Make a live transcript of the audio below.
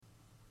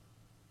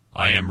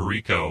I am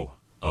Rico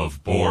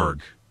of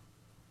Borg.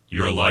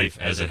 Your life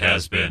as it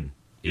has been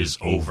is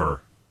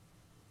over.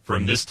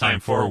 From this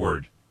time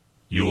forward,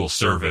 you will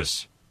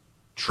service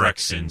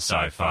Treks in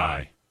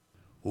Sci-Fi.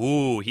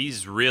 Ooh,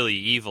 he's really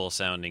evil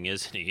sounding,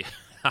 isn't he?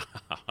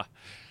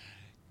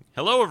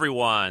 Hello,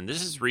 everyone.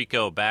 This is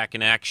Rico back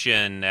in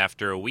action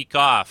after a week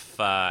off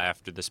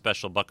after the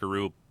special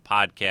Buckaroo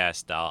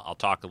podcast. I'll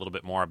talk a little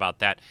bit more about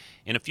that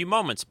in a few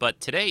moments. But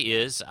today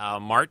is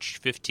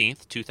March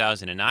 15th,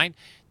 2009.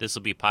 This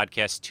will be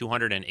podcast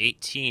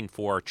 218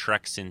 for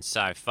Treks in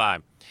Sci-Fi.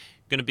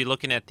 Going to be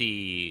looking at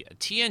the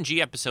TNG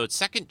episode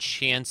Second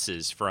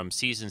Chances from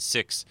Season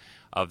 6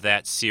 of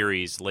that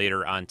series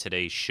later on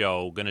today's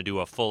show. Going to do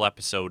a full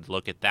episode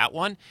look at that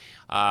one,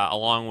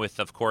 along with,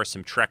 of course,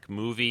 some Trek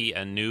movie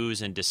and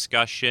news and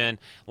discussion.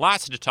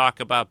 Lots to talk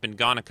about. Been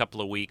gone a couple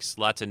of weeks.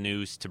 Lots of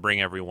news to bring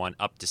everyone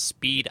up to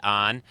speed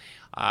on.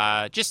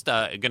 Just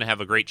going to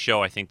have a great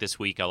show, I think, this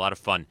week. A lot of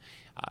fun.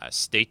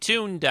 Stay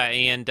tuned,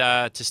 and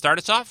to start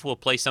us off, we'll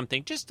play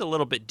something just a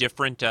little bit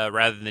different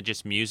rather than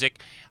just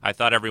music. I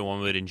thought everyone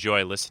would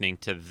enjoy listening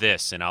to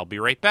this, and I'll be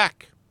right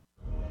back.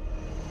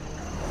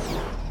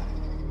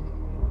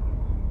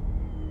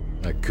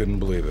 I couldn't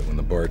believe it when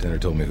the bartender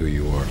told me who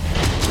you are.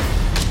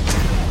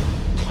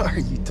 Why are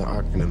you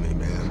talking to me,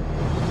 man?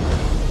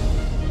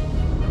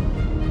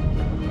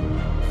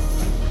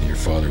 Your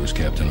father was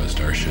captain of a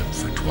starship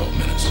for 12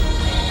 minutes.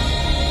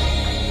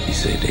 He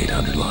saved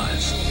 800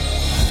 lives,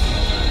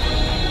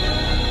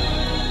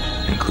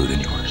 including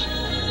yours.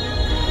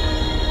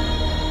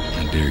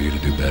 I dare you to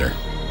do better.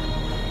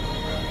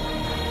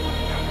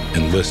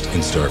 Enlist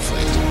in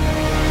Starfleet.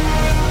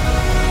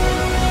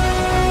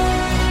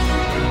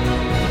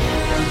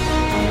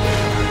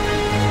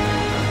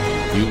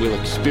 You will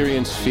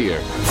experience fear.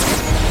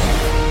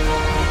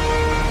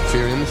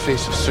 Fear in the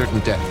face of certain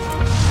death.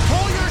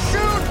 Pull your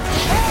chute!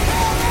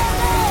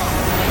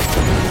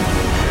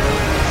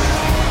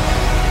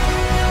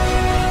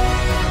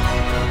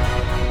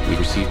 We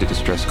received a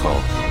distress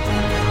call.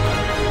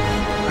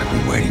 I've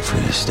been waiting for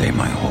this day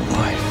my whole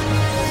life.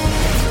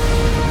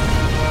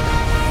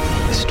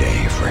 This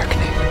day of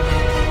reckoning.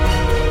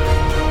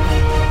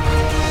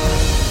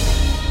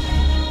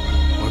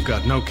 We've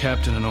got no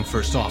captain and no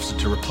first officer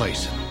to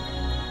replace him.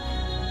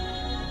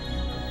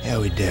 Yeah,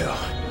 we do. You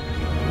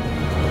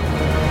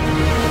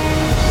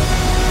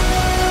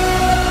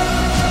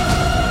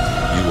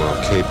are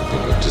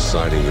capable of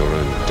deciding your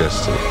own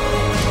destiny.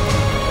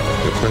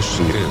 The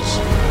question is,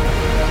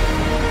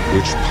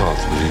 which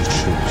path will you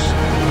choose?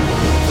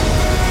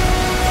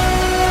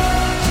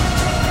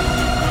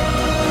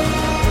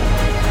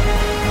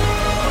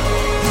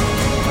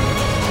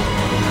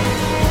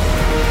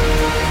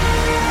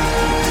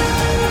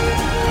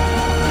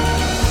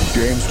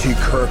 James T.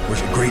 Kirk was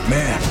a great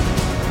man.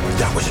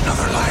 That was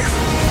another life.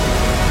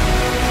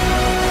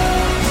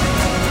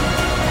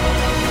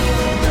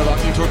 They're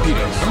locking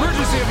torpedoes.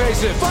 Emergency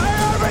evasive!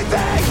 Fire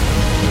everything!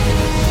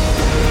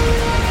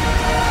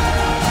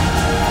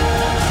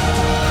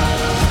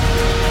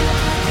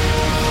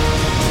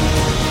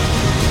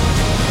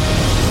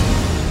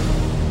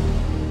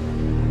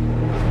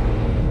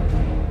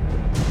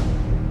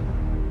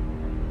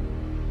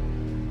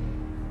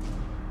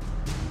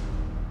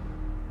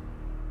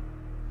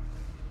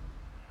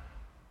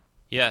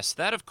 Yes,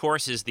 that, of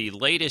course, is the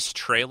latest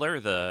trailer,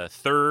 the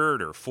third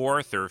or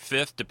fourth or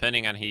fifth,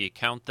 depending on how you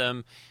count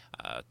them,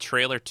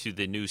 trailer to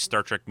the new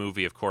Star Trek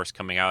movie, of course,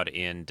 coming out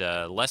in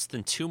less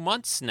than 2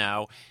 months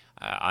now,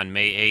 on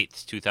May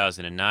 8th,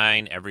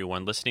 2009.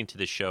 Everyone listening to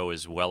the show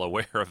is well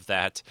aware of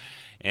that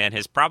and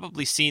has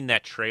probably seen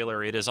that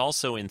trailer. It is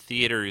also in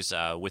theaters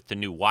with the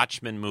new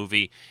Watchmen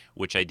movie,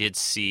 which I did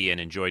see and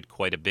enjoyed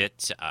quite a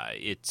bit.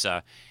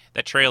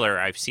 That trailer,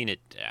 I've seen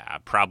it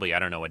probably,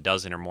 a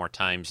dozen or more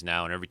times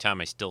now, and every time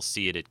I still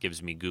see it, it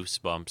gives me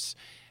goosebumps.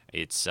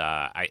 It's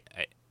I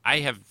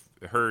have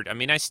heard,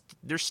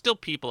 there's still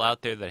people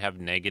out there that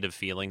have negative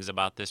feelings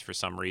about this for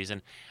some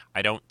reason.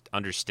 I don't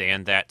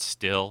understand that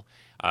still,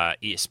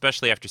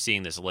 especially after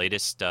seeing this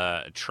latest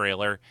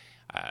trailer.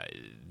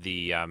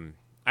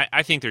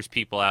 I think there's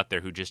people out there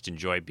who just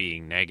enjoy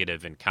being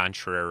negative and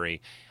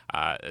contrary.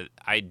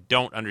 I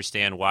don't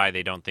understand why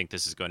they don't think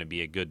this is going to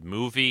be a good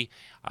movie.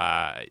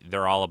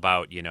 They're all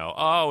about,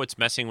 it's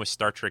messing with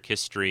Star Trek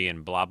history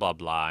and blah, blah,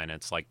 blah. And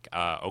it's like,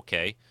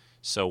 okay,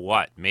 so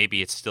what?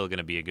 Maybe it's still going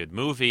to be a good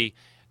movie.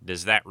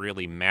 Does that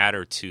really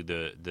matter to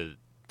the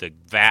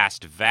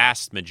vast,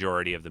 vast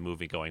majority of the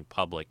movie-going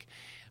public?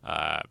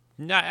 I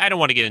don't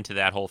want to get into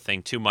that whole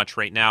thing too much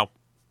right now.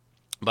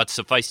 But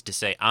suffice to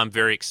say, I'm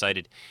very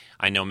excited.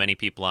 I know many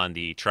people on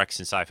the Treks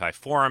and Sci-Fi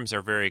forums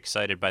are very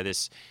excited by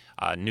this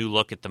new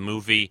look at the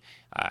movie.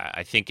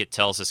 I think it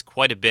tells us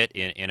quite a bit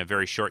in a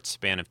very short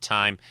span of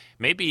time,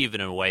 maybe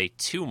even in a way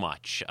too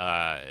much,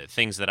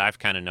 things that I've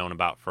kind of known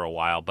about for a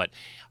while, but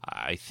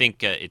I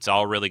think it's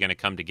all really going to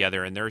come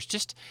together, and there's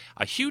just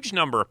a huge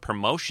number of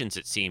promotions,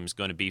 it seems,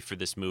 going to be for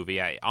this movie,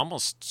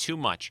 almost too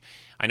much.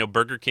 I know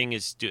Burger King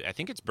I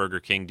think it's Burger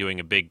King doing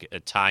a big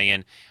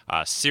tie-in,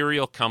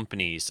 cereal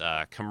companies,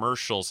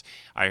 commercials.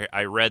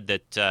 I read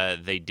that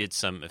they did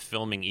some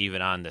filming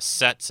even on the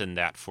sets and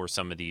that for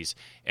some of these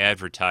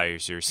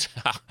advertisers.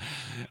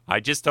 I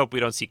just hope we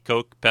don't see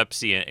Coke,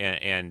 Pepsi,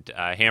 and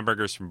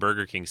hamburgers from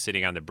Burger King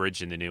sitting on the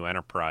bridge in the new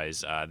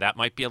Enterprise. That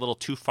might be a little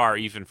too far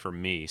even for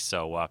me.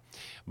 So,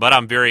 but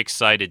I'm very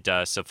excited,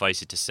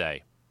 suffice it to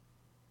say.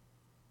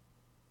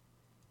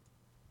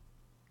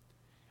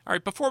 All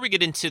right, before we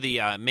get into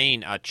the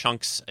main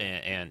chunks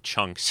and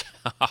chunks,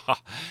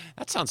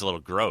 that sounds a little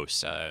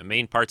gross,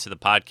 main parts of the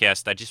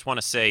podcast, I just want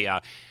to say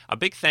a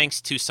big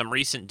thanks to some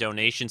recent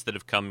donations that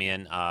have come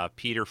in.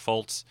 Peter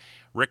Foltz,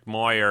 Rick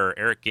Moyer,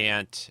 Eric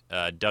Gant,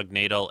 Doug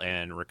Nadel,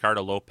 and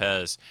Ricardo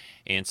Lopez,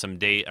 and some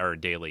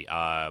daily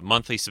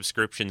monthly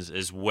subscriptions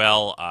as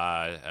well,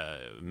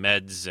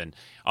 Meds and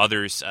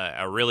others.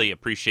 I really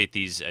appreciate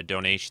these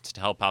donations to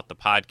help out the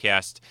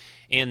podcast.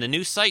 And the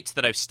new sites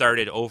that I've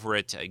started over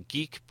at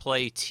Geek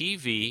Play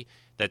TV,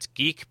 that's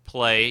Geek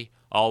Play,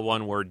 all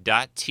one word,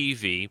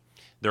 .tv.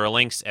 There are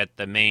links at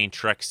the main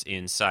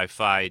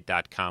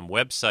TreksInSci-Fi.com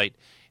website,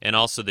 and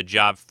also the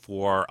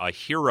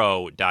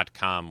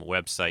JobForAHero.com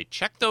website.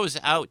 Check those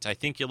out. I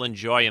think you'll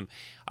enjoy them,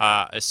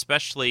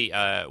 especially,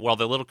 the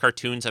little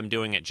cartoons I'm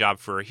doing at Job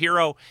for a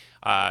Hero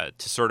to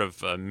sort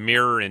of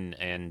mirror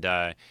and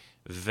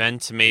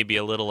vent maybe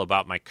a little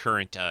about my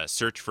current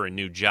search for a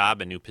new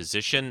job, a new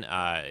position.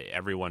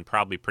 Everyone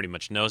probably pretty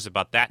much knows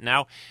about that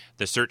now.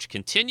 The search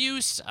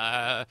continues.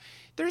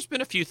 There's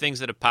been a few things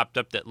that have popped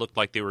up that looked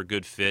like they were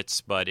good fits,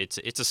 but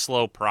it's a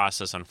slow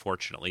process,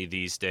 unfortunately,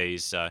 these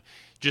days.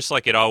 Just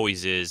like it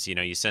always is,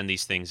 you send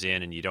these things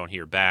in and you don't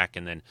hear back,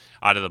 and then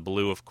out of the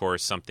blue, of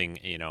course, something,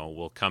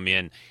 will come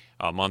in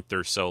a month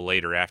or so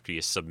later after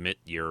you submit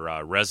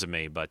your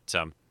resume. But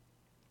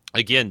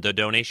again, the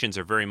donations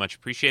are very much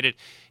appreciated.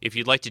 If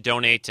you'd like to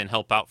donate and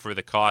help out for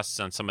the costs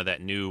on some of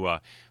that new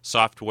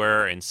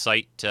software and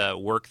site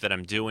work that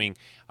I'm doing,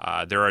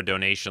 there are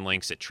donation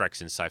links at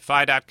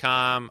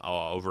TreksInSci-Fi.com,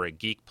 over at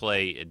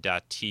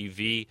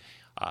GeekPlay.tv.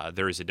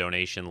 There is a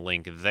donation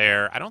link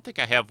there. I don't think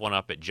I have one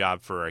up at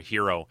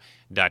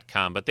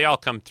JobForAHero.com, but they all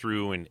come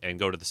through and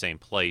go to the same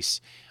place.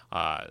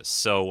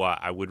 So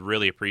I would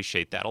really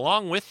appreciate that.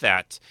 Along with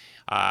that,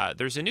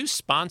 there's a new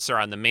sponsor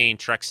on the main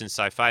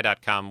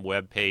TreksInSci-Fi.com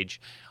webpage,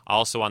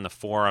 also on the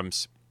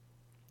forums.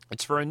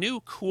 It's for a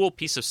new cool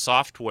piece of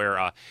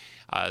software.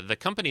 The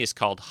company is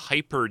called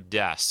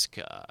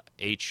Hyperdesk,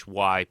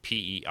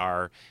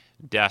 Hyper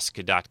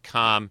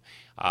desk.com.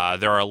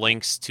 There are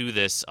links to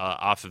this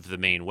off of the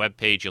main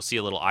webpage. You'll see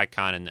a little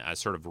icon in a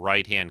sort of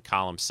right-hand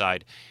column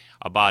side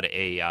about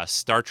a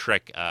Star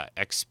Trek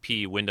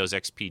XP, Windows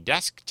XP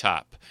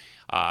desktop,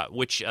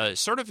 which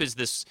sort of is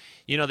this,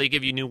 they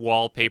give you new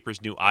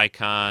wallpapers, new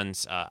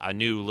icons, a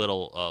new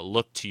little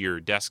look to your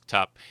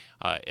desktop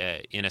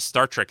in a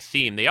Star Trek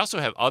theme. They also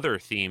have other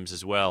themes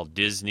as well,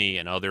 Disney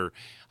and other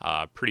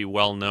pretty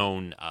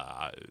well-known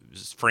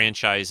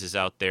franchises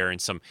out there, and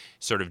some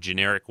sort of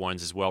generic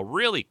ones as well.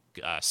 Really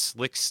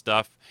slick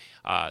stuff.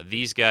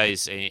 These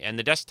guys, and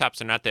the desktops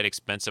are not that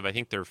expensive. I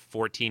think they're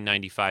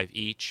 $14.95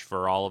 each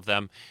for all of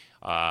them.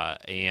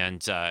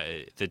 And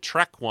the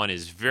Trek one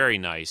is very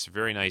nice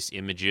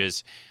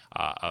images.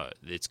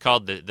 It's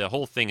called, the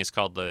whole thing is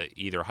called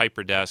either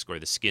Hyperdesk or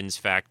the Skins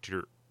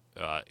Factor.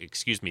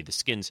 The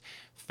Skins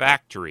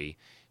Factory.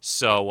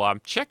 So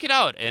check it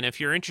out, and if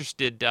you're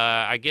interested,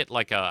 I get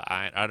like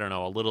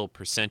a little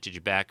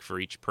percentage back for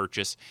each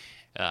purchase.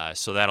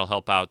 So that'll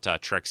help out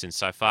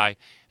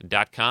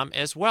TreksInSci-Fi.com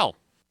as well.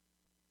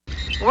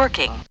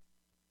 Working.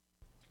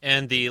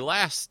 And the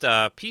last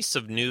piece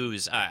of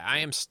news, I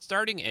am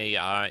starting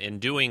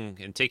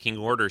taking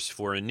orders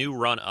for a new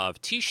run of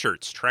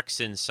T-shirts, Treks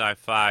in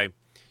Sci-Fi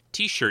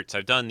T-shirts.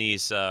 I've done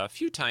these a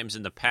few times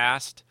in the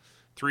past,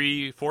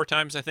 3-4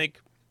 times, I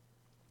think.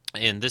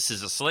 And this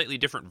is a slightly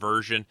different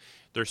version.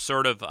 They're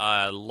sort of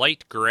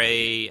light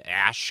gray,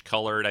 ash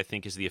colored, I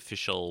think is the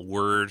official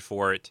word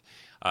for it.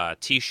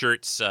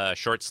 T-shirts,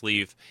 short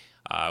sleeve,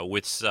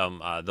 with some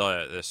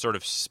the sort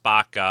of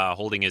Spock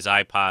holding his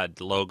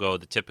iPod logo,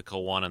 the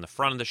typical one on the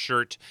front of the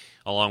shirt,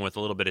 along with a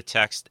little bit of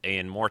text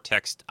and more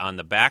text on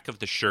the back of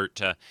the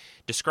shirt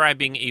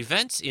describing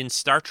events in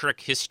Star Trek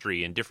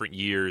history in different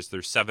years.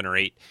 There's 7 or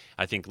 8,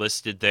 I think,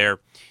 listed there.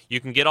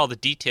 You can get all the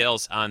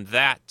details on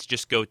that.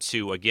 Just go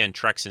to, again,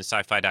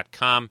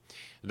 TreksInSci-Fi.com.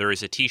 There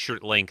is a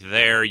T-shirt link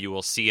there. You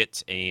will see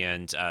it,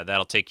 and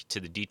that'll take you to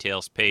the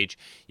details page.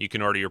 You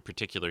can order your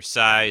particular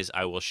size.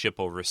 I will ship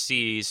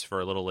overseas for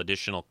a little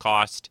additional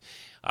cost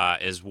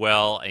as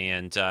well.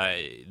 And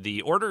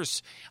the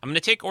orders, I'm going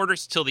to take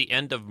orders till the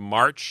end of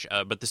March,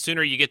 but the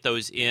sooner you get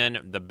those in,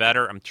 the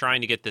better. I'm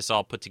trying to get this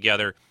all put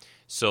together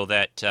so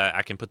that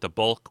I can put the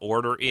bulk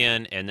order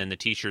in, and then the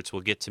T-shirts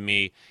will get to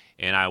me,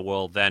 and I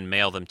will then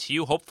mail them to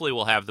you. Hopefully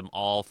we'll have them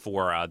all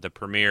for the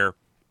premiere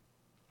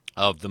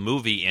of the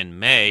movie in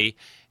May.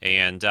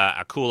 And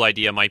a cool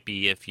idea might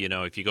be if you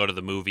go to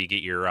the movie,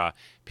 get your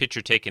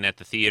picture taken at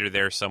the theater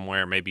there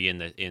somewhere, maybe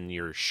in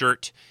your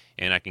shirt,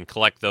 and I can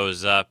collect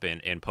those up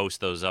and post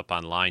those up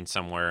online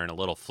somewhere in a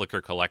little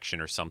Flickr collection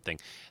or something.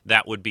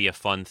 That would be a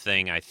fun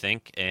thing, I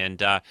think.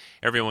 And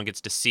everyone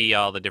gets to see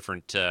all the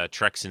different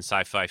Treks and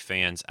Sci-Fi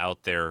fans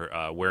out there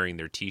wearing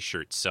their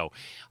T-shirts. So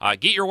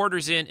get your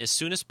orders in as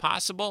soon as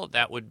possible.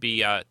 That would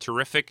be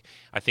terrific.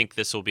 I think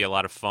this will be a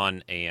lot of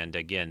fun. And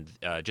again,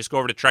 just go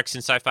over to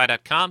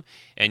TreksandSci-Fi.com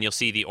and you'll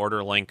see the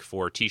order link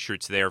for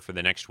T-shirts there for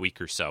the next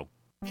week or so.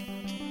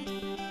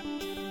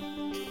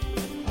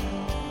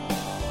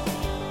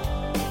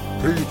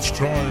 Hey, it's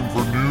time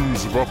for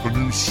news about the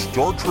new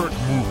Star Trek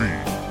movie.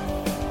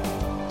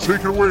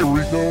 Take it away,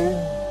 Rico.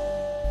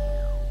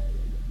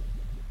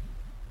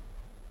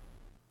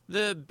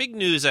 The big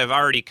news I've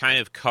already kind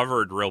of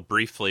covered real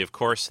briefly. Of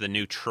course, the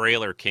new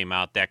trailer came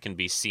out. That can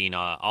be seen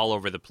all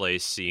over the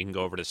place. So you can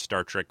go over to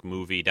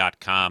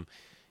StarTrekMovie.com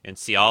and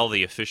see all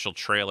the official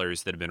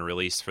trailers that have been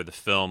released for the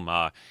film.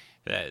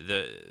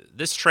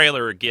 This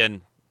trailer,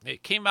 again,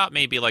 it came out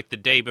maybe like the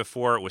day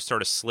before. It was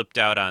sort of slipped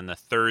out on the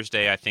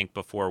Thursday, I think,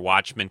 before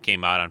Watchmen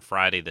came out on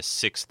Friday, the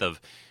 6th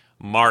of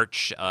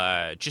March.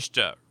 Just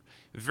a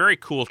very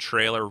cool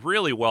trailer,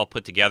 really well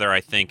put together, I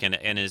think, and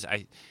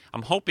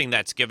I'm hoping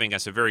that's giving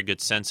us a very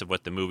good sense of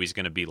what the movie's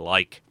going to be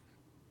like,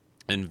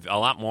 and a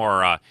lot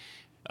more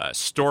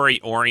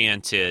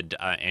story-oriented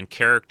and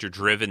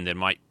character-driven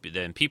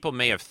than people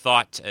may have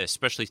thought,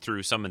 especially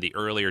through some of the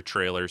earlier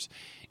trailers,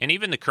 and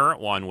even the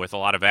current one with a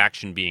lot of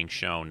action being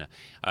shown.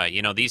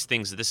 These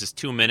things, this is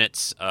 2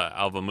 minutes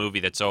of a movie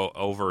that's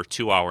over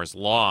 2 hours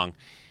long,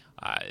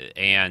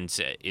 and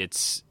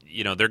it's,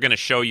 they're going to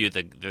show you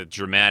the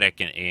dramatic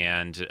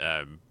and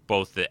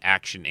both the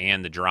action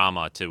and the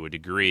drama to a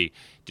degree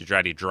to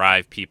try to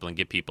drive people and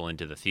get people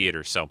into the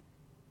theater. So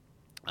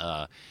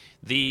a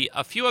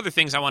few other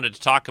things I wanted to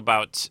talk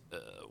about.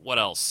 What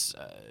else?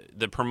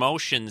 The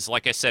promotions,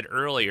 like I said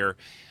earlier,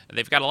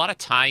 they've got a lot of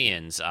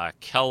tie-ins.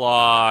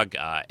 Kellogg,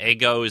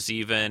 Eggos,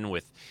 even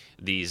with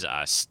these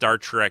Star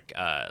Trek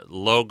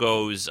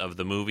logos of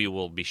the movie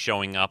will be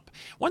showing up.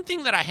 One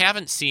thing that I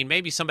haven't seen,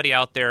 maybe somebody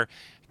out there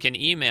can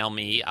email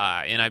me,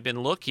 and I've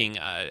been looking,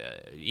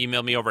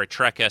 email me over at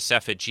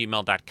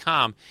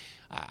treksf@gmail.com.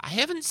 I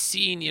haven't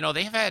seen,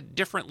 they have had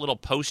different little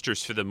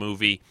posters for the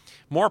movie,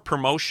 more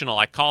promotional.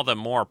 I call them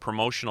more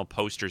promotional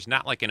posters,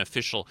 not like an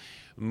official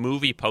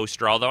movie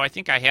poster, although I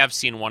think I have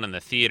seen one in the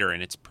theater,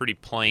 and it's pretty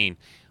plain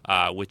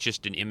with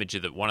just an image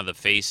of one of the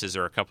faces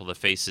or a couple of the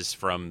faces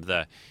from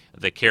the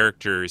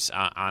characters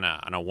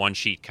on a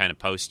one-sheet kind of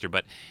poster.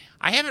 But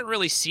I haven't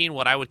really seen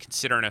what I would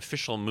consider an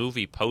official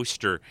movie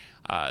poster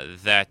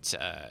that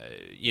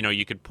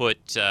you could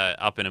put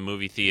up in a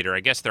movie theater. I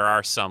guess there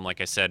are some,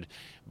 like I said,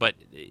 but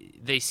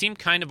they seem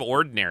kind of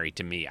ordinary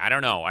to me. I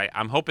don't know.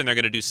 I'm hoping they're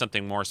going to do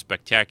something more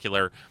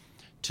spectacular,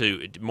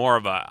 to more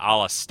of a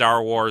la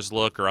Star Wars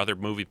look, or other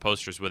movie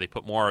posters where they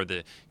put more of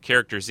the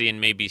characters in,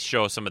 maybe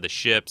show some of the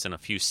ships and a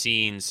few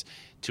scenes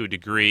to a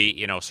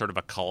degree, sort of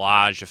a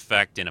collage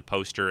effect in a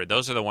poster.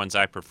 Those are the ones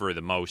I prefer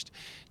the most,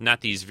 not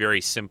these very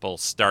simple,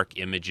 stark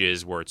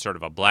images where it's sort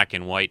of a black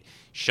and white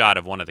shot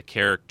of one of the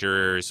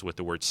characters with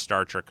the word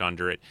Star Trek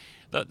under it.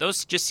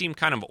 Those just seem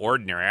kind of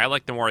ordinary. I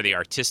like the more of the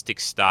artistic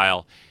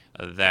style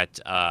that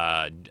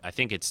I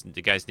think it's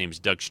the guy's name is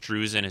Doug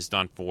Struzen has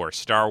done for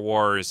Star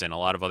Wars and a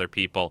lot of other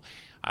people.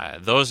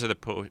 Those are the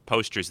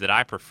posters that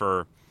I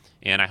prefer,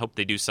 and I hope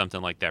they do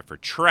something like that for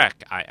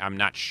Trek. I'm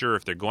not sure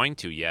if they're going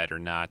to yet or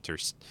not. Or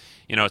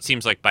it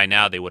seems like by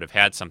now they would have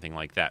had something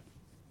like that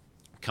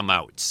come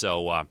out.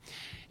 So,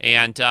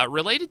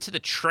 related to the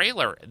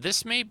trailer,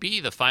 this may be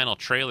the final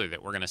trailer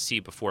that we're going to see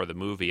before the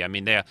movie. I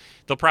mean,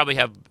 they'll probably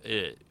have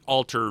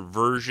alter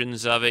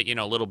versions of it,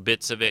 little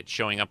bits of it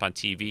showing up on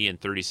TV in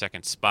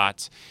 30-second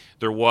spots.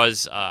 There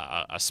was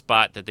a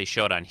spot that they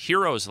showed on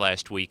Heroes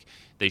last week.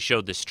 They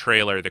showed this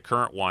trailer, the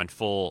current one,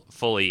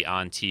 fully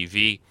on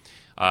TV.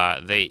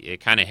 They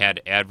kind of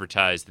had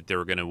advertised that they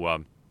were going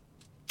to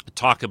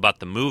talk about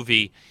the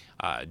movie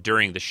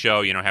during the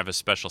show, have a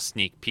special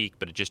sneak peek,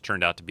 but it just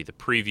turned out to be the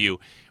preview,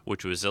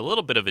 which was a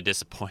little bit of a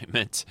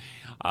disappointment.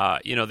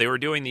 They were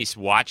doing these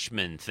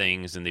Watchmen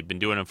things, and they've been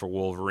doing them for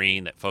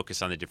Wolverine that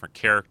focus on the different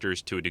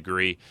characters to a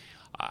degree,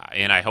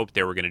 and I hoped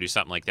they were going to do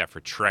something like that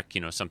for Trek,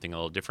 something a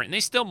little different, and they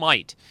still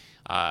might.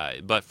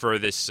 But for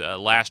this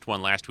last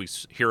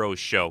week's Heroes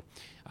show,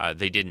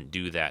 they didn't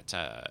do that.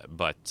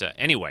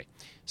 Anyway,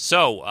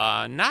 so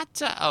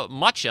not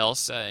much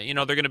else. They're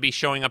going to be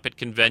showing up at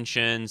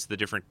conventions, the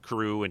different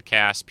crew and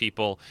cast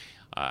people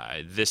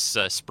this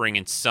spring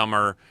and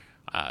summer,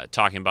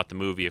 talking about the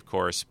movie, of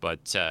course.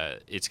 But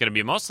it's going to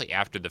be mostly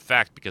after the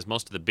fact, because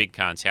most of the big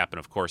cons happen,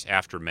 of course,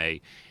 after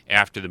May,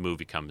 after the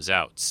movie comes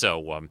out.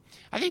 So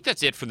I think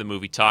that's it for the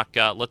movie talk.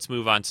 Let's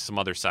move on to some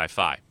other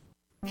sci-fi.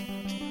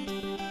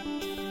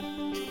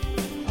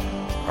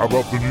 How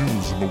about the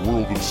news in the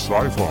world of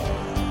sci-fi?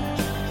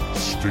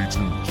 Stay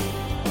tuned.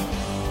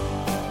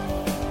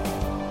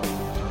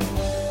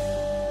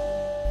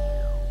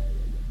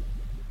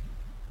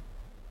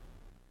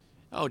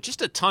 Oh,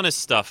 just a ton of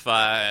stuff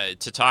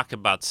to talk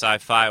about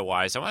sci-fi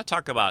wise. I want to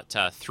talk about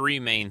three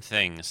main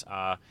things.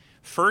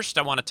 First,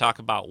 I want to talk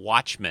about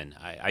Watchmen.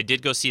 I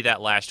did go see that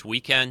last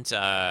weekend,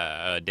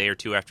 a day or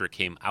two after it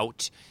came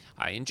out.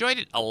 I enjoyed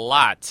it a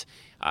lot.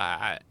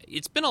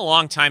 It's been a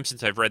long time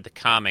since I've read the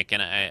comic,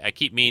 and I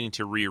keep meaning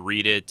to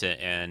reread it,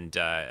 and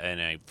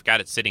I've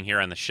got it sitting here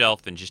on the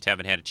shelf and just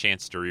haven't had a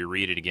chance to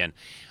reread it again.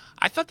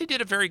 I thought they did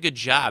a very good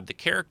job. The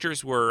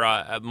characters were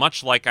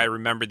much like I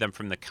remembered them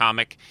from the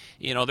comic.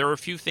 You know, there were a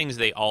few things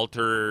they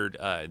altered.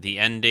 The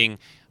ending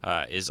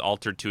is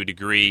altered to a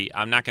degree.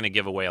 I'm not going to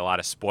give away a lot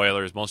of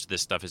spoilers. Most of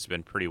this stuff has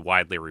been pretty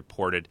widely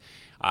reported.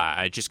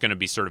 It's just going to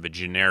be sort of a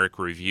generic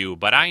review,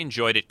 but I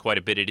enjoyed it quite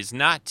a bit. It is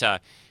not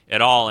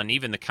at all, and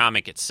even the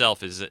comic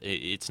itself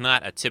it's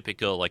not a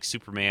typical like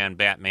Superman,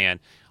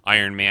 Batman,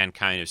 Iron Man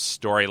kind of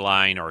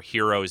storyline or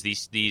heroes.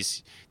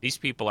 These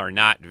people are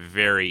not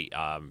very.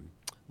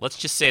 Let's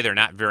just say they're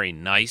not very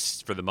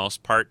nice for the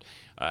most part.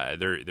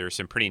 There's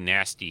some pretty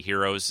nasty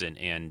heroes,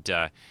 and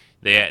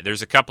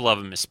there's a couple of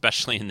them,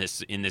 especially in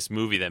this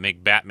movie, that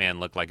make Batman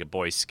look like a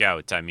Boy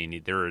Scout. I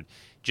mean, there are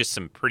just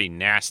some pretty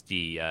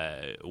nasty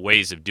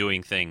ways of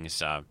doing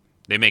things.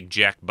 They make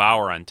Jack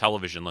Bauer on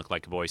television look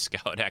like a Boy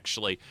Scout,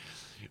 actually.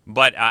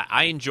 But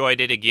I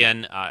enjoyed it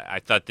again. I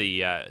thought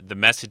the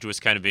message was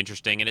kind of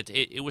interesting, and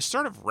it was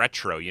sort of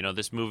retro. You know,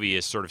 this movie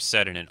is sort of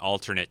set in an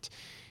alternate,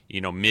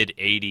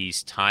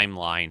 mid-'80s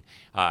timeline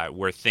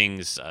where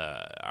things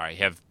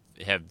have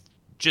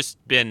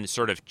just been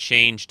sort of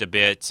changed a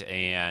bit,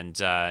 and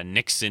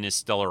Nixon is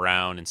still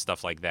around and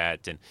stuff like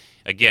that. And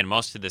again,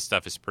 most of this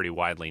stuff is pretty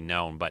widely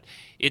known, but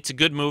it's a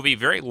good movie,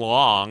 very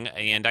long,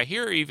 and I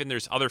hear even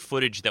there's other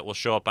footage that will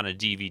show up on a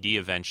DVD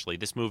eventually.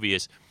 This movie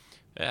is,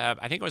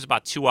 I think it was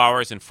about 2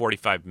 hours and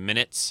 45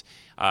 minutes.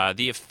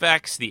 The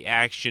effects, the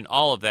action,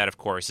 all of that, of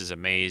course, is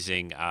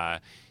amazing.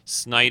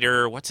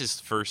 Snyder, what's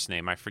his first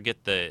name? I forget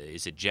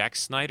is it Jack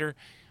Snyder?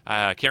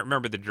 I can't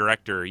remember the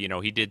director.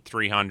 He did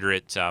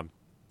 300.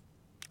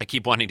 I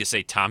keep wanting to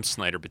say Tom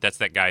Snyder, but that's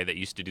that guy that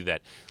used to do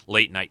that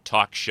late night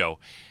talk show.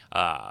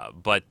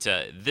 But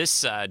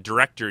this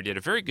director did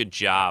a very good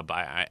job.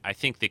 I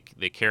think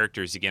the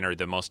characters, again, are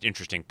the most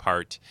interesting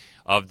part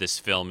of this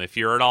film. If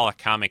you're at all a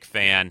comic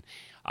fan,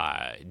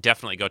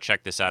 definitely go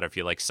check this out if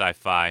you like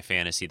sci-fi,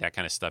 fantasy, that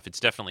kind of stuff. It's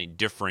definitely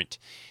different.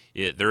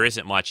 There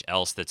isn't much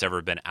else that's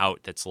ever been out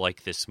that's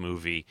like this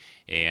movie,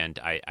 and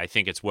I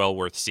think it's well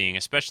worth seeing,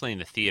 especially in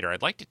the theater.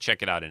 I'd like to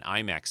check it out in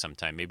IMAX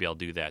sometime. Maybe I'll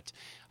do that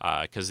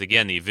because,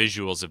 again, the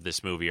visuals of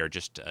this movie are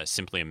just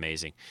simply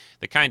amazing.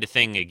 The kind of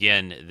thing,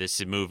 again,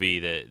 this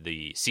movie,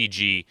 the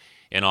CG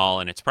and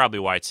all, and it's probably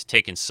why it's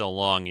taken so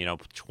long,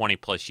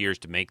 20-plus years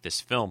to make this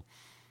film,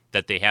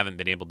 that they haven't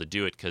been able to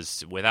do it,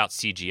 because without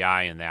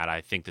CGI in that,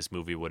 I think this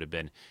movie would have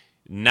been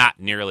not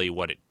nearly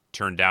what it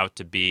turned out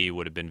to be,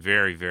 would have been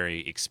very,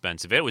 very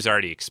expensive. It was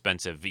already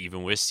expensive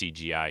even with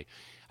CGI.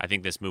 I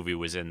think this movie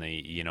was in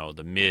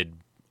the mid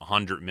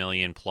 $100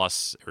 million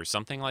plus or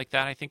something like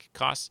that. I think it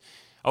costs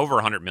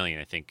over $100 million,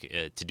 I think,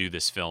 to do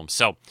this film.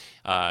 So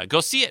go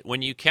see it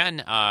when you can.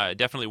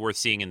 Definitely worth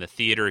seeing in the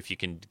theater if you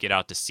can get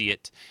out to see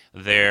it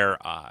there.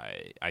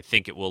 I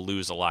think it will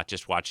lose a lot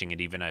just watching it,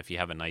 even if you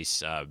have a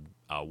nice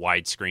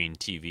widescreen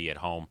TV at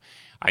home.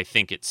 I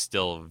think it's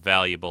still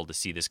valuable to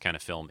see this kind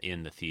of film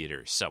in the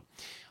theaters. So,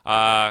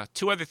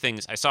 two other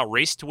things. I saw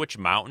Race to Witch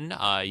Mountain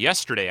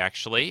yesterday,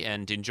 actually,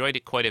 and enjoyed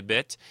it quite a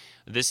bit.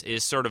 This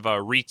is sort of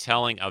a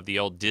retelling of the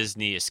old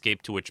Disney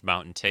Escape to Witch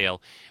Mountain tale,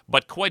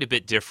 but quite a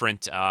bit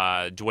different.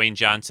 Dwayne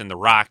Johnson, The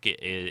Rock,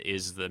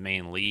 is the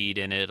main lead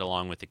in it,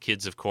 along with the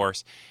kids, of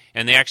course.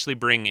 And they actually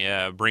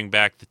bring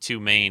back the two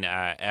main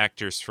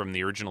actors from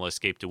the original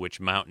Escape to Witch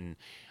Mountain,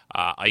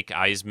 Ike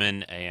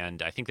Eisman,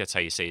 and I think that's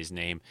how you say his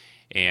name,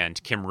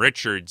 and Kim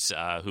Richards,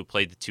 who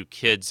played the two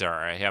kids.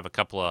 I have a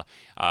couple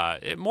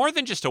of more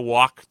than just a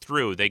walk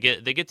through. They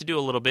get to do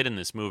a little bit in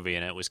this movie,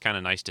 and it was kind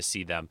of nice to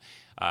see them.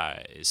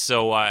 And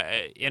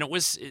it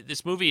was,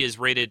 this movie is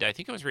rated, I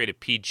think it was rated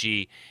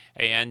PG,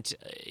 and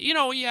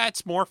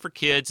it's more for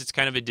kids. It's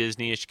kind of a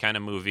Disney-ish kind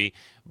of movie,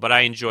 but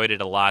I enjoyed it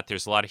a lot.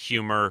 There's a lot of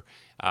humor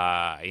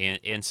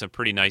and some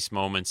pretty nice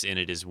moments in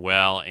it as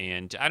well.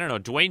 And I don't know,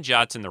 Dwayne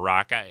Johnson, The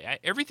Rock,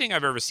 everything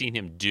I've ever seen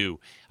him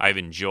do, I've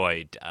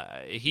enjoyed.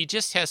 He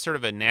just has sort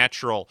of a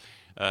natural,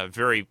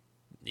 very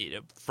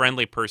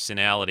friendly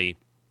personality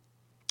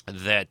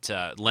that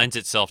lends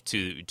itself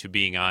to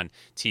being on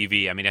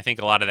TV. I mean, I think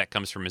a lot of that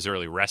comes from his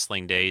early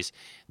wrestling days.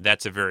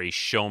 That's a very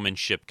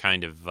showmanship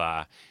kind of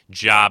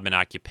job and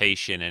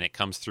occupation, and it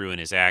comes through in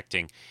his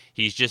acting.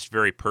 He's just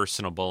very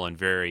personable and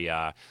very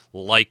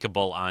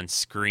likable on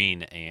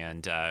screen,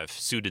 and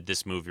suited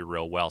this movie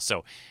real well.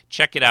 So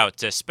check it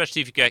out,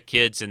 especially if you've got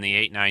kids in the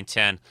 8, 9,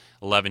 10,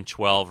 11,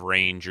 12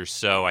 range or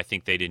so. I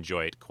think they'd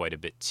enjoy it quite a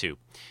bit too.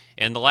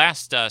 And the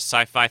last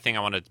sci-fi thing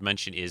I wanted to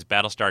mention is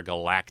Battlestar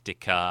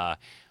Galactica.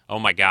 Oh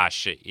my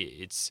gosh,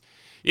 it's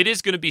It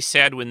is going to be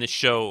sad when the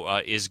show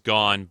is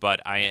gone,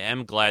 but I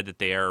am glad that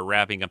they are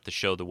wrapping up the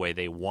show the way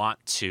they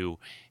want to,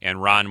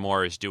 and Ron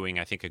Moore is doing,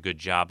 I think, a good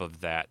job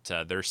of that.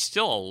 There's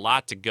still a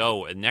lot to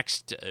go.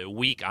 Next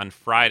week on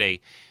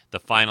Friday, the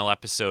final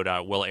episode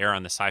will air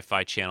on the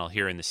Sci-Fi Channel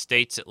here in the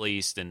States, at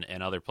least, and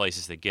other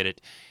places that get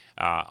it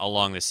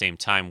along the same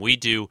time we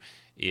do.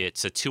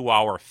 It's a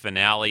 2-hour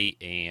finale,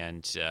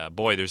 and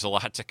boy, there's a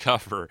lot to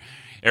cover.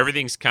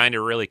 Everything's kind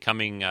of really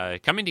coming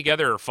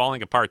together or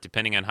falling apart,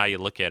 depending on how you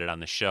look at it on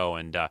the show.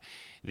 And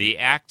the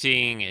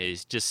acting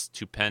is just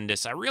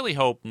stupendous. I really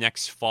hope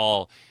next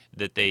fall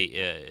that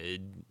they,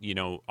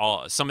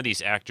 some of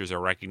these actors are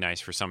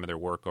recognized for some of their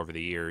work over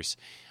the years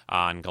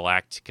on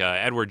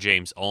Galactica. Edward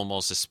James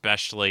Olmos,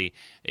 especially,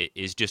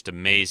 is just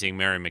amazing.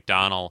 Mary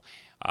McDonnell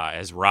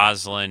as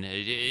Rosalind.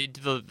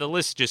 The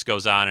list just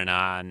goes on and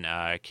on.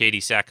 Katie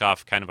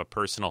Sackhoff, kind of a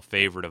personal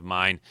favorite of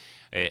mine,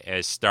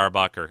 as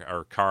Starbuck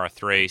or Cara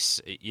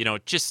Thrace.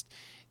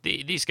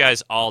 These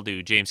guys all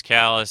do. James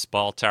Callis,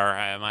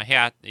 Baltar, my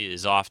hat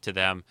is off to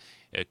them.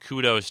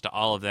 Kudos to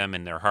all of them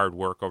and their hard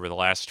work over the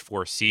last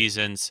 4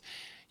 seasons.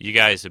 You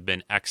guys have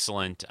been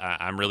excellent.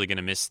 I'm really going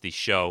to miss the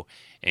show,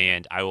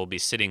 and I will be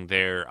sitting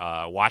there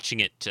watching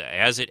it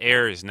as it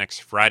airs next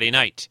Friday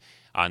night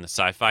on the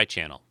Sci-Fi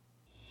Channel.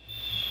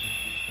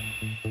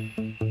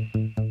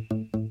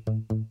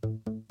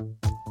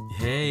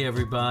 Hey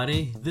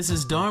everybody, this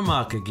is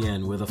Darmok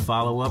again with a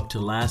follow-up to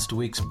last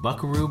week's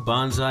Buckaroo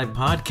Banzai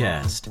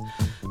podcast.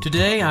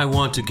 Today I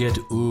want to get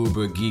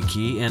uber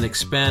geeky and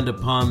expand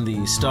upon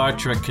the Star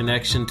Trek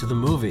connection to the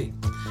movie.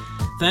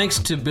 Thanks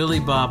to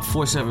Billy Bob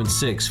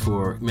 476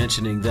 for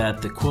mentioning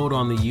that the quote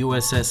on the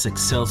USS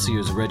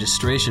Excelsior's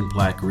registration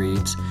plaque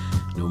reads,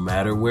 "No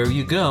matter where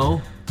you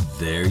go,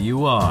 there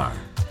you are."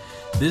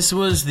 This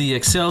was the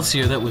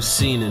Excelsior that was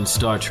seen in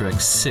Star Trek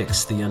VI,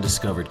 The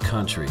Undiscovered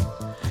Country.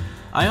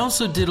 I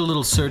also did a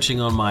little searching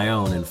on my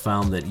own and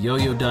found that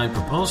Yoyodyne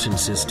Propulsion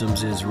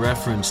Systems is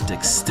referenced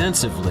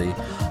extensively,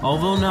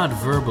 although not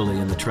verbally,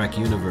 in the Trek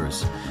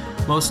universe.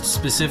 Most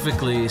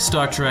specifically,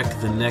 Star Trek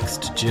The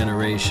Next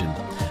Generation.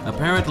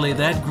 Apparently,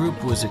 that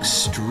group was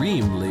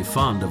extremely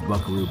fond of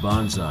Buckaroo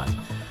Banzai.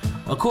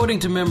 According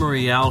to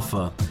Memory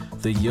Alpha,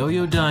 the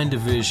Yoyodyne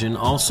Division,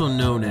 also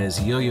known as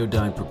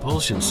Yoyodyne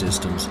Propulsion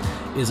Systems,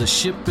 is a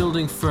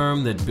shipbuilding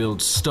firm that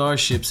builds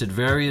starships at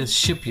various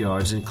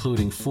shipyards,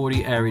 including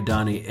 40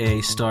 Aridani A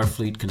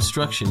Starfleet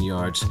Construction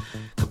Yards,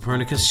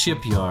 Copernicus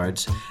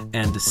Shipyards,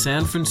 and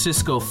San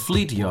Francisco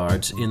Fleet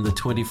Yards in the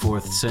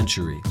 24th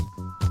century.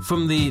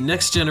 From the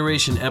Next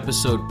Generation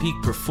episode Peak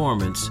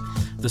Performance,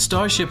 the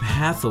starship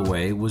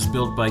Hathaway was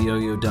built by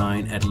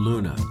Yoyodyne at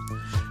Luna.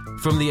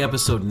 From the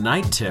episode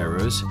Night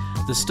Terrors,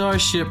 the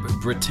starship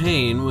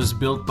Britannia was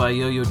built by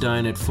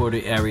Yoyodyne at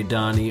Forte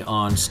Aridani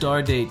on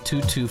Stardate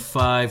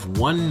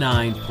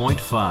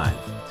 22519.5.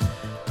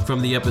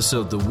 From the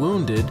episode The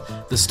Wounded,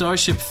 the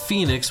starship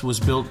Phoenix was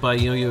built by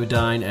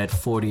Yoyodyne at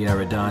Forte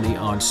Aridani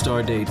on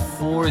Stardate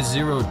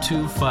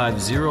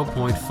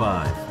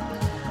 40250.5.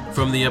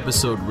 From the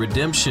episode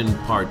Redemption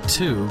Part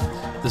 2,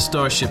 the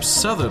starship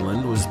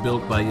Sutherland was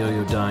built by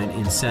Yoyodyne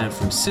in San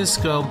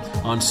Francisco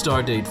on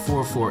Stardate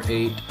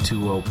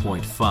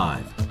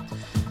 44820.5.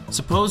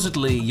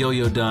 Supposedly,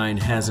 Yoyodyne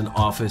has an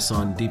office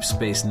on Deep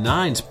Space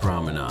Nine's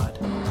Promenade.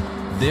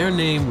 Their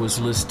name was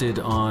listed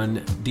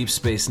on Deep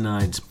Space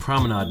Nine's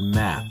Promenade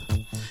map.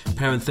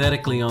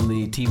 Parenthetically, on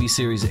the TV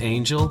series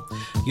Angel,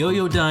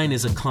 Yoyodyne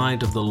is a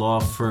client of the law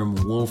firm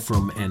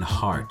Wolfram and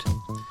Hart.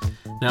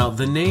 Now,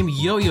 the name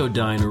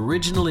Yoyodyne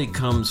originally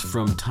comes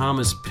from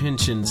Thomas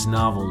Pynchon's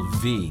novel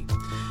V.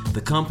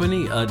 The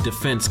company, a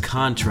defense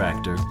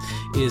contractor,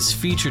 is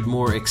featured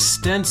more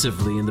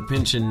extensively in the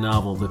Pynchon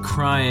novel The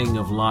Crying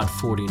of Lot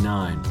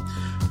 49.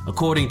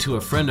 According to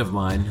a friend of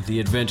mine, the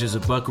adventures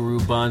of Buckaroo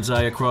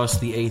Banzai across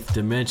the 8th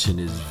dimension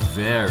is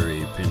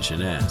very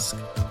Pynchon-esque.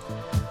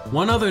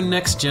 One other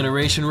Next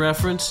Generation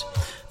reference: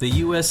 the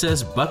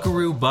USS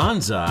Buckaroo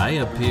Banzai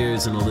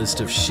appears in a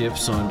list of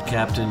ships on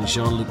Captain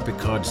Jean-Luc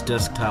Picard's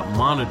desktop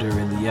monitor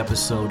in the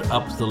episode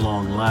Up the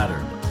Long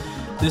Ladder.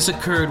 This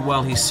occurred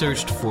while he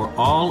searched for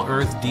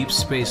all-Earth deep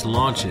space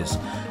launches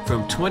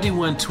from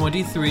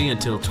 2123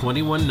 until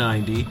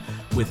 2190,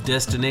 with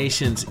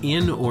destinations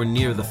in or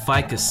near the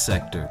Ficus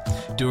sector,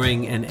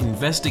 during an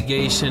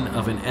investigation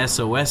of an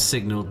SOS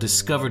signal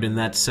discovered in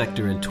that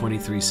sector in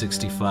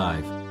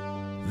 2365.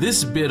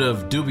 This bit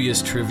of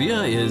dubious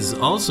trivia is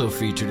also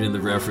featured in the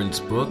reference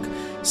book,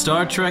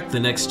 Star Trek The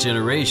Next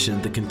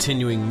Generation, The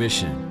Continuing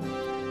Mission.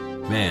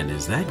 Man,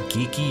 is that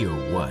geeky or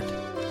what?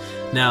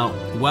 Now,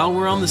 while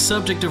we're on the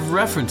subject of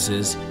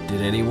references, did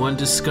anyone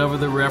discover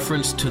the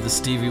reference to the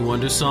Stevie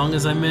Wonder song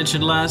as I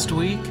mentioned last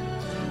week?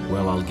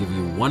 Well, I'll give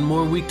you one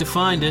more week to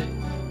find it.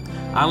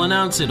 I'll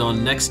announce it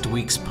on next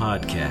week's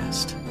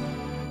podcast.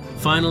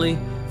 Finally,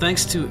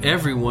 thanks to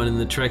everyone in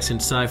the Treks in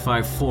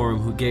Sci-Fi forum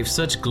who gave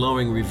such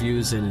glowing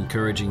reviews and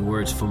encouraging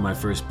words for my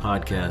first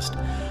podcast.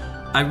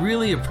 I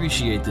really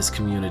appreciate this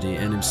community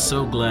and am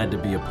so glad to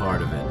be a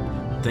part of it.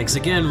 Thanks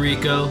again,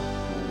 Rico.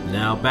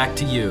 Now back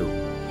to you.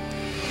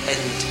 End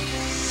of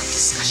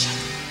discussion.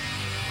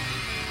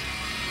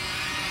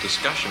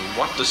 Discussion?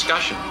 What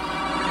discussion?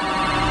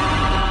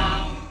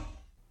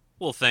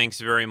 Well, thanks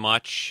very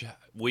much.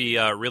 We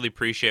really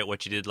appreciate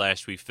what you did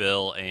last week,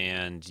 Phil,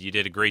 and you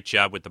did a great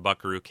job with the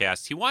Buckaroo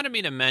cast. He wanted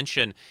me to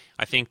mention,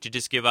 I think, to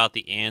just give out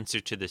the answer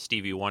to the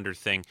Stevie Wonder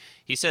thing.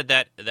 He said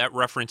that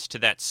reference to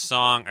that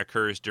song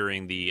occurs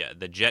during the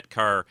jet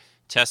car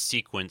test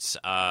sequence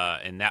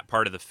in that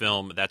part of the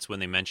film. That's when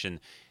they mention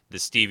the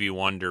Stevie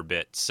Wonder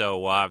bit.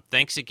 So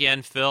thanks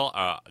again, Phil.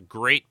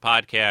 Great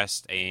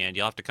podcast, and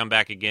you'll have to come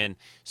back again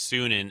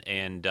soon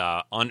and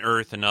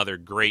unearth another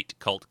great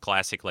cult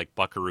classic like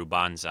Buckaroo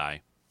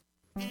Banzai.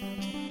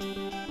 And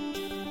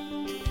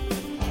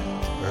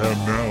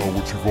now,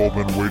 what you've all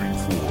been waiting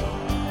for.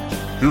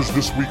 Here's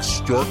this week's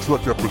Star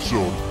Trek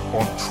episode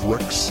on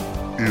Treks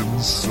in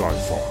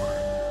Sci-Fi.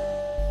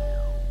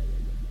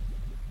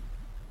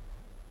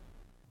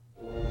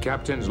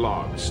 Captain's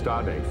log,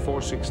 stardate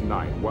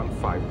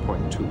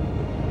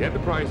 46915.2. The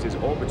Enterprise is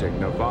orbiting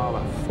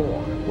Navala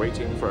 4,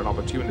 waiting for an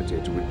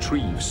opportunity to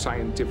retrieve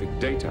scientific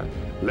data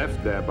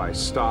left there by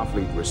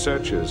Starfleet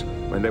researchers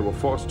when they were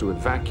forced to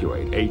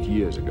evacuate 8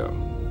 years ago.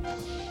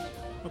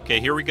 Okay,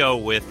 here we go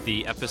with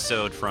the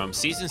episode from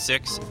Season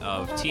 6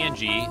 of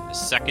TNG,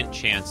 Second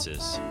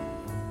Chances.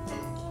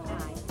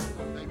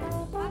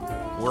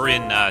 We're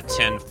in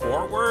 10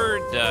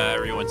 forward.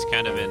 Everyone's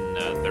kind of in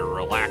their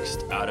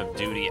relaxed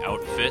out-of-duty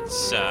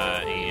outfits.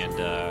 And,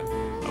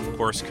 of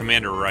course,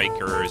 Commander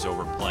Riker is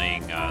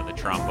overplaying the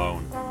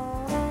trombone.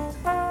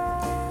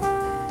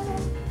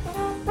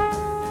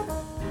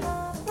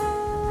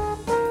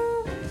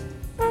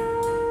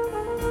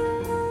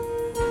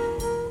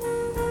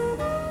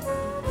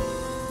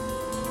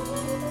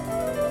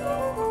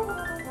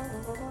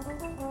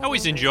 I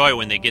always enjoy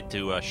when they get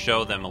to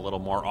show them a little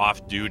more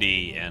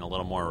off-duty and a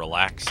little more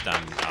relaxed on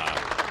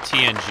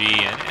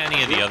TNG and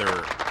any of the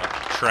other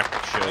Trek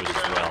shows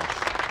as well.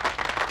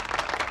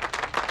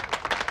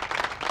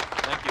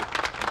 Thank you.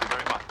 Thank you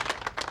very much.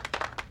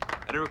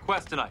 Any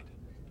requests tonight?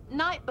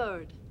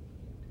 Nightbird.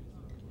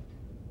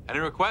 Any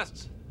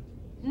requests?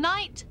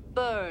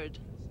 Nightbird.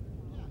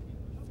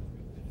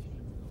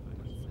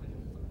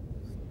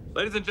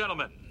 Ladies and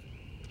gentlemen,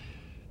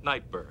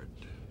 Nightbird.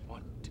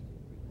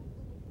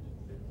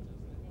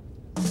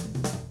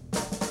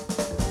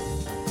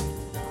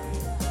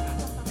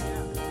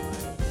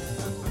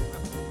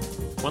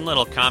 One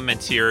little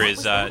comment here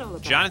is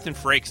Jonathan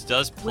Frakes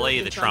does play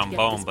the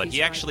trombone, but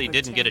he actually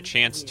didn't get a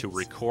chance to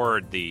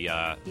record the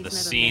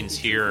scenes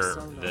here.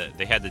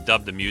 They had to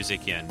dub the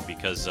music in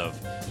because of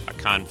a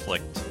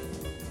conflict.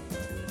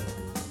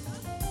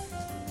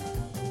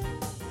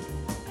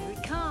 Here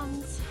it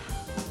comes.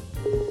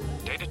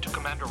 Data to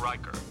Commander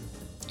Riker.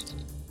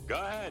 Go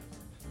ahead.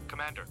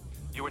 Commander,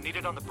 you are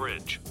needed on the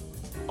bridge.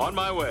 On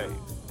my way.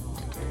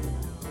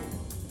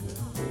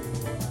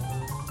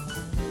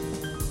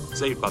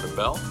 Saved by the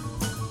Bell?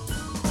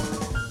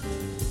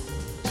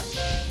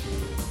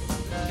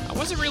 I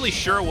wasn't really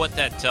sure what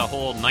that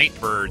whole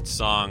Nightbird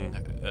song,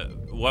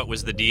 what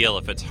was the deal,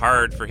 if it's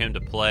hard for him to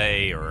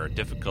play or a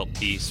difficult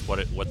piece,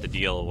 what the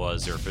deal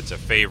was, or if it's a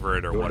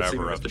favorite or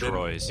whatever of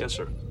Troy's. Yes,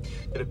 sir.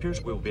 It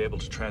appears we will be able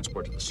to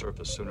transport to the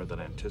surface sooner than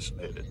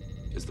anticipated.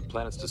 Is the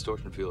planet's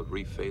distortion field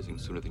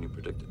rephasing sooner than you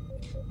predicted?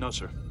 No,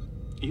 sir.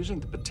 Using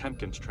the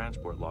Potemkin's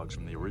transport logs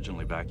from the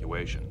original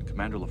evacuation,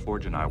 Commander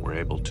LaForge and I were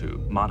able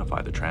to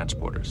modify the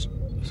transporters.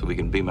 So we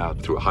can beam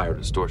out through a higher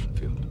distortion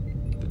field.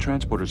 The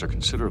transporters are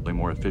considerably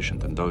more efficient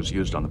than those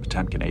used on the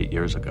Potemkin 8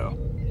 years ago.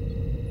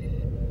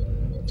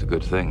 It's a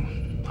good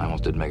thing. I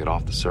almost didn't make it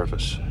off the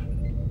surface.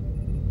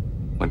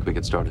 When can we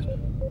get started?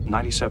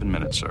 97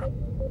 minutes, sir.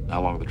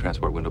 How long will the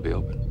transport window be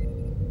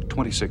open?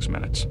 26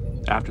 minutes.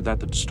 After that,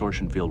 the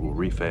distortion field will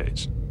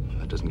rephase.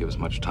 That doesn't give us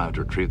much time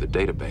to retrieve the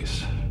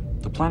database.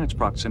 The planet's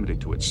proximity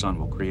to its sun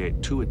will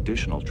create 2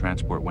 additional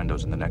transport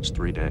windows in the next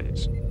 3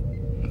 days.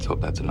 Let's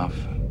hope that's enough.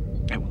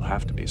 It will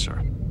have to be,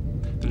 sir.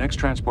 The next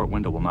transport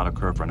window will not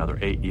occur for another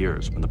 8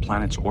 years, when the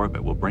planet's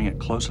orbit will bring it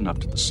close enough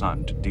to the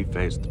sun to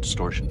dephase the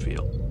distortion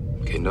field.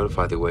 Okay,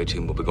 notify the away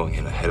team. We'll be going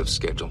in ahead of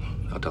schedule.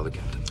 I'll tell the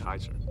captain. Aye,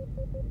 sir.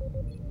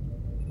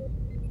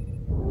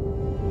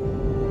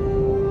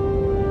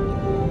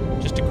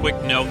 Just a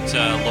quick note,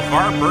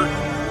 LeVar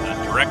Burton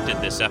directed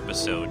this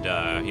episode.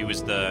 He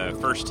was the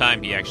first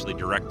time he actually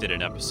directed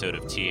an episode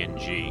of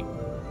TNG.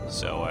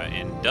 So,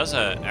 and does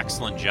an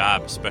excellent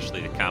job,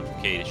 especially the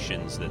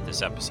complications that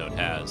this episode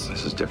has.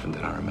 This is different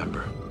than I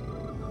remember.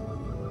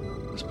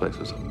 This place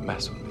was a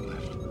mess when we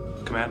left.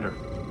 Commander.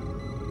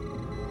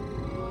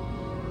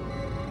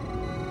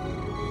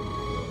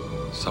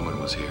 Someone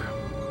was here.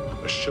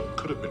 A ship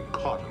could have been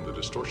caught in the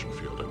distortion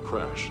field and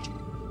crashed.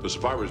 The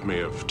survivors may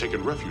have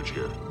taken refuge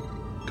here.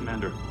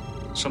 Commander,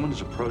 someone is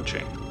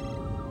approaching.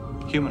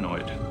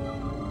 Humanoid.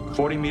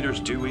 40 meters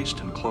due east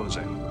and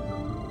closing.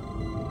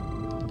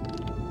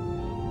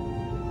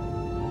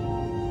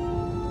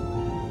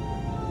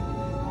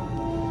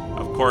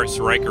 Of course,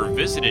 Riker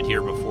visited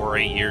here before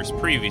 8 years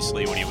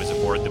previously when he was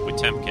aboard the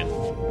Potemkin.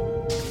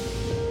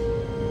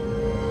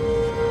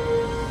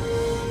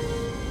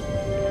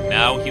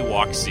 Now he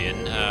walks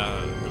in,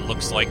 it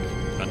looks like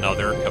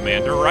another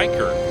Commander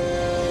Riker.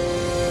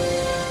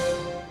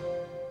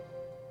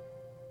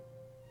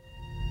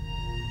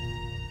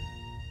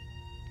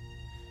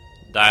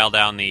 Dial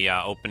down the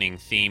opening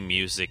theme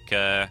music.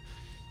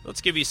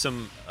 Let's give you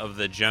some of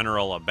the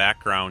general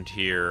background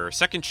here.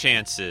 Second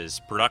Chances,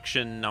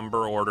 production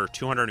number order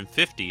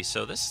 250.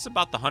 So this is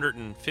about the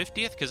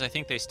 150th, because I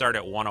think they start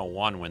at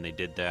 101 when they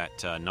did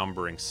that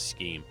numbering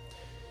scheme.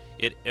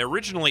 It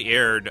originally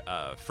aired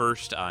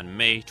first on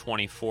May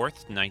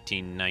 24th,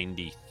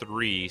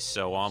 1993,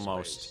 so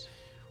almost,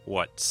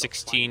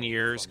 16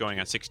 years, going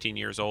on 16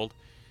 years old.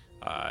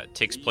 It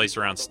takes place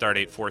around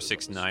Stardate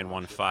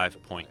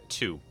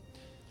 46915.2.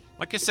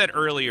 Like I said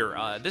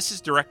earlier, this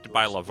is directed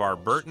by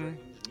LeVar Burton.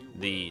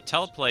 The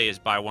teleplay is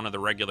by one of the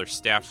regular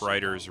staff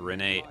writers,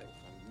 Renee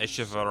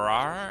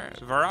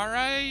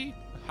Echevarria.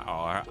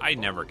 I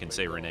never can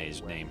say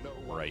Renee's name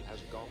right.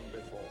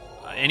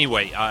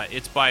 Anyway,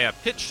 it's by a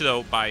pitch,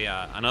 though, by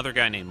another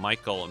guy named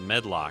Michael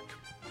Medlock.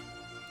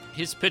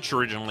 His pitch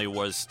originally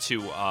was to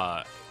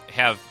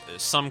have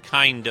some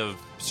kind of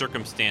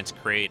circumstance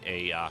create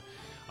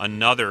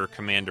another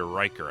Commander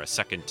Riker, a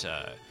second,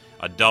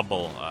 a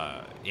double,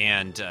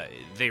 and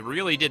they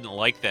really didn't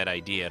like that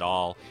idea at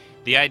all.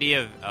 The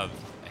idea of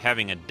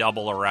having a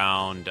double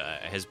around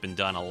has been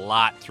done a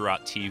lot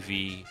throughout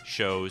TV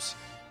shows,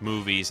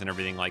 movies, and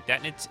everything like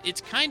that, and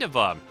it's kind of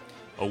a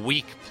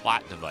weak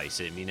plot device.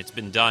 I mean, it's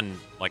been done,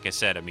 like I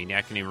said, I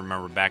can even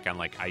remember back on,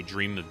 like, I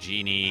Dream of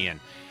Jeannie and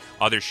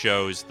other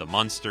shows. The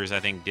Munsters, I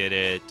think, did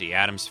it. The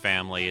Addams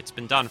Family. It's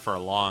been done for a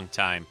long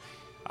time.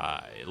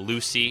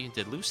 Lucy.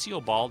 Did Lucille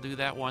Ball do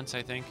that once,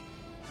 I think?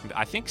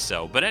 I think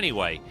so. But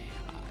anyway,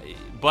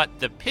 but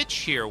the pitch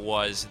here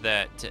was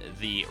that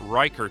the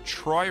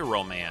Riker-Troy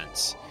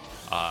romance,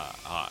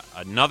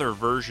 another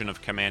version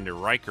of Commander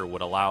Riker,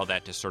 would allow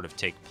that to sort of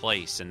take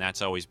place, and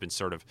that's always been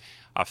sort of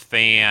a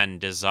fan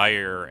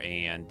desire,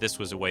 and this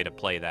was a way to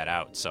play that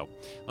out. So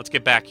let's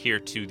get back here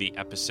to the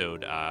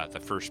episode, the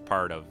first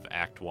part of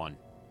Act 1.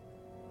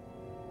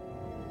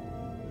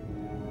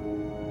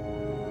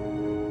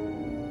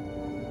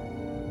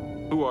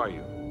 Who are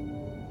you?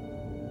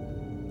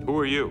 Who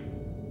are you?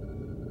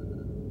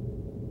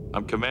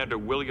 I'm Commander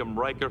William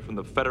Riker from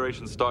the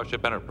Federation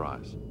Starship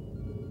Enterprise.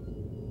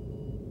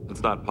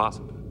 That's not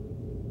possible.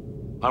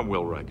 I'm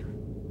Will Riker.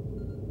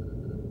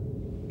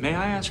 May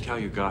I ask how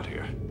you got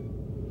here?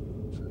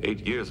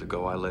 8 years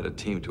ago, I led a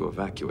team to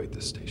evacuate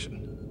this station.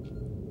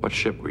 What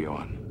ship were you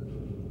on?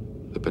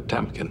 The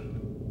Potemkin.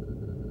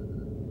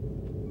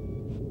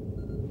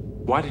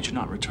 Why did you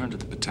not return to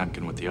the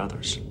Potemkin with the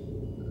others?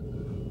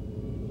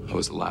 I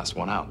was the last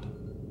one out.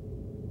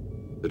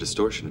 The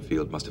distortion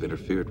field must have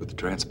interfered with the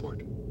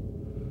transport.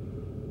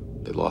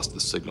 They lost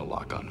the signal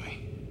lock on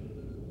me.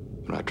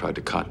 When I tried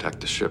to contact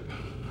the ship,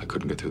 I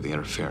couldn't get through the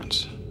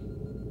interference.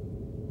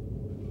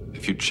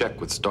 If you check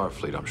with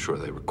Starfleet, I'm sure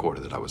they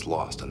recorded that I was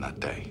lost on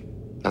that day.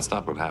 That's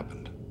not what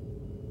happened.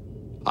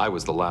 I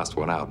was the last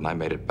one out, and I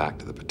made it back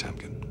to the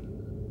Potemkin.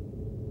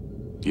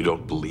 You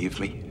don't believe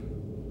me?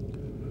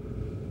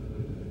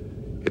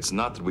 It's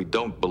not that we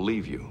don't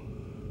believe you.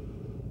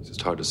 It's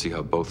just hard to see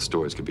how both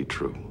stories could be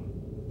true.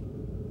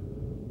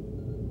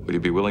 Would you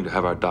be willing to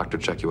have our doctor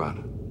check you out?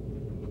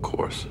 Of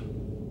course.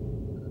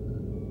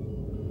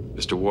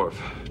 Mr.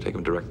 Worf, take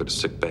him directly to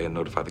sick bay and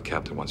notify the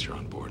captain once you're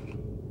on board.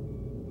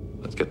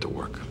 Let's get to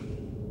work.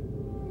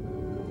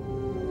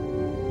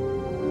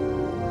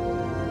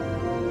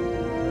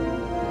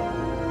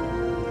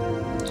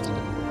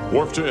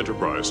 Worf to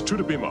Enterprise, 2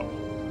 to beam up.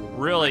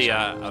 Really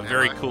a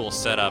very cool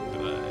setup.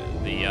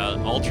 The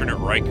alternate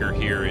Riker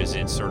here is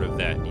in sort of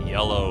that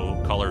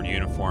yellow-colored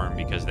uniform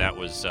because that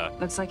was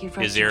looks like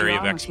his area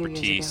of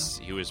expertise.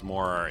 He was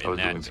more in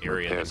that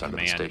area of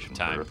command at the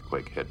time. The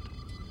earthquake hit.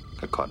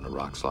 Got caught in a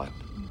rock slide.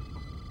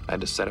 I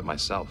had to set it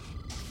myself.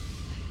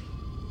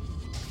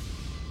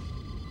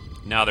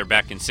 Now they're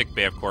back in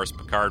sickbay. Of course,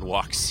 Picard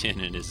walks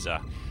in and is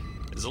a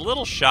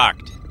little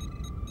shocked.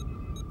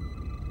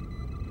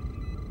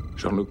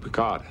 Jean-Luc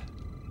Picard.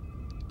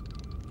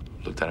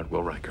 Lieutenant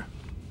Will Riker.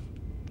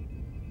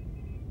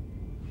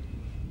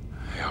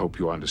 I hope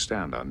you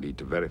understand I'll need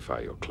to verify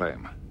your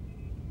claim.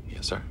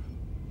 Yes, sir.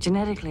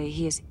 Genetically,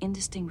 he is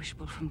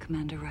indistinguishable from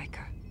Commander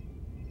Riker.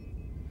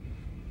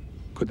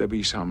 Could there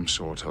be some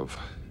sort of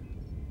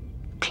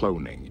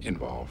cloning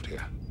involved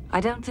here?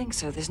 I don't think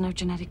so. There's no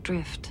genetic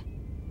drift.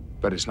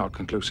 But it's not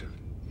conclusive.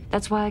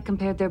 That's why I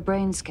compared their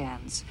brain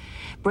scans.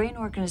 Brain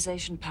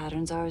organization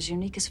patterns are as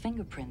unique as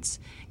fingerprints,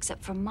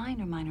 except for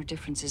minor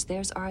differences.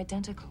 Theirs are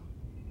identical.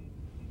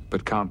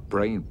 But can't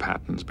brain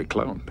patterns be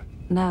cloned?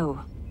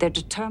 No. They're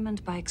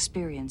determined by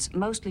experience,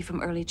 mostly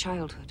from early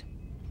childhood.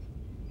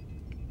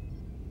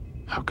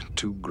 How can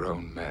 2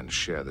 grown men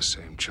share the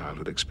same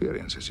childhood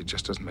experiences? It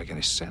just doesn't make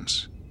any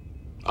sense.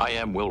 I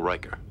am Will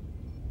Riker.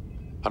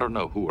 I don't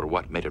know who or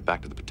what made it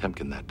back to the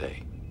Potemkin that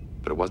day,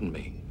 but it wasn't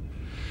me.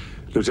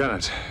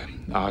 Lieutenant,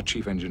 our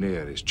chief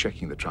engineer is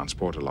checking the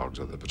transporter logs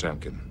of the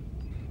Potemkin.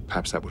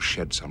 Perhaps that will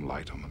shed some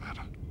light on the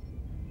matter.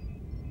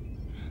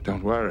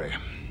 Don't worry.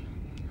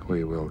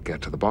 We will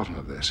get to the bottom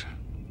of this.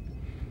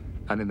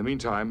 And in the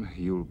meantime,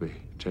 you'll be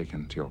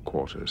taken to your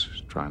quarters.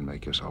 Try and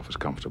make yourself as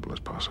comfortable as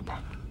possible.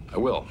 I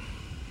will.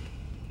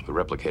 The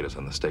replicators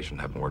on the station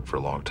haven't worked for a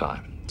long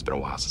time. It's been a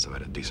while since I've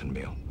had a decent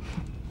meal.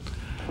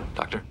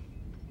 Doctor?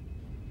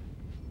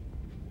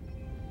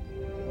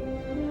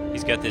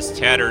 He's got this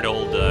tattered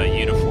old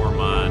uniform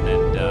on,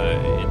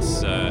 and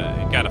it's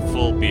got a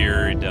full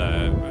beard.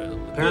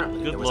 Apparently,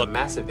 good there was look. a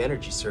massive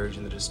energy surge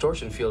in the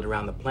distortion field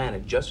around the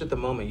planet just at the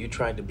moment you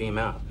tried to beam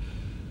out.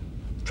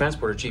 The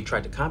transporter chief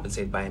tried to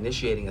compensate by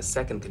initiating a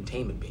second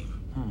containment beam.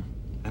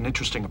 An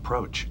interesting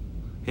approach.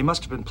 He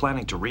must have been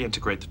planning to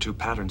reintegrate the two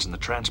patterns in the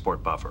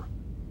transport buffer.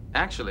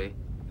 Actually,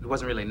 it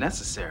wasn't really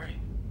necessary.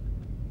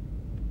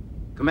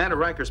 Commander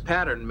Riker's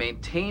pattern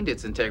maintained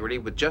its integrity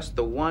with just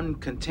the one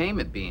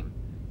containment beam.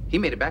 He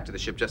made it back to the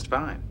ship just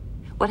fine.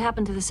 What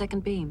happened to the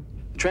second beam?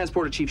 The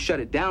transporter chief shut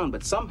it down,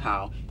 but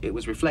somehow it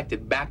was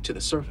reflected back to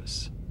the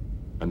surface.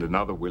 And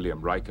another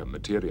William Riker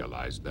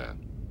materialized there.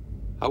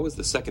 How was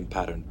the second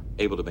pattern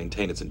able to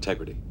maintain its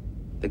integrity?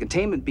 The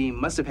containment beam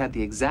must have had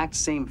the exact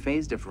same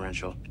phase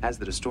differential as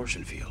the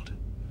distortion field.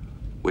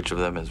 Which of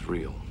them is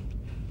real?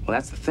 Well,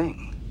 that's the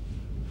thing.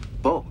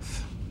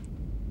 Both.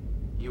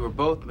 You were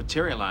both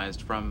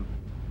materialized from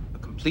a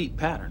complete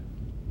pattern.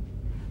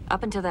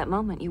 Up until that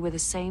moment, you were the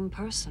same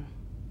person.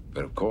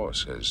 But of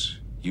course, as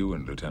you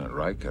and Lieutenant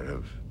Riker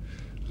have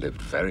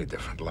lived very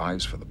different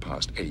lives for the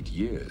past 8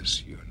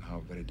 years, you're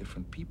now very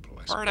different people.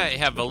 Part I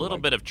have a little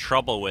bit of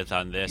trouble with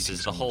on this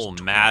is the whole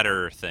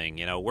matter thing.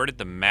 You know, where did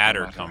the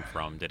matter come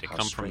from? Did it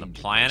come from the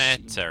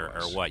planet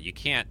or what? You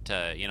can't,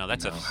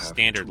 that's a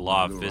standard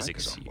law of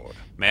physics.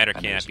 Matter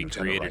cannot be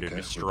created or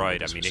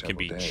destroyed. I mean, it can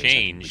be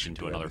changed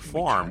into another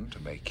form.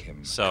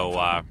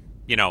 So,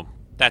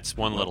 that's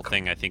one little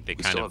thing I think they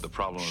kind of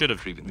should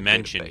have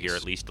mentioned here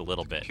at least a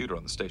little bit. The computer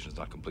on the station is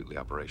not completely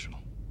operational.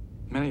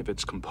 Many of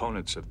its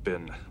components have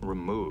been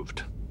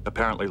removed.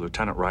 Apparently,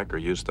 Lieutenant Riker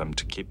used them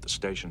to keep the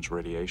station's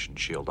radiation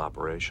shield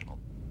operational.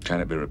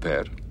 Can it be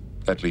repaired?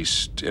 At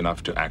least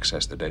enough to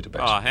access the database.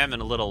 Oh, having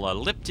a little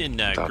Lipton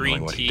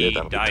green tea,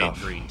 diet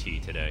green tea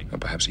today.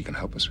 And perhaps he can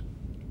help us.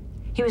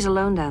 He was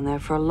alone down there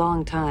for a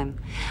long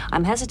time.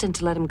 I'm hesitant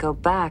to let him go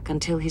back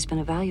until he's been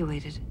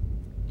evaluated.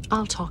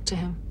 I'll talk to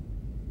him.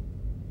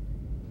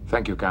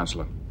 Thank you,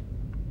 Counselor.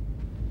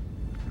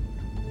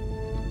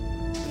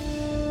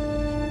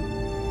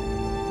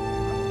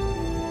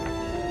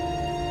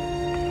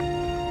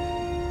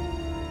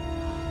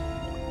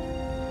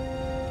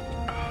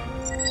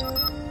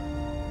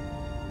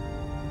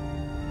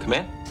 Come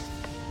in.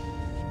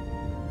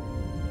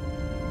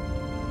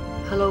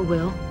 Hello,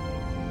 Will.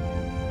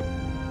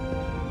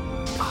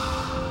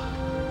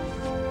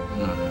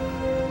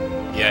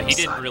 Yeah, he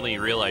didn't really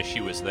realize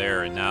she was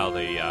there, and now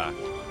they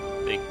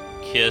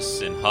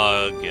kiss and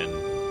hug, and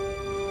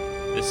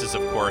this is,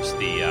 of course,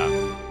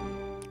 the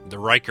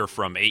Riker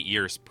from 8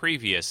 years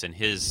previous and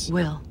his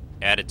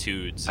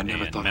attitudes and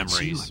memories.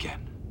 See you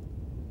again.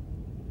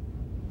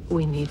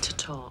 We need to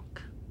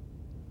talk.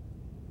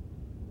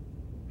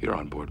 You're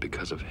on board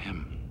because of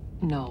him.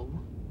 No.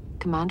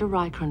 Commander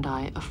Riker and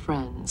I are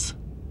friends.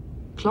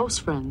 Close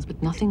friends,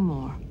 but nothing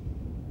more.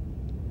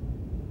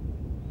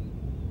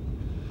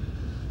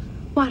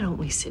 Why don't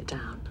we sit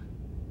down?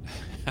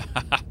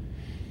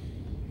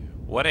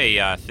 What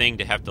a thing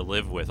to have to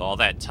live with, all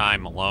that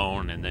time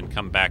alone and then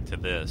come back to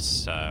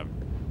this.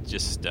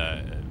 Just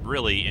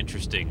really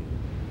interesting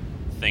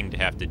thing to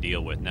have to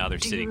deal with. Now they're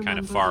sitting kind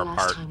of far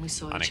apart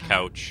on a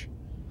couch.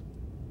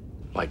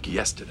 Like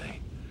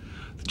yesterday.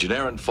 The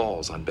Janaran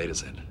Falls on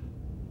Betazed.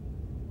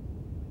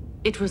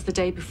 It was the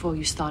day before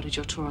you started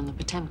your tour on the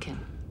Potemkin.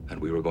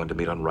 And we were going to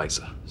meet on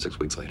Risa 6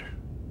 weeks later.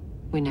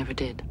 We never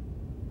did.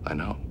 I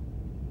know.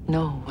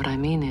 No, what I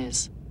mean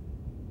is,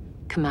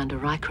 Commander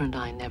Riker and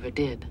I never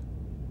did.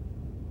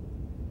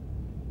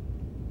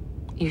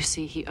 You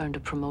see, he earned a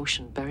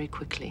promotion very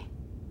quickly.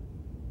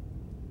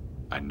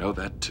 I know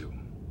that too.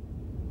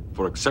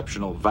 For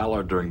exceptional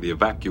valor during the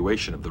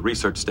evacuation of the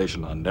research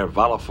station on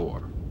Nervala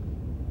 4.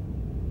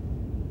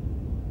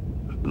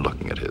 I've been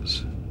looking at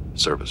his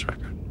service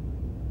record.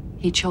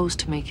 He chose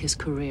to make his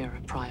career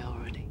a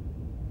priority.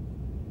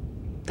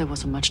 There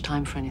wasn't much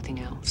time for anything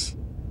else.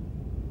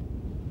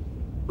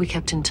 We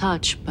kept in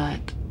touch,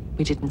 but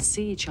we didn't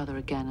see each other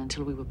again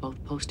until we were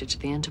both posted to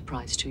the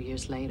Enterprise 2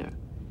 years later.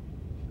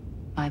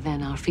 By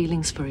then, our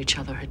feelings for each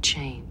other had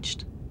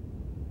changed.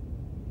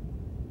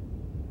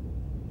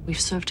 We've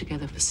served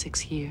together for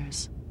 6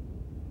 years.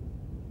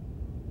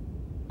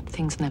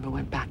 Things never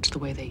went back to the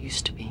way they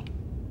used to be.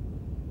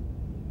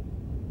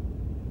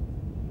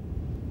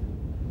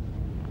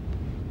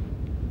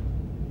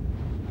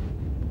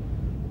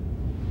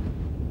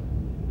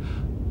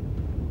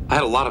 I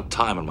had a lot of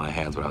time on my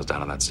hands when I was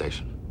down on that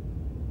station.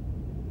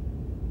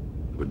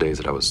 There were days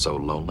that I was so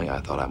lonely I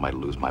thought I might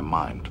lose my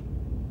mind.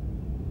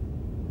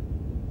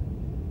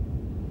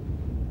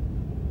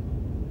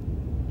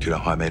 Do you know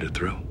how I made it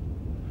through?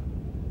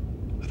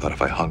 I thought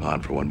if I hung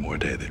on for one more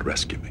day, they'd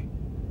rescue me.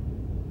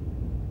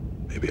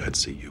 Maybe I'd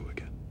see you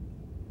again.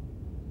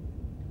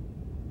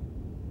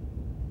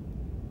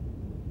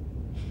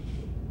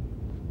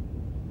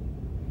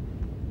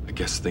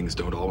 guess things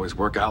don't always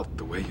work out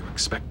the way you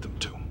expect them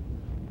to.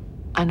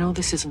 I know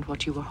this isn't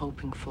what you were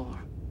hoping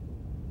for.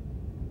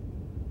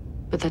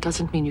 But that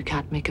doesn't mean you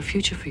can't make a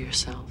future for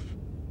yourself.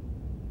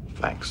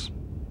 Thanks.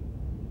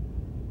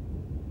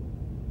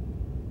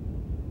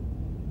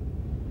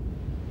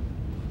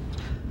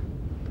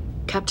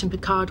 Captain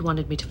Picard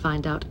wanted me to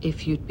find out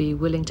if you'd be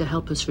willing to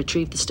help us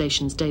retrieve the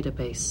station's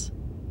database.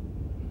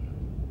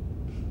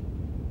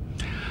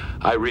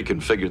 I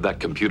reconfigured that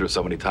computer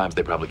so many times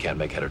they probably can't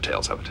make head or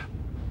tails of it.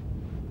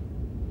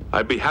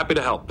 I'd be happy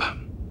to help.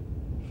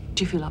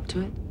 Do you feel up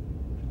to it?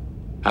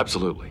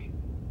 Absolutely.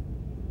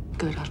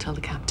 Good, I'll tell the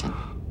captain.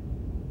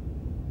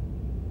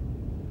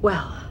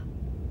 Well,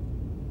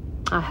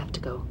 I have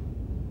to go.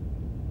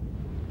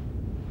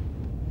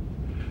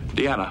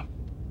 Deanna.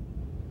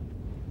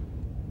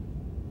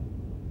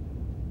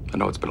 I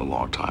know it's been a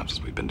long time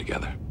since we've been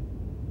together.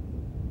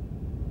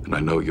 And I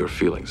know your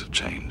feelings have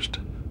changed.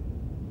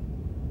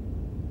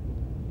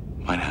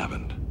 Mine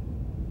haven't.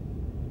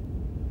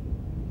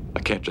 I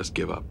can't just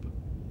give up.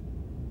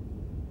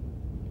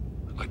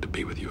 I'd like to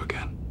be with you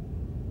again.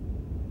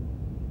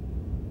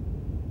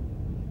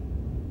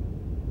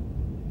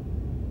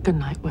 Good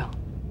night, Will.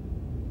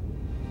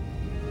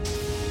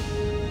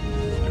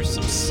 There's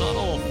some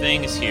subtle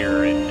things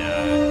here in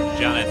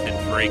Jonathan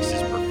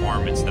Frakes'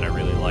 performance that I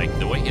really like.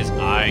 The way his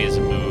eyes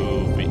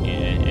move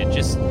and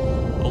just a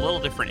little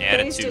different Base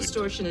attitude.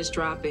 distortion is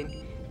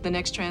dropping. The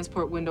next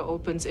transport window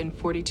opens in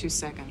 42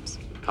 seconds.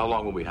 How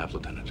long will we have,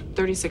 Lieutenant?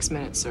 36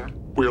 minutes, sir.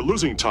 We are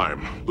losing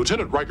time.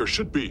 Lieutenant Riker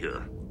should be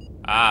here.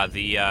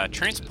 The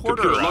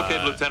transporter Computer,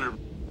 locate Lieutenant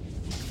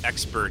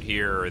expert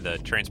here, or the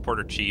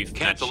transporter chief,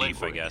 not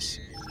chief, I guess.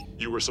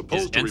 You were Is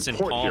supposed to Ensign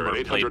report here Palmer,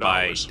 at played 800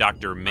 by hours.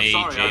 Dr. Mae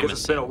sorry, I guess Jameson,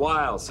 it's been a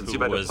while since who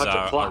you've had to was punch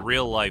a a clock.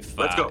 real-life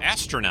Let's go.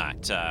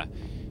 astronaut,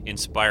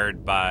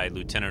 inspired by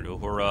Lieutenant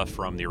Uhura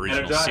from the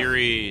original Energize.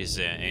 series,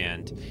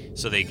 and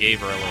so they gave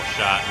her a little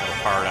shot, a little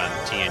part on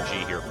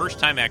TNG here. First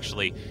time,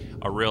 actually,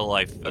 a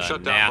real-life I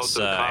shut down most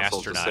of the NASA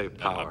consoles to astronaut save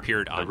power.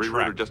 appeared I on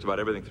rerouted Trek. just about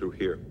everything through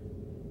here.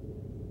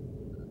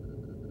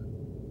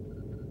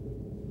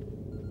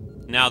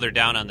 Now they're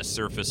down on the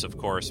surface, of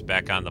course,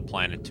 back on the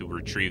planet to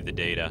retrieve the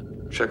data.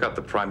 Check out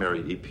the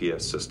primary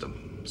EPS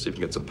system. See if you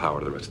can get some power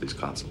to the rest of these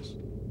consoles.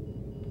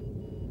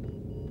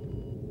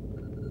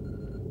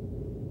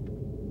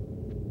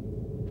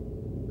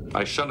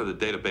 I shunted the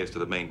database to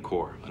the main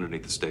core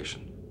underneath the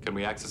station. Can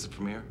we access it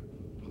from here?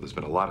 Well, there's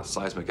been a lot of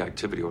seismic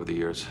activity over the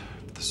years.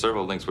 If the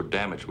servo links were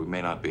damaged, we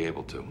may not be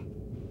able to.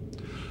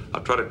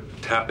 I'll try to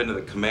tap into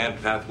the command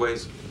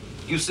pathways.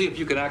 You see if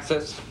you can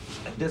access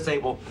and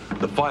disable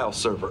the file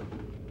server.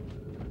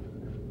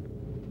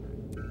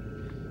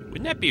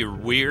 Wouldn't that be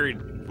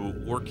weird,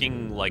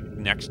 working like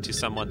next to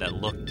someone that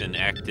looked and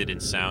acted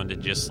and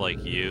sounded just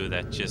like you?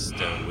 That just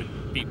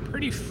would be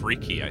pretty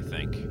freaky, I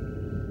think.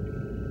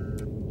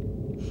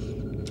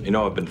 You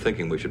know, I've been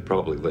thinking we should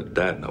probably let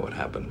Dad know what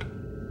happened.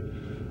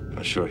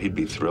 I'm sure he'd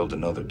be thrilled to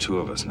know there are two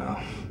of us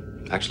now.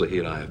 Actually, he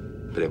and I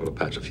have been able to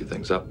patch a few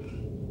things up.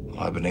 Well,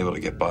 I've been able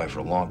to get by for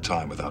a long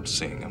time without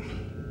seeing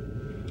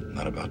him.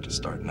 Not about to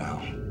start now.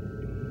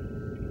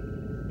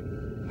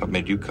 What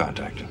made you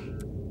contact him?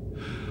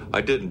 I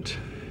didn't.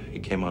 He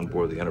came on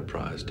board the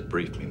Enterprise to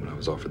brief me when I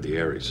was offered the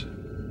Ares.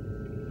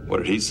 What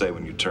did he say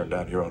when you turned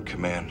down your own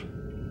command?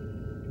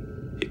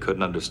 He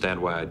couldn't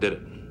understand why I did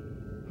it.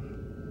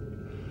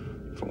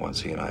 For once,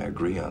 he and I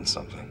agree on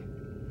something.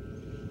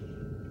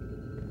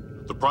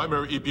 The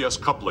primary EPS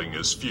coupling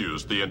is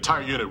fused. The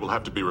entire unit will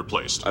have to be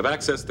replaced. I've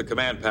accessed the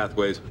command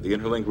pathways. The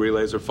interlink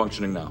relays are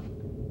functioning now.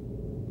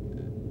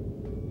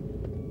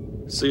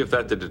 See if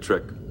that did the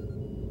trick.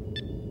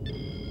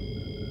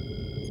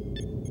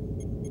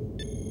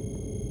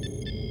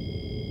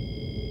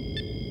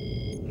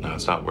 No,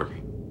 it's not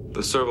working.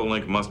 The servo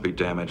link must be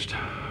damaged.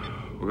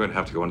 We're going to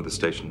have to go into the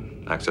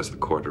station, access the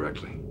core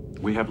directly.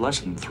 We have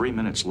less than 3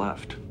 minutes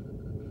left.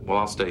 Well,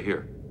 I'll stay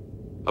here.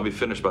 I'll be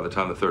finished by the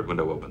time the third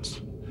window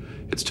opens.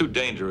 It's too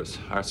dangerous.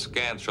 Our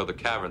scans show the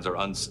caverns are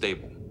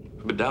unstable.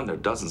 I've been down there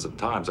dozens of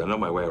times. I know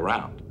my way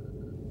around.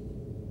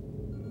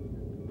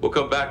 We'll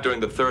come back during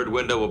the third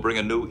window. We'll bring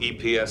a new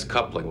EPS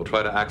coupling. We'll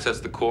try to access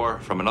the core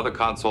from another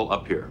console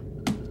up here.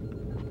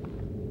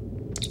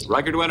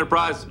 Riker to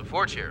Enterprise. The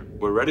Forge here.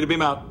 We're ready to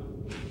beam out.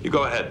 You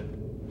go ahead.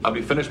 I'll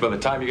be finished by the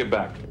time you get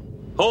back.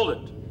 Hold it.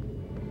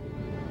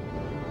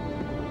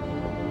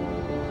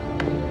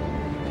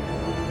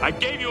 I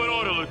gave you an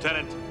order,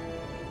 Lieutenant.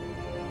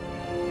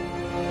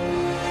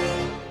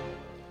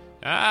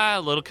 A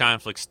little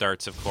conflict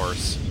starts, of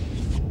course.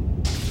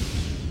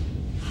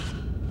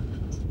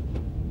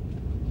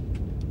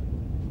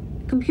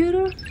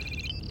 Computer,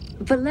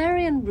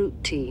 Valerian root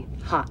tea,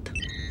 hot.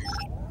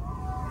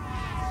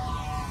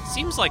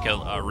 Seems like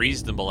a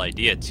reasonable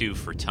idea, too,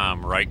 for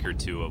Tom Riker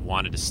to have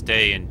wanted to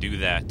stay and do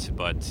that,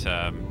 but,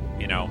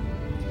 you know,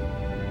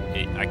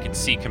 I could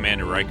see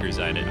Commander Riker's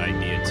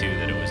idea, too,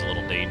 that it was a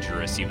little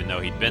dangerous, even though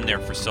he'd been there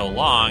for so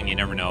long. You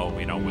never know,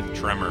 you know, with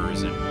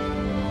tremors and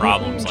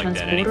problems like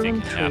that,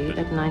 anything can happen.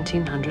 At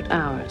 1900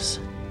 hours.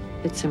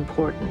 It's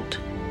important.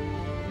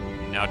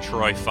 Now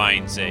Troy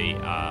finds a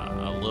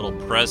little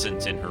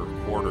present in her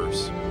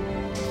quarters.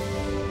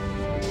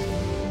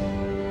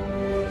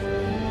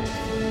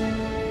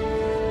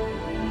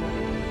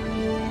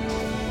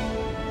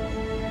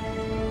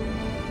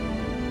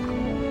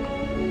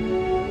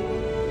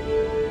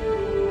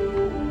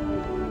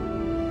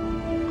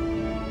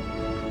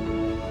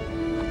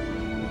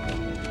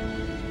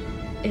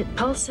 It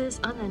pulses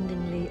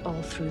unendingly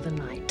all through the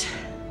night.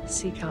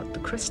 Seek out the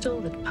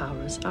crystal that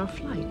powers our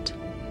flight.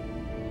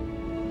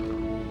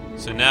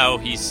 So now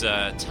he's,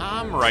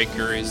 Tom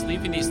Riker is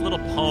leaving these little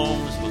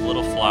poems with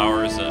little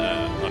flowers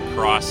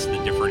across the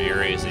different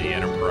areas of the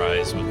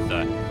Enterprise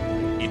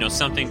with,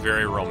 something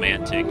very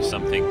romantic,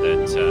 something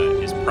that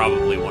is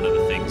probably one of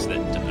the things that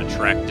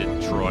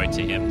attracted Troy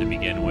to him to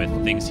begin with,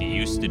 things he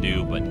used to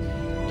do but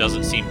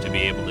doesn't seem to be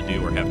able to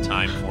do or have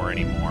time for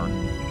anymore.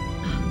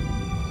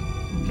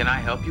 Can I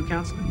help you,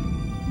 Counselor?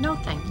 No,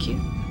 thank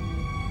you.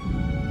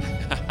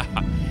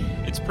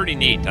 It's pretty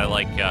neat. I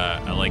like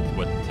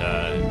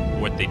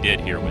what they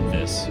did here with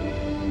this.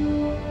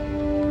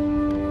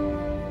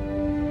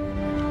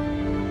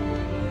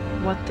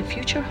 What the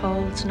future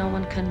holds, no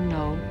one can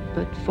know,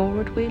 but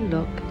forward we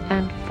look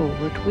and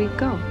forward we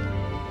go.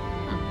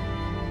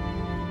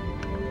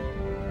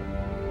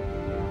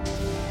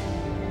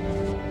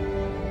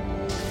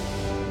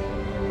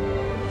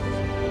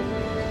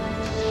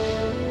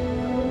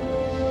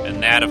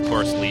 And that, of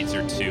course, leads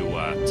her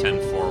to 10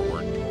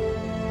 forward.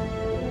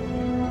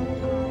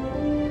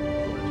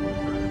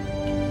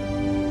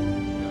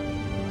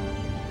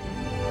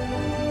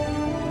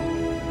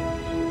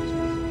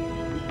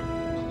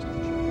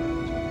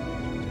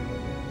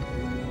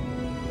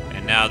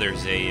 Now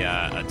there's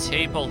a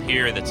table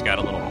here that's got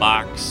a little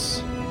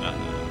box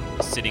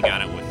sitting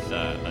on it with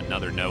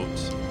another note.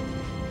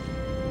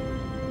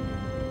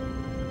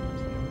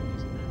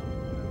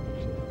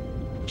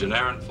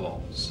 Janarin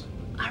Falls.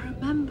 I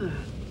remember.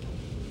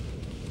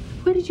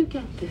 Where did you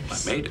get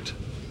this? I made it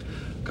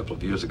a couple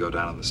of years ago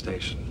down in the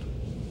station.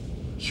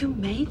 You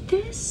made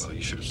this? Well,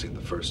 you should have seen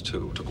the first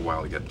two. It took a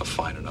while to get a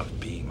fine enough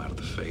beam out of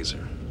the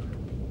phaser.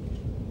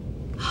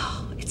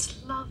 Oh,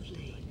 it's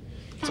lovely.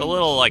 It's a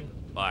little like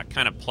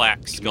kind of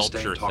plaque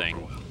sculpture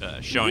thing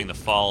showing the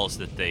falls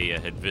that they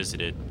had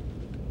visited.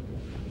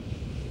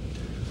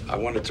 I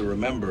wanted to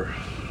remember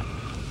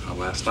our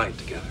last night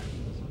together.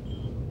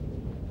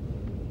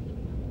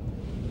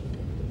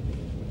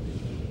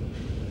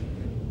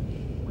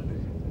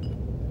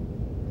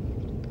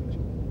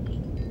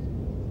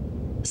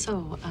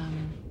 So,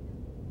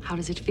 how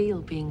does it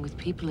feel being with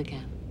people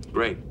again?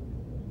 Great.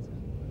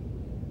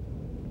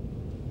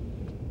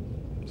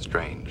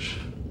 Strange.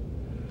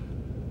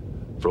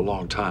 For a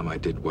long time, I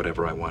did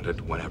whatever I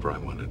wanted, whenever I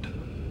wanted.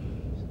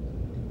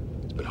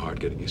 It's been hard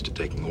getting used to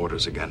taking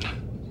orders again.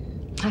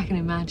 I can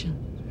imagine.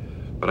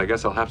 But I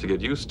guess I'll have to get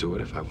used to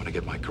it if I want to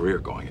get my career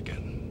going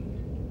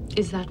again.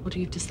 Is that what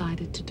you've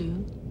decided to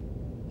do?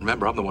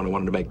 Remember, I'm the one who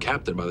wanted to make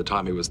captain by the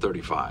time he was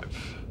 35.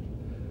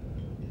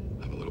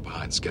 I'm a little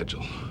behind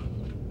schedule.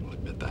 I'll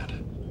admit that.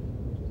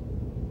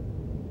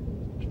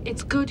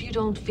 It's good you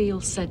don't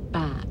feel set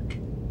back.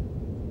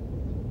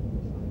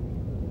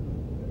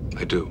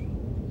 I do.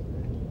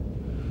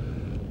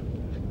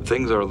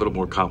 Things are a little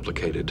more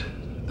complicated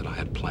than I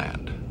had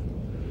planned.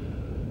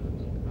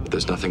 But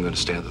there's nothing going to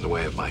stand in the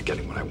way of my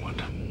getting what I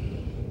want.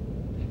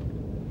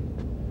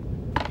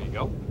 There you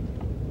go.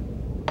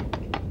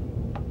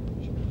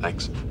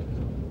 Thanks.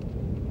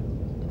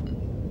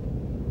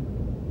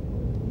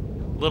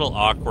 Little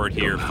awkward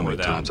here how for many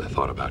them. times I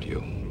thought about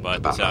you. But,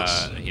 about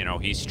us.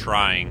 He's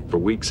trying. For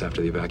weeks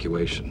after the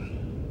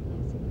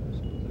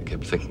evacuation, I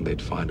kept thinking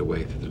they'd find a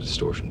way through the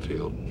distortion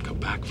field and come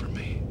back for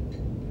me.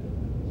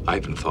 I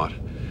even thought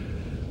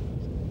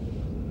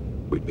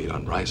we'd meet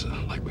on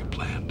Risa like we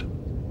planned.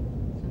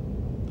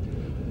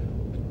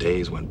 But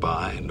days went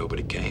by and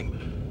nobody came.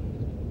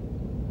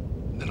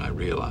 Then I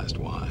realized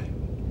why.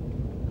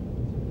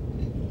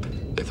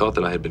 They thought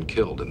that I had been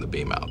killed in the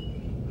beam out.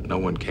 No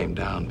one came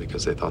down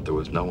because they thought there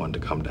was no one to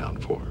come down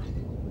for.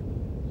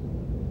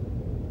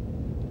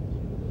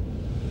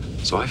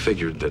 So I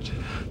figured that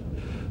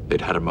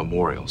they'd had a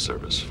memorial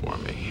service for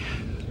me.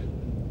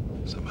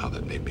 Somehow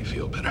that made me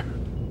feel better.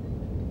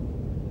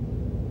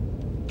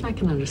 I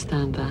can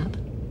understand that.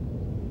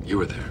 You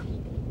were there,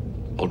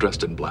 all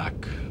dressed in black.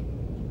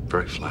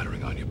 Very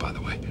flattering on you, by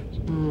the way.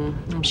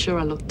 I'm sure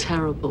I look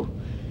terrible,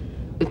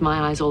 with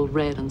my eyes all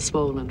red and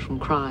swollen from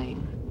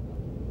crying.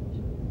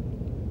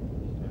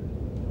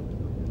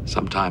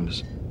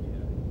 Sometimes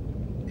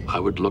I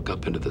would look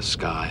up into the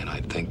sky and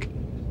I'd think,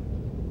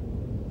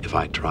 if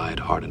I tried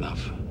hard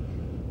enough,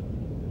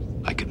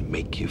 I could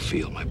make you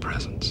feel my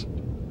presence.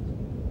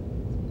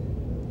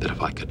 That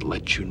if I could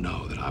let you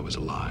know that I was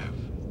alive,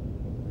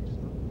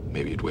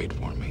 maybe you'd wait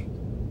for me.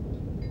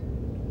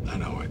 I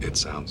know it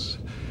sounds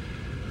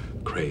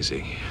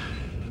crazy,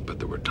 but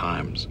there were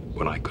times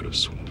when I could have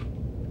sworn.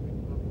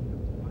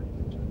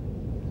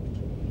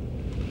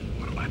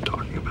 What am I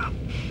talking about?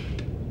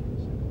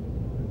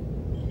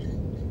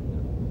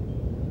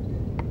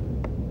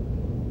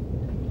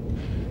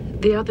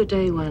 The other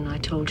day when I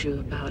told you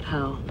about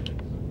how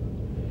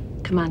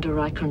Commander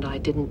Riker and I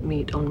didn't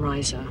meet on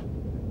Risa,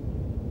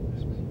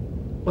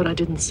 what I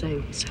didn't say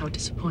was how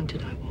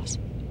disappointed I was.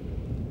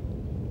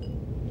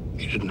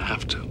 You didn't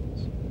have to.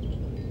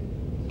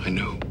 I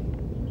knew.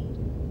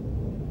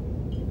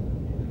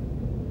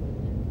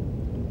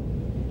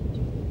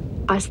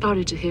 I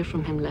started to hear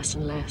from him less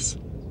and less.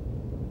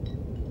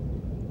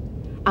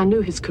 I knew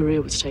his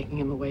career was taking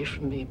him away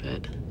from me,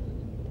 but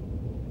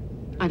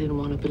I didn't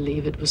want to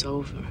believe it was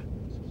over.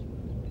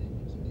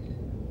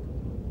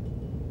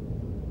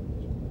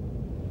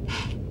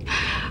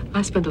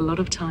 I spent a lot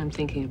of time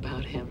thinking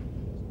about him,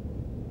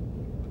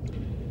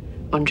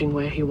 wondering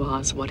where he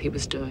was, what he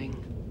was doing.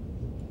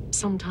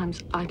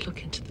 Sometimes I'd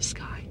look into the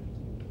sky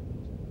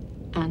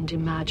and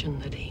imagine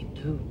that he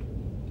knew.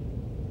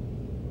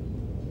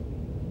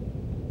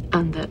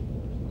 And that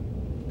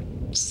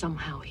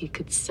somehow he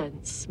could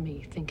sense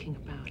me thinking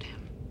about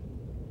him.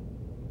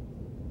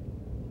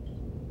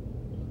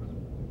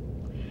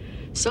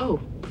 So,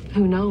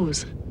 who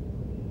knows?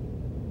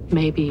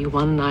 Maybe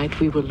one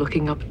night we were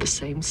looking up at the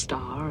same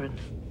star and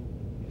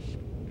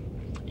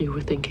you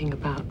were thinking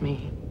about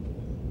me.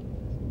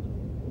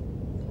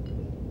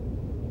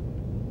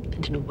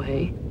 And in a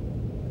way,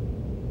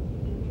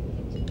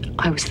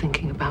 I was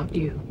thinking about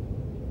you.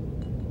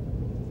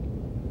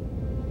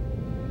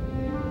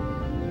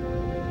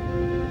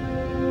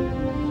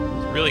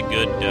 Really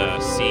good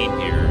scene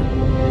here.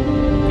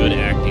 Good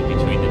acting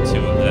between the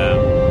two of them.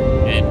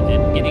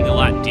 And getting a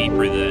lot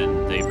deeper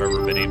than they've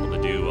ever been able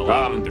to do a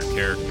lot with their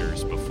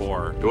characters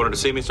before. You wanted to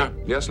see me, sir?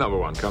 Yes, number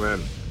one, come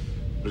in.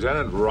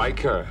 Lieutenant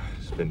Riker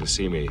has been to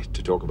see me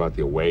to talk about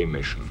the away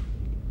mission.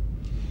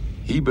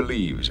 He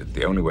believes that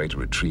the only way to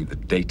retrieve the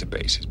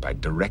database is by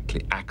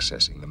directly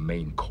accessing the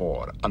main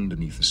core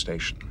underneath the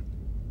station.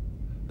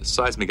 The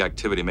seismic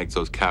activity makes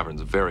those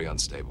caverns very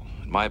unstable.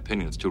 In my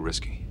opinion, it's too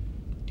risky.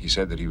 He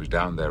said that he was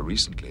down there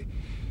recently.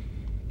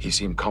 He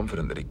seemed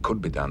confident that it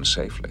could be done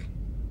safely.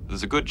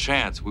 There's a good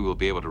chance we will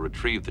be able to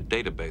retrieve the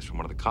database from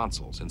one of the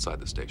consoles inside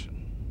the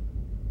station.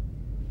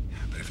 Yeah,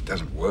 but if it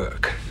doesn't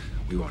work,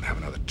 we won't have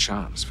another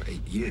chance for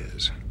 8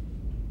 years.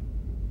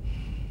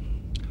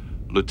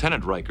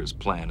 Lieutenant Riker's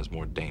plan is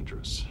more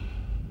dangerous,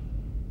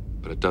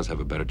 but it does have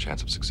a better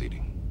chance of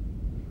succeeding.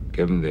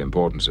 Given the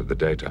importance of the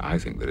data, I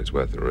think that it's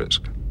worth the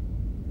risk.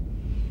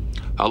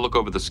 I'll look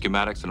over the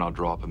schematics and I'll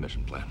draw up a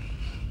mission plan.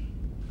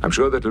 I'm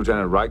sure that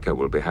Lieutenant Riker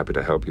will be happy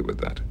to help you with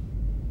that.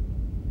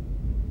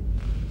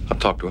 I'll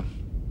talk to him.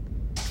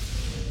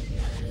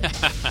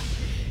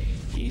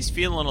 He's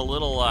feeling a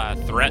little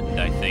threatened,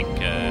 I think,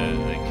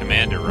 the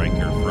Commander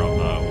Riker from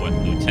what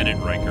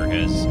Lieutenant Riker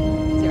has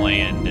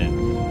planned.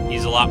 And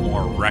he's a lot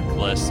more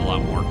reckless, a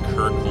lot more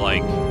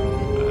Kirk-like.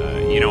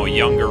 A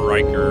younger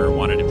Riker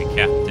wanted to be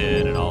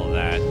captain and all of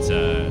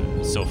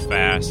that so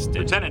fast.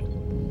 Lieutenant!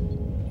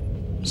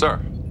 Sir,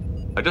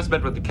 I just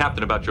met with the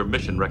captain about your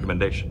mission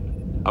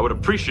recommendation. I would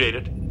appreciate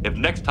it if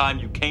next time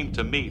you came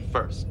to me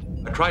first.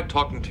 I tried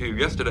talking to you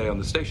yesterday on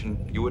the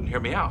station. You wouldn't hear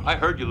me out. I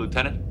heard you,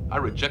 Lieutenant. I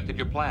rejected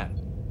your plan.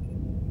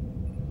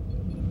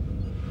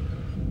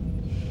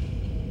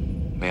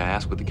 May I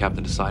ask what the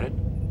captain decided?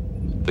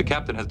 The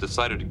captain has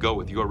decided to go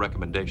with your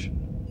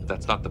recommendation. But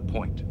that's not the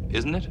point,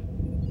 isn't it?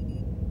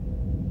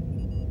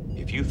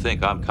 If you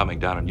think I'm coming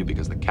down on you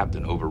because the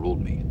captain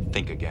overruled me,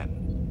 think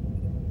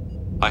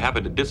again. I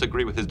happen to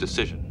disagree with his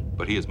decision,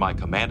 but he is my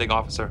commanding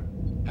officer,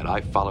 and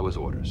I follow his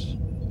orders.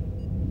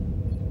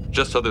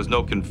 Just so there's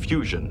no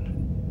confusion,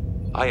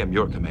 I am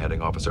your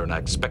commanding officer, and I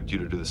expect you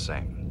to do the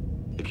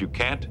same. If you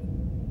can't,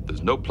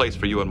 there's no place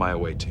for you in my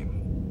away team.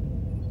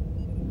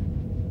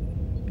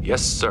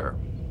 Yes, sir.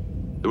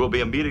 There will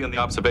be a meeting in the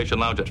observation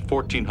lounge at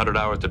 1400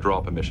 hours to draw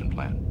up a mission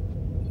plan.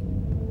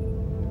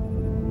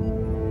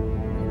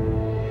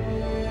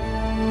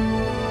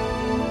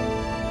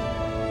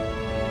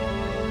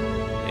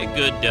 A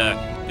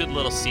good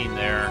little scene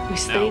there. We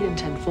stayed in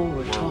 10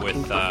 forward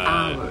talking for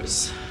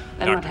hours.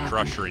 Dr.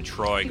 Crusher and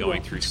Troy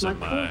going through some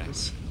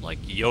like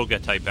yoga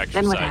type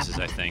exercises,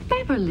 I think.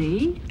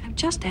 Beverly, I'm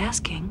just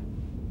asking.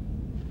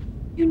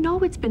 You know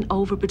it's been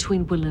over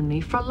between Will and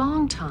me for a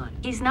long time.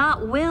 He's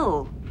not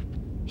Will.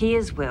 He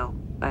is Will,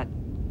 but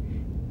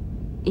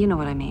you know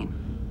what I mean.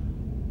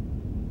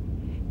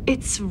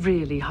 It's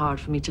really hard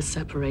for me to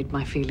separate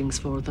my feelings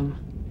for them.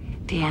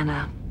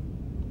 Deanna,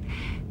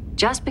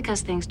 just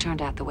because things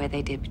turned out the way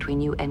they did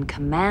between you and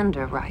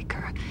Commander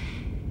Riker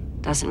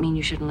doesn't mean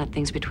you shouldn't let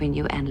things between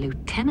you and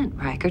Lieutenant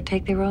Riker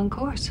take their own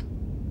course.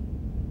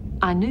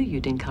 I knew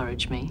you'd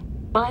encourage me.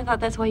 Well, I thought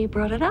that's why you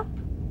brought it up.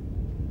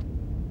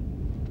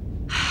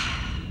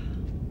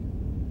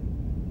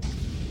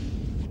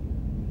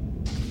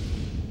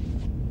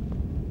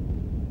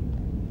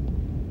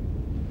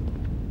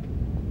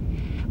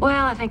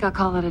 Well, I think I'll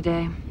call it a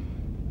day.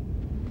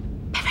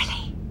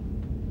 Beverly.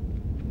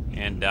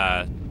 And,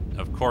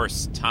 of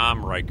course,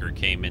 Tom Riker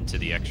came into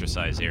the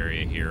exercise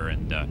area here,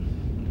 and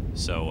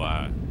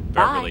so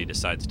Beverly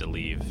decides to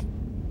leave.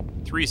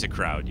 Three's a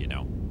crowd, you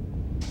know.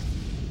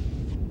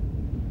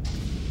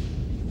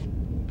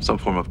 Some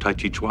form of Tai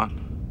Chi Chuan?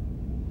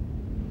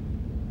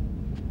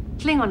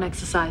 Klingon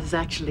exercises,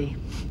 actually.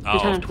 Oh,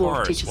 Lieutenant of Worf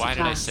course. teaches Why the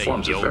did I class. say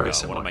Forms are yoga? very What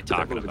similar. am I Did I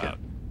talking move about? again?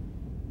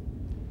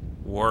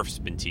 Worf's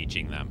been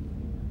teaching them.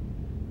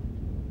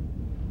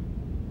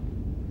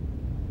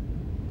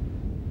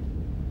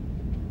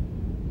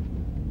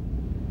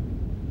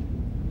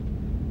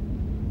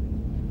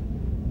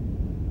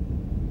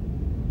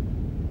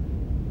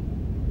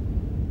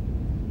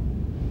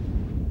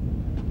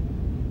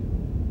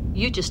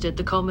 You just did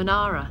the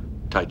Komanara.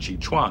 Tai Chi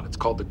Chuan. It's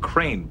called the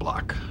crane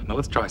block. Now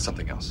let's try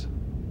something else.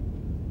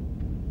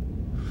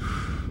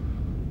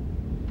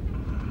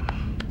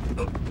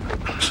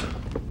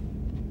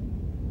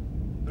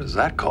 What is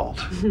that called?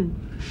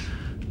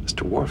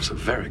 Mr. Worf's a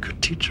very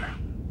good teacher.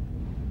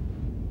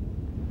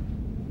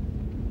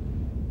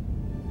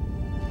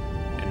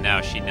 And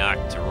now she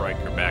knocked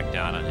Riker back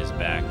down on his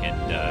back,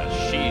 and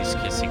she's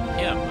kissing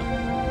him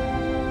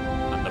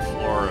on the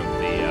floor of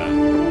the,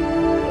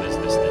 what is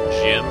this,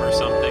 the gym or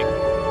something?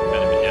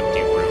 Kind of an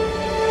empty room.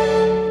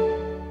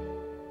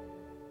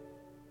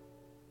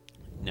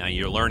 Now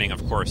you're learning,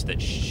 of course,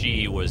 that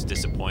she was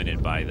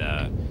disappointed by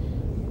the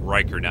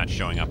Riker not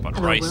showing up on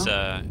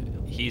Risa.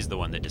 He's the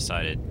one that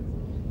decided.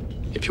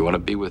 If you want to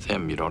be with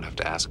him, you don't have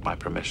to ask my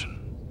permission.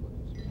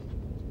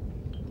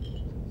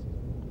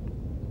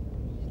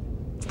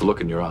 It's the look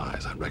in your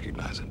eyes. I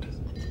recognize it.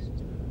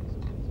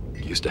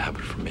 You used to have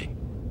it from me.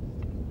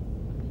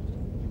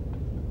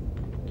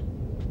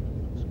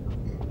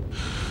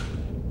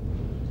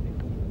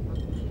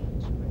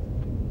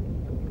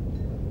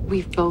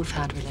 We've both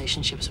had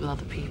relationships with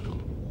other people.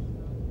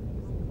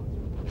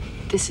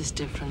 This is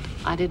different.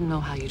 I didn't know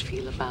how you'd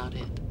feel about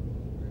it.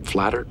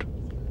 Flattered?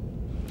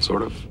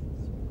 Sort of.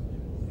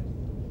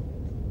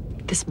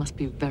 This must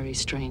be very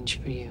strange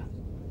for you.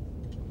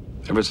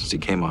 Ever since he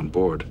came on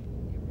board,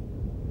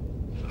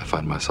 I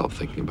find myself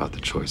thinking about the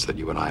choice that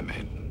you and I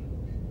made.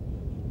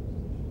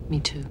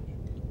 Me too.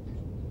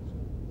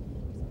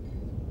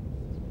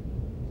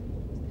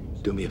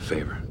 Do me a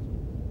favor.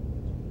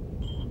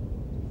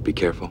 Be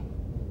careful.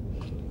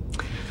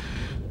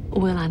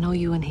 Well, I know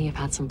you and he have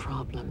had some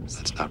problems.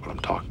 That's not what I'm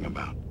talking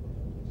about.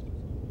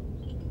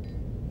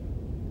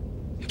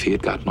 If he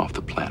had gotten off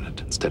the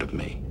planet instead of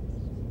me,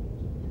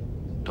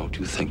 don't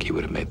you think he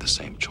would have made the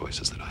same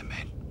choices that I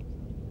made?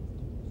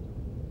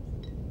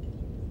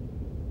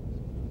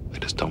 I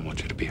just don't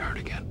want you to be hurt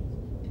again.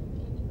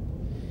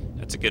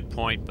 That's a good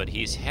point, but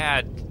he's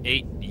had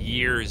 8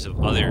 years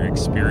of other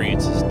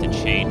experiences to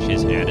change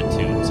his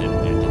attitudes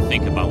and to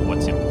think about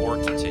what's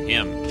important to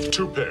him.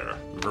 Two pair.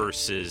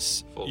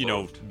 Versus,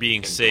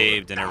 being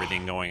saved and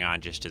everything going on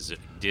just as it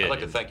did. I'd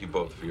like to thank you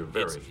both for your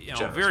very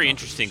generous very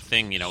interesting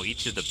thing,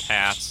 each of the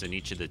paths and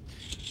each of the,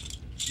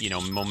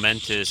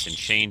 momentous and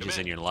changes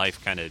in your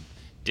life kind of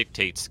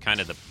dictates kind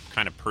of the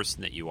kind of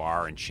person that you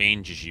are and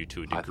changes you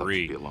to a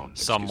degree,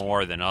 some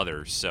more than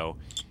others. So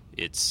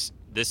this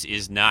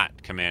is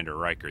not Commander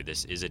Riker.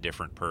 This is a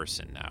different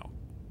person now.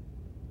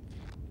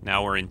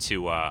 Now we're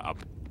into a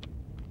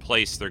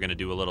place they're going to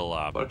do a little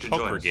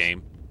poker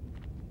game.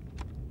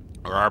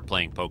 Or are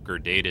playing poker.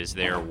 Data's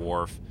there,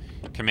 Worf,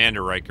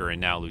 Commander Riker,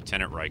 and now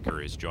Lieutenant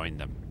Riker has joined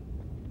them.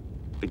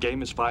 The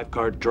game is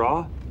 5-card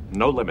draw,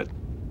 no limit.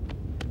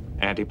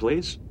 Ante,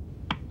 please.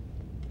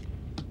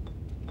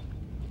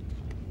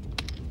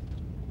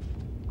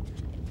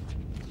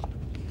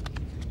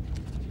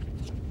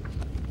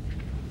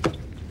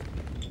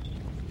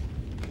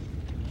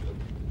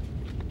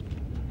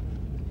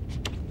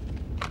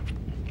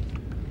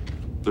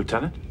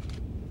 Lieutenant?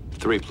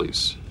 3,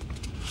 please.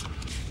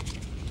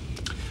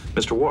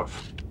 Mr.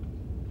 Worf.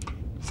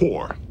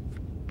 4.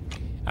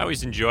 I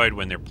always enjoyed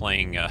when they're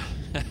playing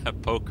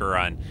poker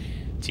on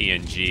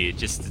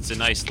TNG. It's a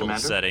nice little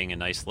setting, a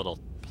nice little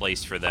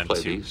place for them to.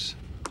 These.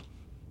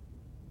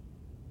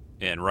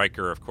 And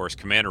Riker, of course,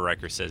 Commander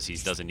Riker says he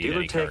doesn't need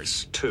any cards. Dealer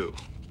takes 2.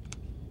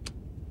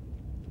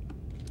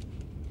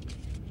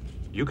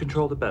 You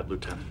control the bet,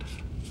 Lieutenant.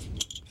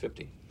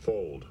 50.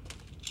 Fold.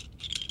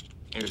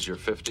 Here's your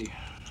 50,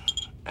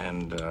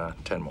 and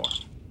 10 more.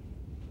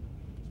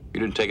 You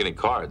didn't take any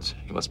cards.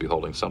 You must be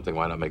holding something.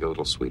 Why not make it a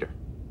little sweeter?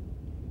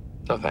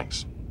 No,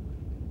 thanks.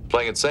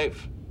 Playing it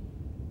safe.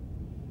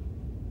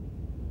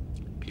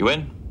 You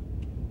in?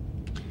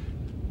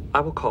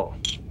 I will call.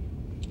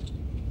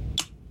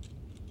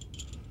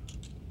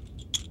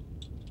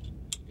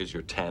 Here's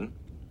your 10.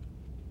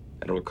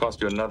 And it will cost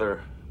you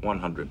another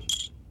 100.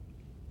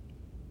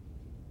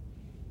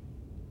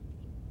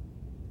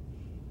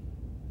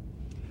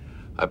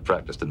 I've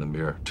practiced in the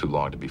mirror too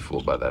long to be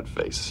fooled by that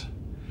face.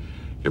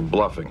 You're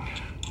bluffing.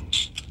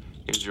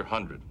 Here's your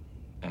 100.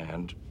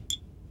 And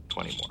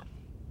 20 more.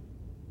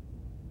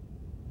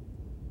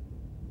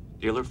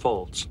 Dealer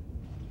folds.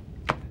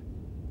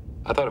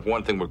 I thought if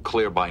one thing were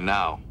clear by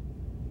now,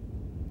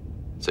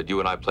 it's that you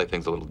and I play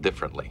things a little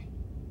differently.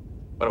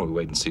 Why don't we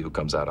wait and see who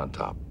comes out on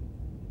top?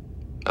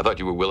 I thought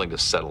you were willing to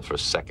settle for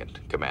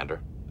second,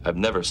 Commander. I've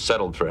never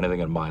settled for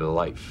anything in my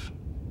life.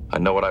 I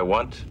know what I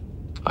want,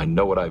 I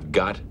know what I've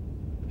got,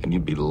 and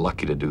you'd be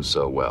lucky to do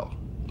so well,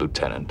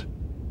 Lieutenant.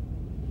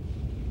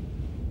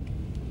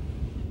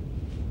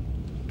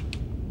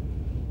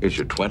 Here's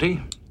your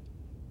 20.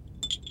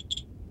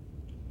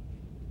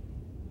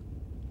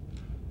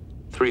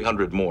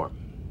 300 more.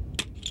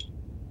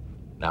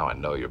 Now I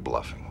know you're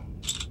bluffing.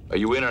 Are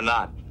you in or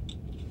not?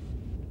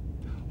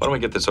 Why don't we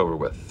get this over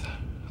with?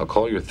 I'll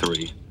call your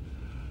 3,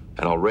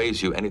 and I'll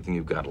raise you anything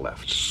you've got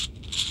left.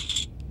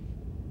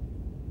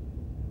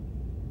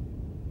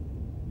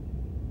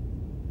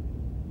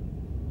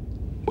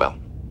 Well,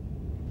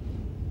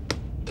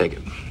 take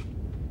it.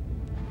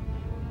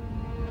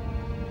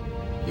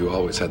 You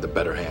always had the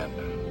better hand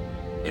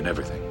in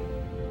everything.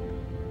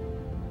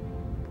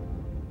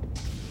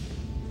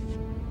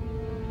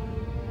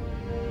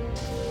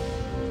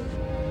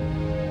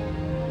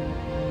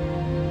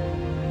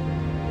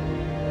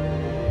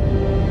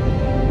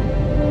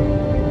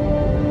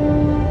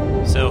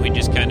 So he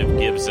just kind of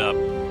gives up.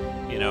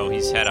 You know,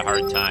 he's had a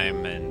hard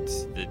time, and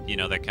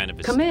that kind of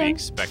is to be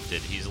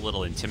expected. He's a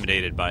little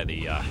intimidated by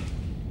the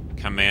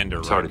commander.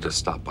 It's hard to just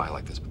stop by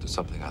like this, but there's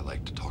something I'd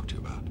like to talk to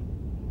you about.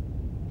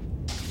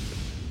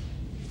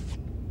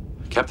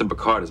 Captain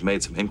Picard has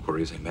made some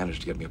inquiries and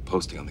managed to get me a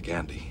posting on the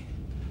Gandhi.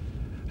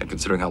 And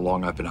considering how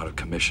long I've been out of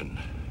commission,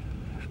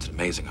 it's an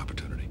amazing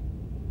opportunity.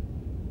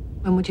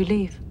 When would you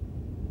leave?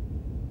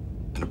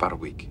 In about a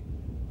week.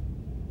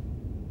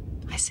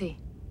 I see.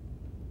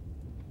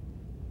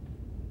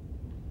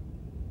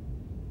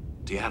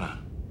 Deanna.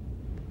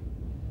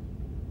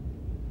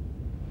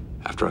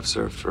 After I've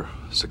served for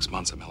 6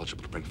 months, I'm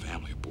eligible to bring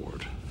family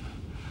aboard.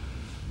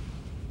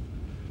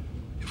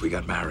 If we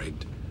got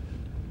married...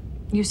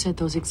 You said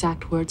those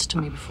exact words to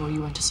me before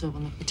you went to serve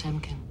on the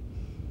Potemkin.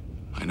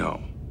 I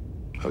know.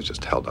 I was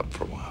just held up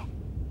for a while.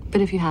 But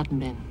if you hadn't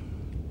been,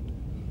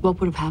 what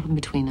would have happened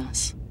between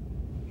us?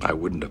 I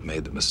wouldn't have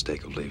made the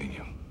mistake of leaving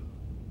you.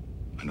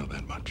 I know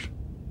that much.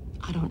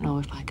 I don't know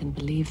if I can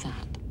believe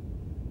that.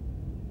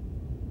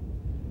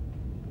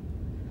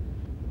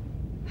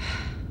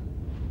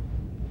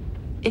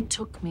 It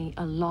took me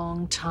a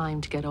long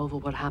time to get over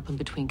what happened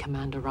between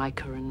Commander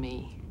Riker and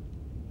me.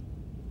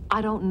 I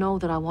don't know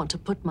that I want to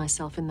put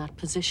myself in that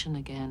position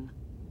again.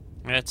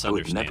 That's understandable. I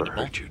would never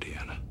understandable. hurt you,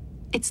 Deanna.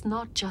 It's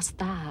not just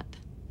that.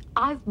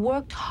 I've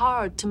worked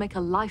hard to make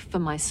a life for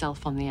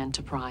myself on the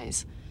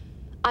Enterprise.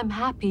 I'm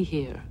happy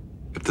here.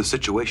 If the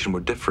situation were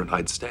different,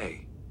 I'd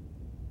stay.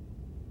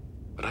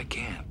 But I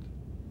can't.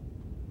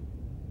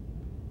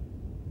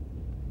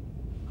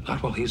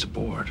 Not while he's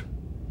aboard.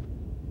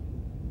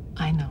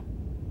 I know.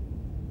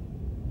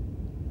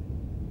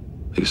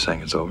 Are you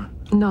saying it's over?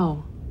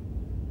 No.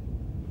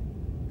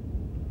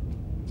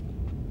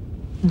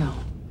 No.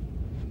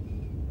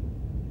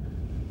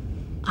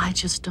 I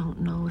just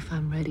don't know if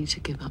I'm ready to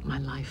give up my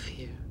life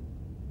here.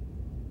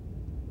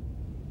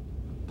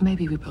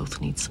 Maybe we both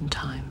need some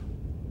time.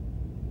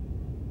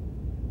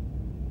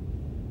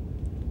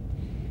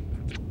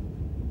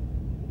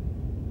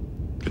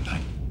 Good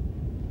night.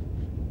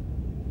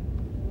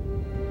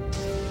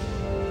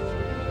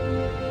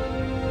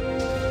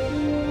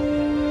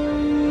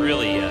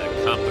 Really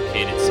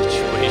complicated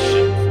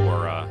situation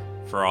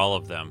for all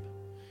of them.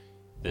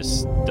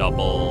 This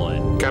double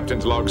and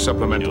Captain's log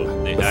supplemental.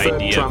 the The third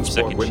idea of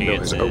transport second window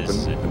has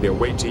chances opened, and the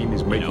away team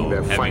is making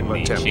their having final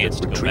the attempt chance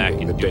at to go back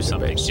retrieving the and do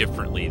something database.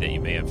 differently that you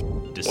may have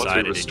Once we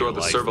decided restore in the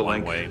your life server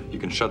one link, way. you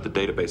can shut the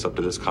database up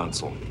to this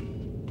console.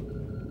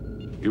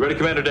 You ready,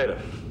 Commander Data?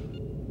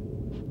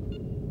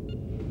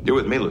 You're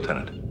with me,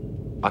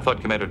 Lieutenant. I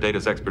thought Commander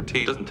Data's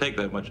expertise doesn't take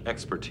that much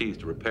expertise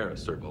to repair a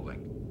servo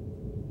link.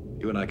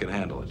 You and I can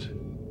handle it.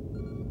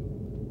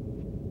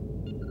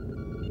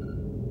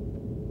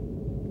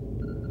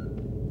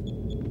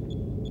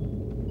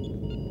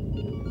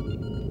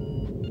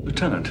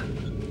 Lieutenant,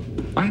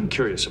 I am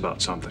curious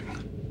about something.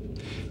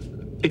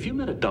 If you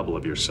met a double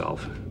of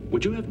yourself,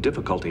 would you have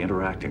difficulty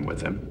interacting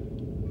with him?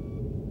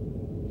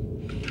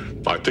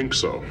 I think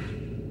so.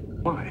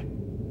 Why?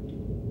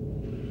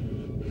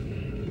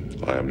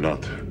 I am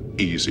not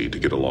easy to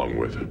get along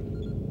with.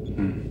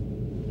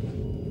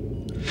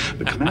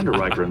 But Commander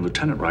Riker and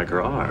Lieutenant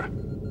Riker are.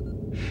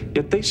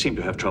 Yet they seem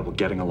to have trouble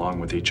getting along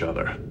with each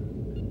other.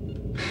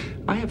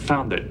 I have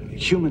found that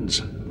humans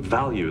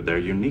value their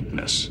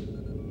uniqueness,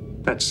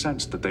 that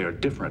sense that they are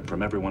different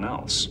from everyone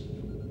else.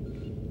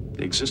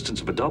 The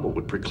existence of a double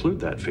would preclude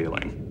that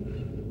feeling.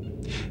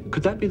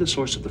 Could that be the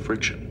source of the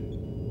friction?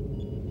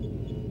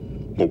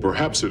 Well,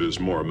 perhaps it is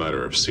more a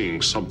matter of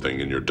seeing something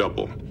in your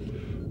double,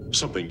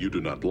 something you do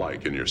not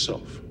like in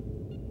yourself.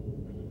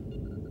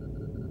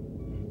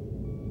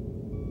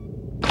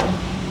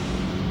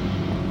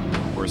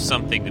 Or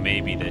something that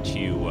maybe that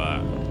you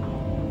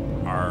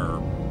are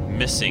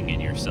missing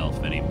in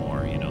yourself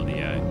anymore. You know,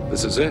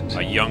 this is it.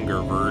 A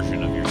younger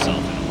version of yourself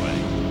in a way.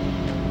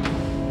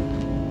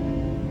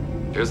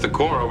 There's the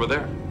core over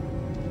there.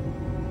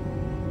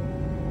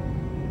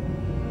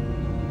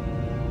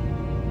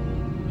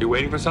 You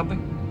waiting for something?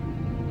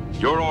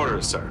 Your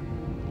orders, sir.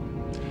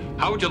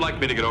 How would you like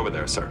me to get over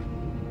there, sir?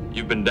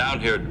 You've been down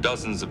here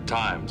dozens of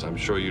times. I'm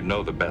sure you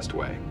know the best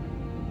way.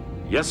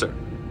 Yes, sir.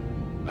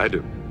 I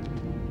do.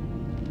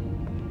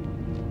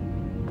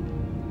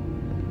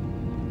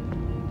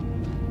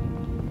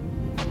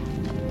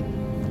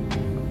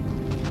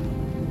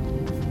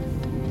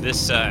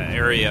 This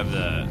area of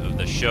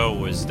the show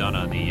was done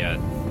on the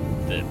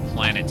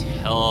planet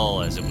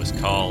Hell, as it was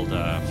called,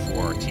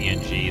 for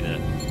TNG, the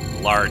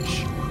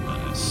large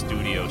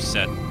studio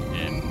set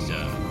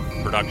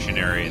and production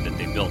area that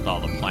they built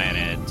all the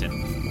planet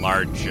and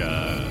large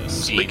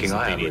scenes Leaking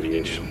that they ion needed to do.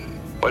 radiation.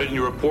 Why didn't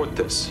you report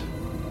this?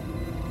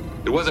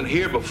 It wasn't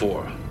here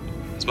before.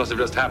 This must have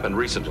just happened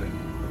recently.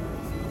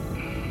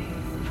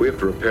 If we have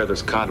to repair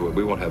this conduit,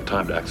 we won't have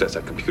time to access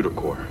that computer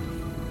core.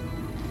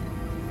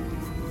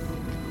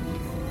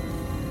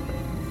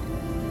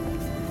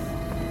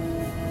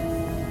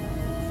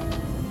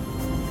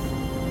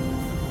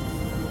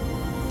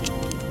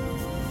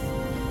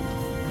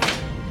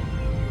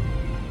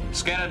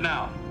 Scan it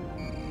now.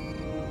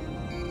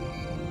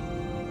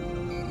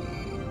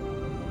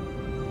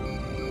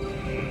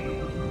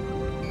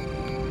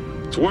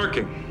 It's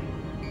working.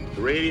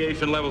 The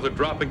radiation levels are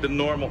dropping to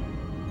normal.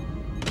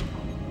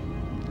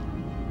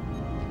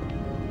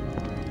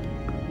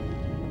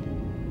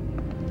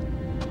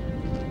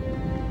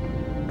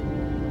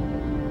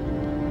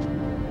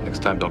 Next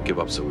time, don't give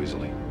up so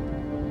easily.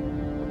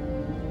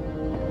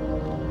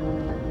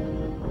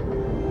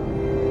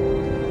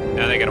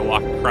 Now they got to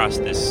walk across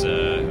this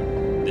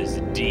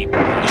deep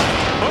hole,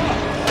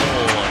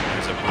 and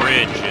there's a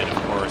bridge, and of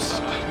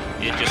course,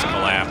 it just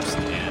collapsed,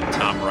 and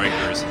Tom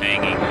Riker is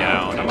hanging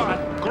down. Come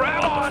on,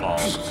 grab on! The fall.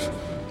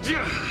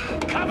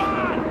 Come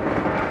on!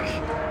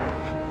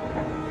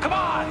 Come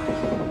on!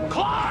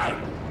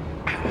 Climb!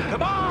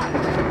 Come on!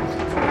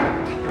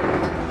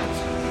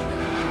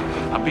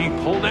 I'm being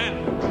pulled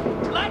in.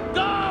 Let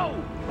go!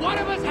 One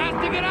of us has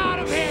to get out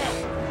of here!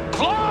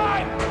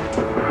 Climb!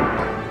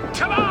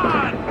 Come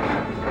on!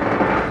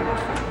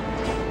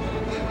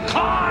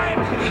 Climb!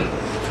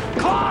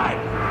 Climb!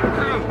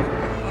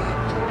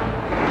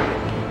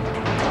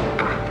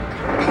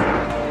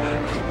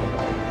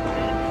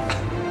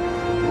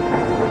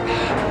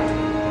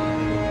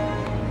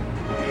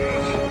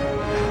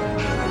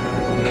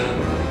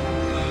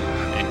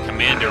 And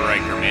Commander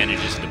Riker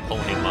manages to pull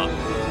him up.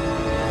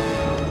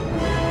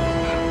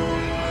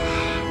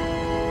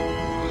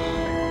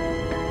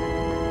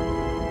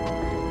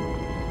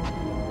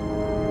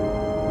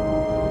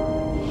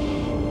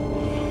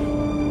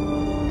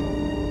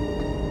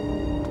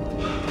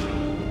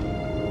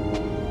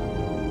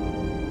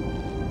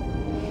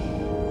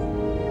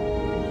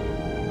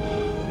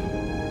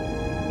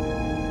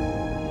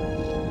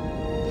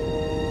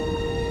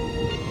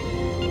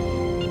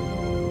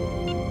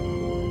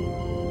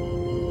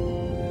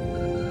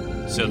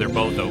 So they're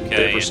both okay,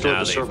 They've and restored now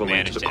the they've servo link to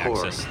managed the to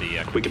core. access the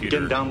We can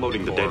begin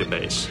downloading the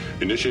database.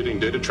 Initiating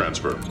data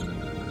transfer.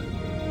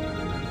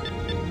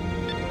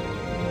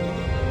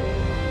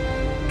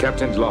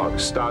 Captain's log,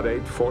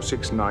 stardate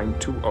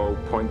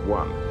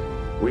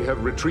 46920.1. We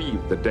have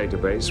retrieved the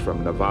database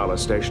from Navala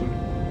Station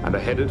and are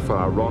headed for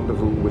our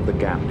rendezvous with the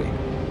Gandhi.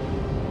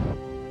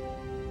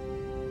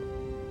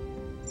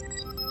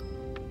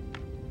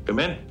 Come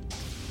in.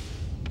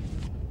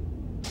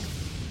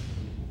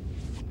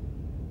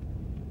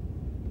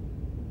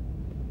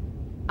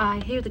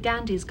 I hear the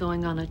Gandhi's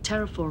going on a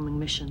terraforming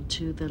mission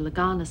to the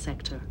Lagana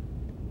sector.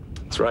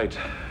 That's right.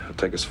 It'll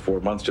take us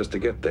 4 months just to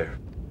get there.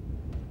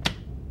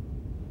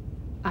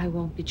 I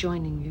won't be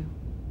joining you.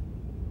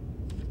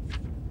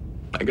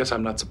 I guess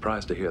I'm not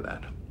surprised to hear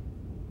that.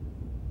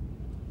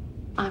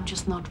 I'm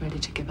just not ready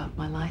to give up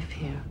my life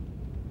here.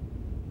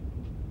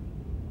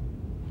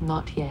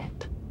 Not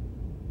yet.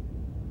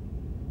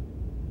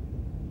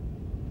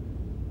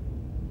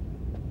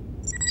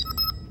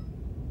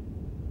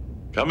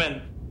 Come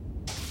in.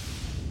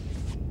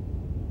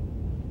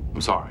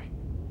 I'm sorry.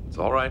 It's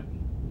all right.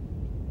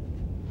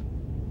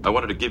 I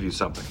wanted to give you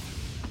something.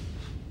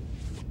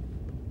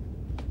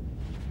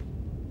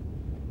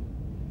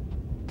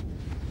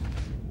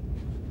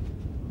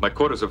 My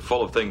quarters are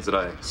full of things that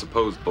I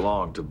suppose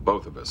belong to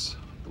both of us.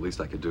 The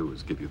least I could do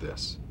is give you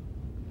this.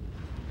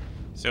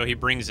 So he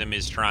brings him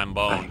his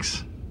trombone.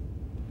 Thanks.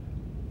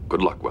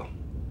 Good luck, Will.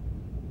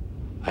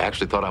 I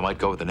actually thought I might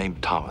go with the name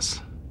Thomas.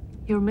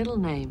 Your middle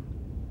name?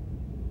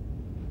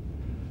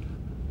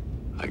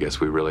 I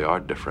guess we really are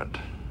different.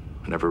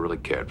 I never really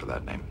cared for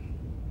that name.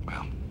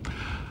 Well,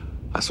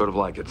 I sort of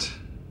like it.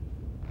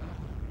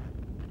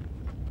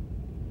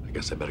 I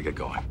guess I better get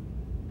going.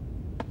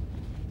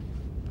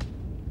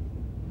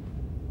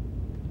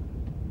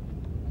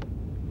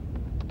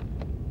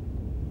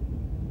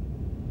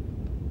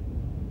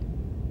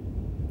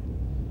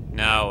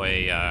 Now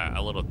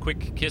a little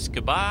quick kiss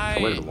goodbye.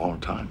 I waited a long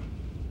time.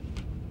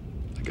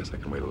 I guess I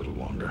can wait a little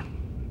longer.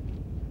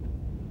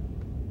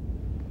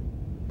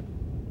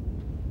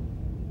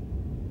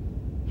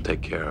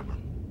 Take care of her.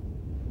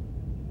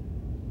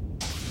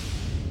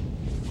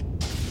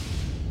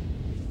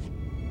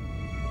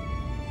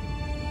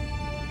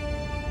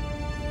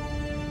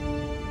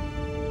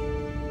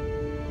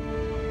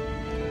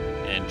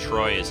 And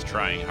Troy is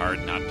trying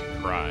hard not to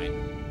cry.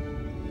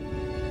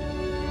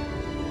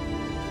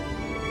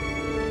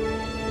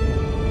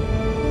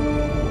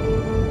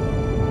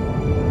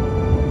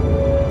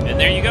 And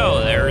there you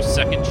go. There's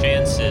Second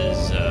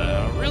Chance's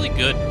really really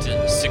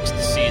good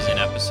sixth season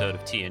episode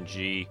of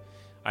TNG.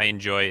 I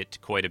enjoy it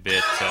quite a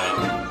bit.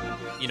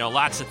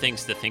 Lots of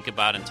things to think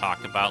about and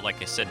talk about. Like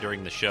I said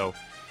during the show,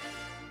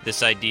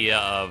 this idea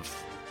of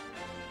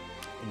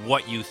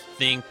what you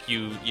think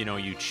you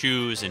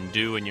choose and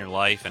do in your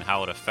life and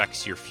how it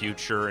affects your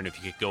future, and if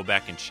you could go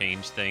back and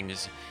change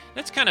things.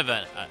 That's kind of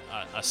a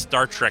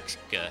Star Trek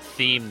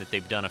theme that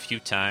they've done a few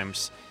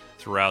times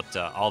throughout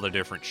all the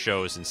different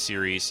shows and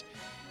series.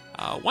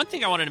 One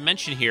thing I wanted to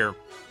mention here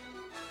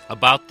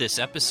about this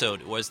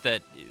episode was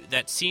that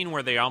scene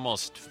where they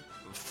almost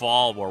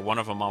fall, where one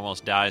of them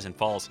almost dies and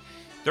falls.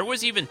 There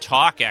was even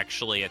talk,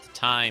 actually, at the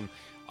time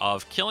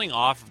of killing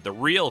off the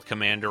real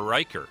Commander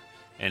Riker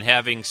and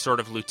having sort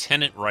of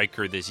Lieutenant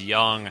Riker, this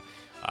young,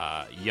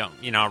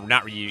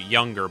 not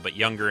younger, but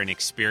younger in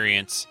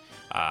experience,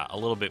 a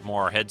little bit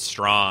more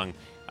headstrong,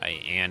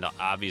 and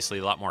obviously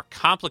a lot more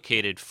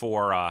complicated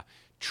for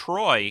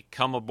Troy,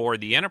 come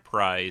aboard the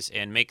Enterprise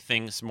and make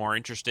things more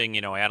interesting,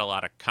 add a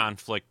lot of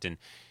conflict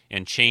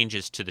and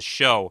changes to the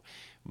show.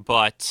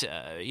 But,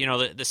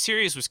 the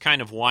series was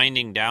kind of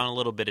winding down a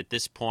little bit at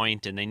this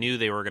point, and they knew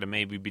they were going to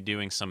maybe be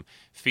doing some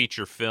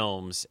feature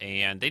films,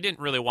 and they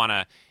didn't really want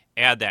to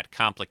add that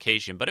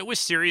complication. But it was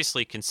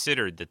seriously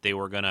considered that they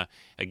were going to,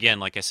 again,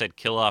 like I said,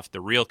 kill off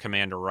the real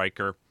Commander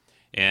Riker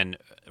and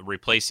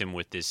replace him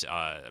with this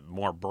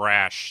more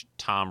brash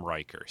Tom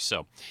Riker.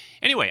 So,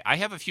 anyway, I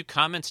have a few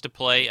comments to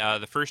play.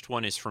 The first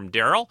one is from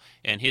Daryl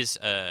and his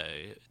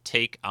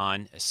take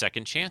on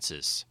second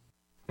chances.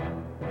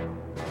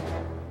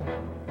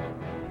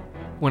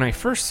 When I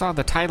first saw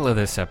the title of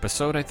this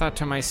episode, I thought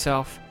to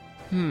myself,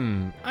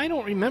 I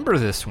don't remember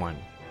this one.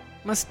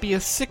 Must be a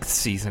 6th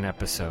season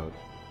episode.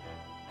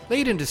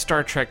 Late into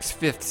Star Trek's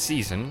 5th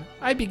season,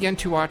 I began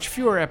to watch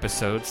fewer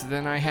episodes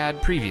than I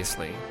had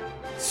previously.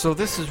 So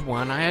this is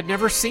one I had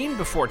never seen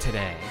before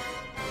today.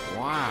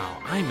 Wow,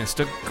 I missed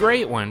a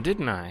great one,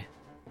 didn't I?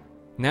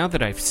 Now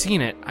that I've seen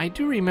it, I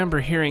do remember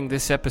hearing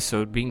this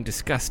episode being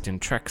discussed in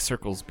Trek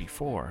circles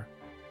before.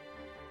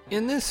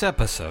 In this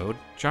episode,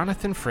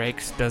 Jonathan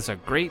Frakes does a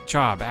great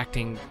job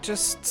acting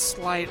just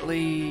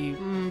slightly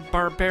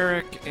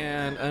barbaric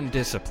and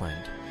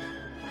undisciplined.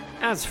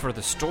 As for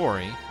the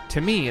story, to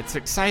me it's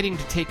exciting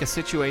to take a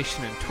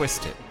situation and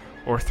twist it,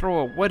 or throw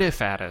a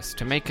what-if at us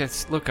to make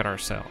us look at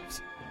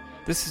ourselves.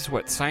 This is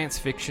what science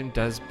fiction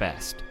does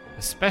best,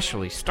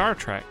 especially Star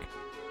Trek.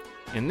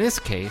 In this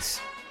case,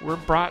 we're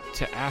brought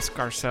to ask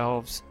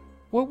ourselves,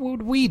 what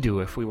would we do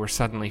if we were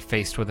suddenly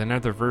faced with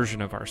another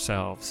version of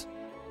ourselves?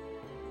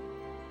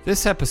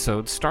 This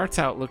episode starts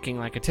out looking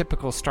like a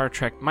typical Star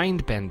Trek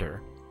mindbender.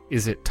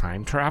 Is it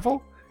time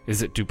travel?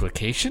 Is it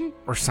duplication?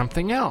 Or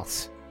something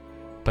else?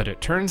 But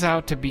it turns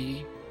out to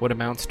be what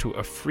amounts to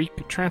a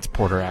freak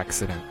transporter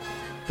accident.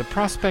 The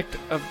prospect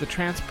of the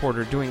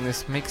transporter doing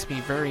this makes me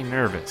very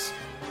nervous.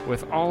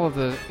 With all of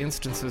the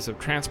instances of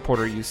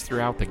transporter use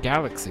throughout the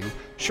galaxy,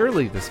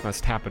 surely this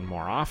must happen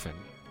more often.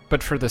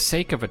 But for the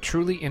sake of a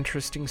truly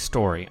interesting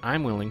story,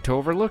 I'm willing to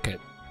overlook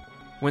it.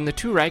 When the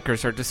two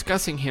Rikers are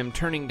discussing him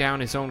turning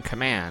down his own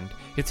command,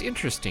 it's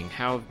interesting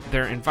how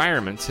their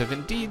environments have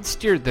indeed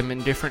steered them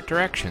in different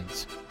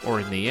directions.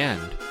 Or in the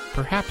end,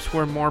 perhaps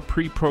we're more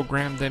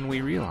pre-programmed than we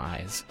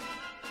realize.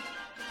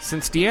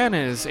 Since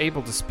Deanna is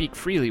able to speak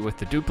freely with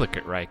the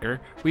duplicate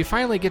Riker, we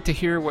finally get to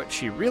hear what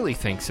she really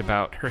thinks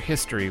about her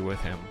history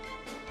with him.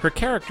 Her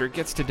character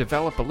gets to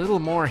develop a little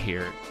more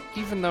here,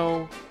 even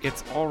though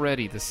it's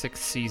already the 6th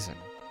season.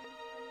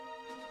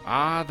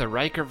 Ah, the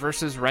Riker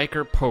versus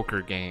Riker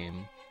poker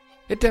game.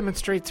 It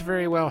demonstrates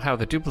very well how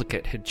the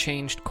duplicate had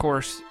changed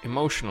course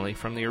emotionally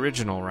from the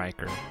original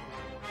Riker.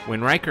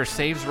 When Riker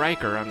saves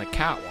Riker on the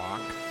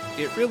catwalk,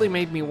 it really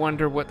made me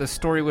wonder what the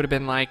story would have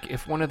been like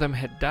if one of them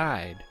had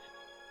died.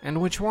 And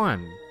which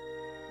one?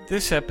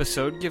 This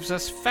episode gives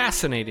us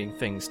fascinating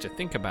things to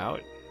think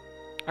about.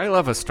 I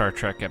love a Star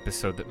Trek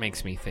episode that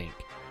makes me think.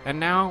 And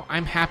now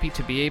I'm happy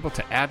to be able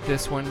to add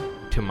this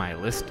one to my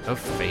list of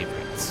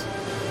favorites.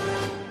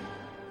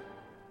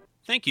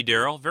 Thank you,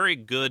 Daryl. Very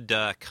good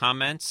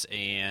comments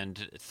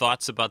and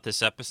thoughts about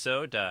this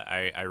episode.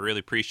 I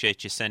really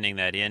appreciate you sending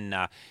that in.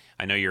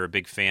 I know you're a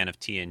big fan of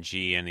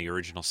TNG and the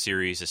original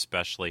series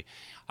especially.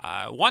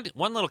 One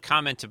little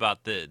comment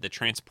about the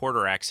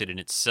transporter accident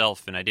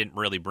itself, and I didn't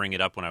really bring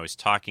it up when I was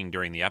talking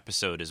during the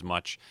episode as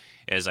much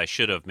as I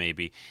should have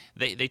maybe.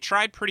 They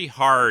tried pretty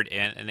hard,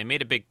 and they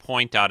made a big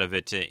point out of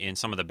it in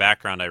some of the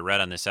background I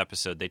read on this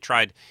episode. They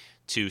tried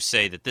to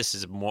say that this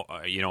is more,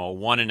 a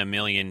 1 in a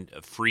million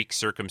freak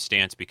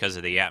circumstance because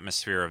of the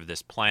atmosphere of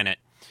this planet,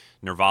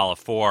 Nervala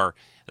 4,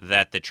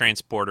 that the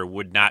transporter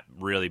would not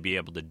really be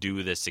able to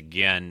do this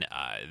again.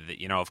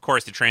 Of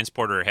course, the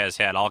transporter has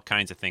had all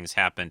kinds of things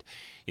happen.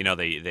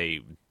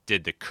 They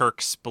did the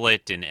Kirk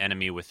split in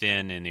Enemy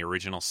Within in the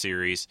original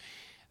series.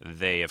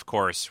 They, of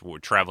course,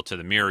 would travel to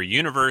the Mirror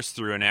Universe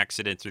through an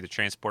accident through the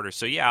transporter.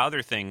 So, yeah,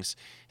 other things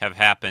have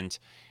happened,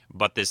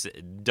 but this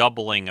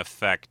doubling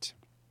effect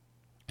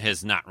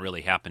has not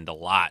really happened a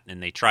lot,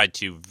 and they tried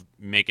to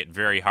make it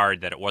very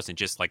hard that it wasn't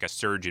just like a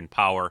surge in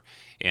power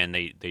and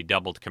they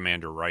doubled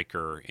Commander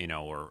Riker,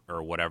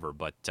 or whatever.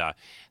 But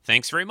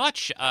thanks very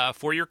much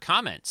for your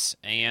comments.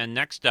 And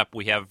next up,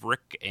 we have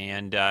Rick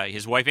and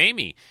his wife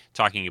Amy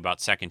talking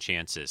about Second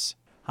Chances.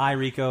 Hi,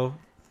 Rico.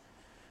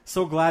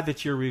 So glad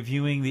that you're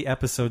reviewing the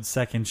episode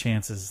Second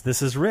Chances.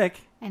 This is Rick.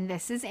 And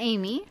this is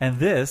Amy. And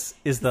this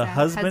is the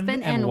husband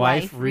and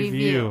wife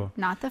review.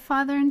 Not the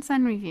father and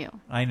son review.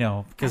 I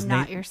know. I'm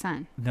not your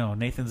son. No,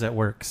 Nathan's at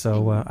work,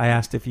 so I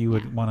asked if you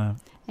would want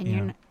to...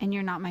 And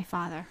you're not my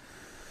father.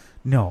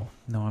 No,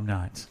 I'm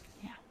not.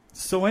 Yeah.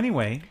 So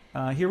anyway,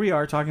 here we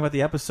are talking about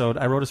the episode.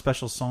 I wrote a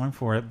special song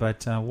for it,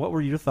 but what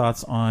were your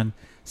thoughts on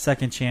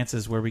Second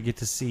Chances, where we get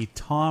to see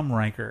Tom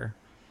Riker?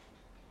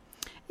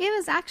 It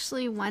was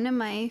actually one of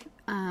my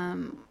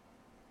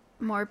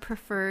more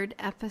preferred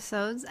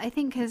episodes. I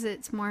think because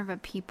it's more of a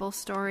people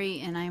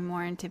story, and I'm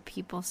more into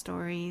people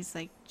stories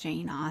like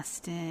Jane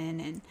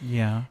Austen and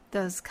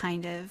those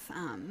kind of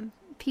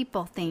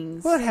people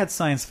things. Well, it had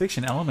science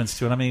fiction elements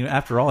to it. I mean,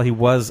 after all, he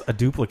was a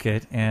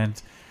duplicate, and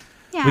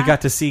we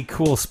got to see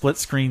cool split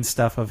screen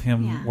stuff of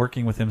him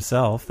working with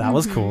himself. That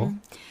was cool.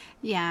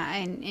 Yeah,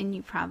 and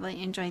you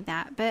probably enjoyed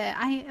that. But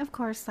I, of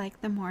course,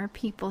 like the more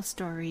people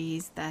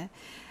stories, the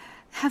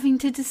having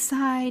to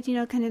decide,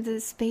 kind of the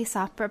space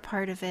opera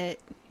part of it.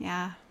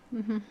 Yeah.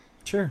 Mm-hmm.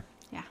 Sure.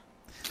 Yeah.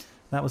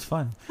 That was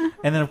fun.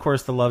 And then, of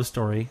course, the love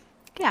story.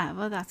 Yeah,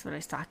 well, that's what I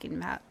was talking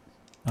about.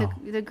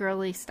 The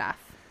girly stuff.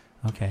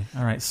 Okay.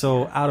 All right.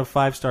 So out of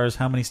 5 stars,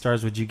 how many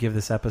stars would you give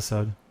this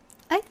episode?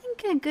 I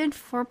think a good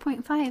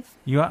 4.5.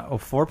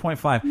 4.5.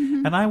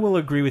 Mm-hmm. And I will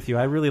agree with you.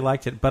 I really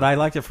liked it, but I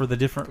liked it for the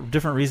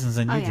different reasons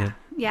than you did.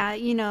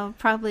 Yeah,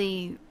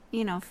 probably...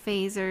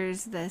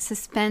 phasers, the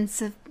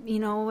suspense of,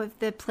 of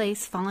the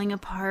place falling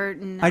apart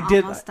and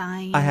almost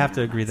dying. I have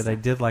to agree that I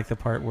did like the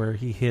part where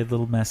he hid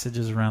little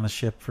messages around the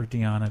ship for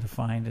Deanna to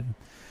find, and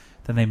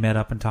then they met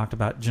up and talked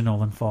about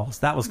Jenolan Falls.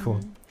 That was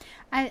cool.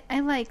 I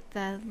like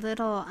the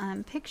little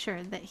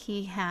picture that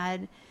he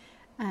had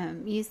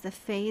used the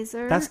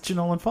phaser. That's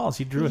Jenolan Falls.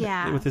 He drew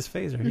it with his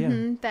phaser.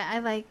 Mm-hmm. But I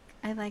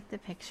like the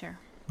picture.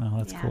 Oh,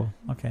 that's cool.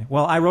 Okay.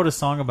 Well, I wrote a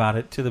song about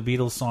it to the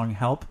Beatles song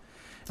Help,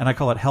 and I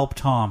call it Help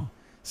Tom.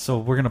 So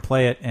we're going to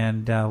play it,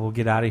 and we'll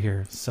get out of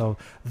here. So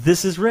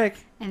this is Rick.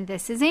 And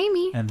this is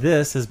Amy. And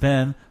this has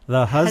been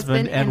the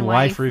Husband and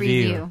Wife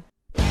Review.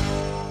 Help!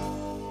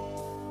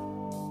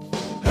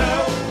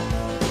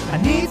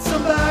 I need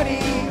somebody.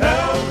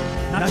 Help!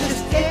 Not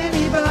just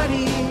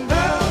anybody.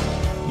 Help!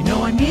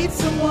 I need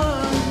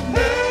someone.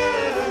 Help!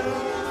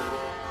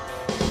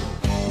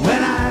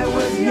 When I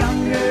was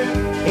younger,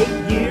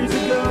 8 years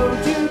ago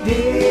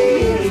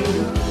today,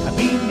 I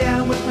beamed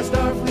down with my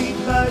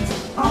Starfleet buds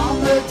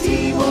on the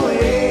team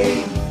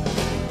away.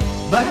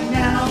 But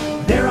now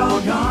they're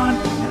all gone,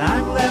 and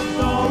I'm left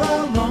all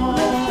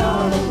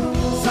alone.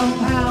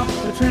 Somehow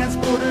the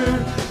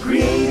transporter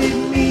created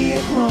me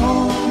a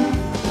clone.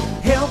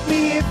 Help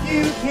me if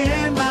you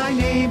can, my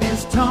name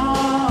is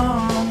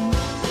Tom.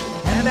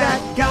 And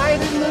that guy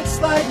that looks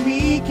like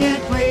me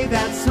can't play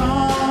that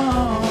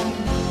song.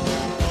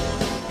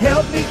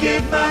 Help me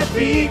get my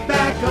feet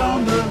back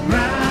on the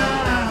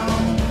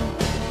ground.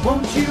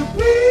 Won't you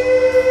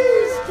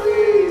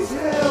please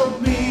help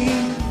me?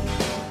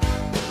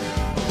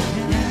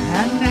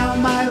 And now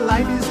my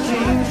life is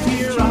changed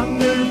here on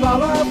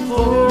Nirvana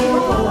 4.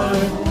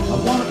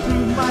 I want to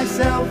prove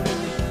myself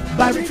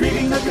by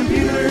retrieving the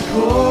computer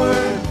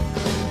core.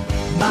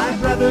 My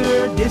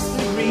brother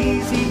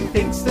disagrees, he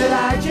thinks that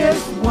I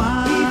just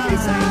whine.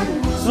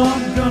 So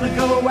I'm gonna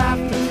go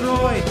after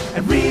Troy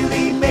and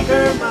really make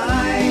her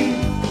mine.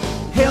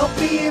 Help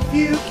me if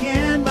you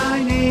can,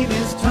 my name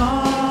is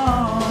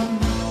Tom.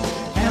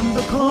 And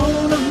the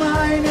clone of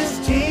mine is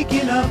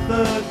taking up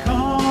the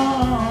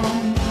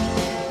calm.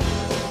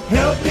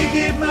 Help me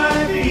get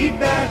my feet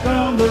back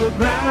on the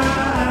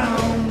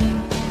ground.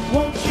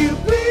 Won't you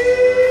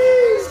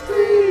please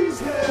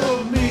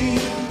help me?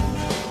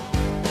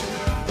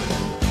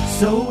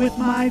 So with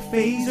my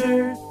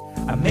phaser,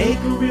 I make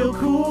a real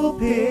cool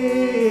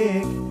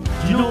pic.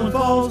 Jenolan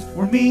Falls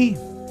were me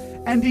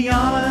and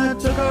Deanna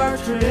took our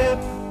trip.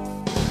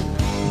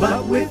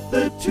 But with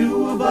the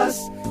two of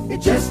us, it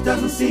just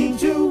doesn't seem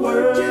to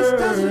work.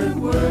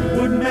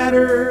 Wouldn't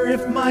matter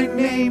if my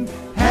name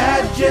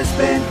had just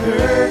been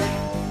Kirk.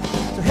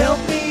 So help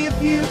me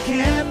if you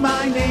can,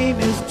 my name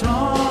is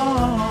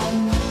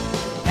Tom.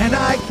 And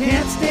I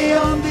can't stay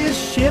on this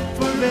ship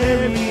for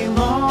very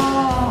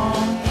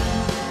long.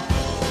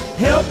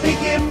 Help me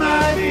get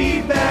my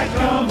feet back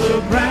on the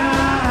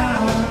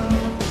ground.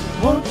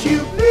 Won't you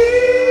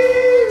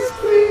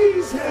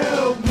please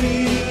help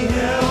me,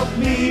 help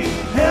me,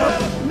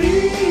 help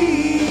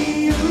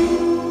me.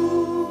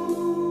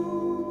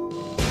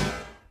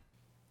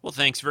 Well,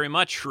 thank thanks very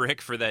much,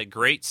 Rick, for that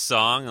great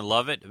song. I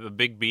love it. I'm a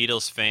big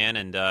Beatles fan,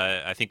 and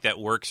I think that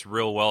works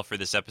real well for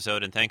this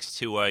episode. And thanks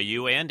to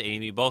you and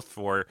Amy both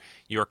for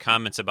your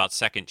comments about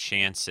second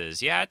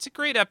chances. Yeah, it's a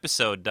great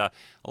episode. A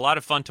lot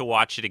of fun to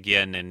watch it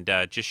again, and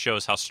just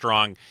shows how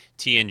strong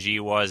TNG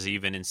was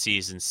even in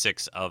Season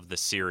 6 of the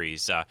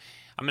series. I'm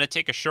going to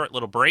take a short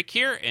little break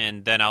here,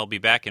 and then I'll be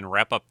back and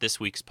wrap up this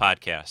week's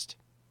podcast.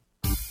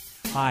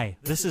 Hi,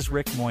 this is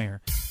Rick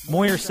Moyer.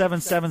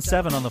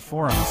 Moyer777 on the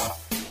forums.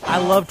 I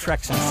love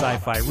Treks and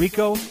Sci-Fi.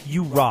 Rico,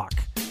 you rock.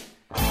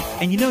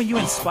 And you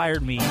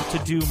inspired me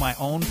to do my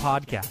own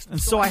podcast.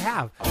 And so I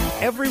have.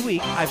 Every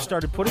week, I've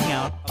started putting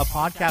out a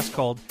podcast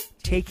called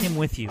Take Him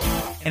With You.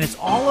 And it's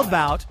all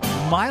about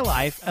my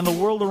life and the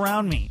world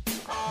around me.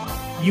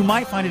 You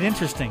might find it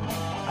interesting.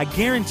 I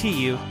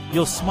guarantee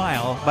you'll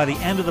smile by the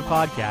end of the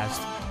podcast.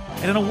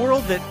 And in a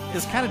world that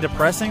is kind of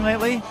depressing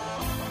lately,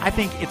 I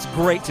think it's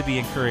great to be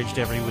encouraged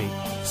every week.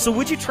 So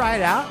would you try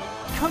it out?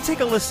 Come take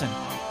a listen.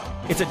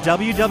 It's at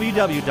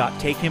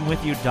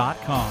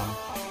www.takehimwithyou.com.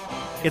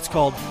 It's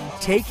called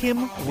Take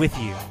Him With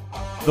You,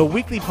 the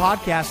weekly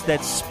podcast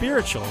that's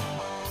spiritual,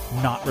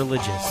 not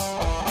religious.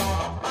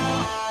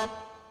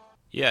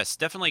 Yes,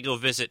 definitely go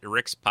visit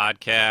Rick's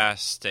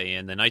podcast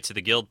and the Knights of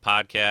the Guild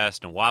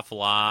podcast and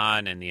Waffle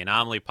On and the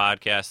Anomaly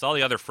podcast, all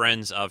the other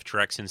friends of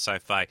Treks and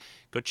Sci-Fi.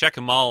 Go check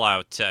them all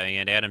out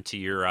and add them to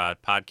your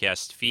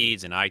podcast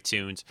feeds and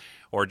iTunes,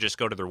 or just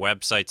go to their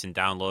websites and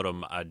download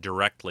them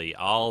directly.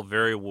 All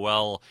very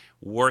well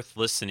worth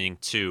listening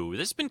to.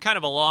 This has been kind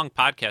of a long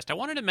podcast. I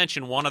wanted to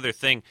mention one other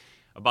thing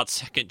about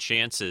second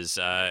chances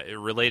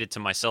related to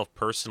myself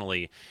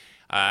personally.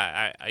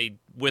 I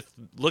with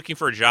looking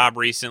for a job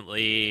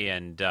recently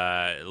and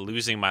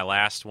losing my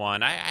last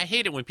one, I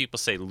hate it when people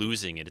say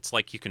losing it. It's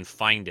like you can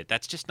find it.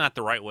 That's just not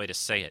the right way to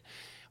say it.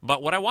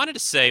 But what I wanted to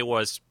say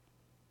was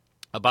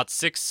about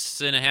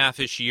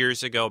 6.5-ish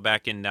years ago,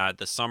 back in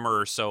the summer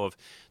or so of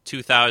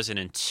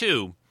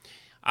 2002,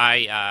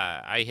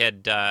 I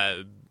had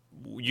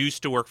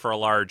used to work for a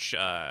large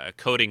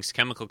coatings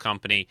chemical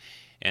company.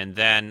 And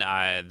then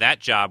that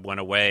job went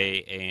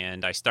away,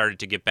 and I started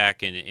to get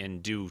back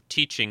and do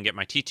teaching, get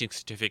my teaching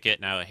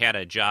certificate, and I had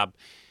a job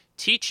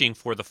teaching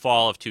for the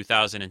fall of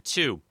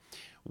 2002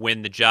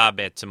 when the job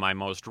at my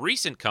most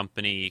recent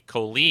company,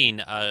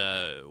 Colleen,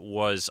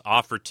 was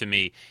offered to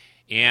me.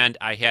 And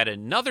I had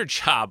another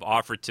job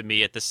offered to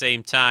me at the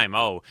same time.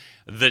 Oh,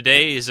 the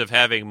days of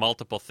having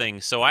multiple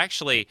things. So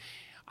actually,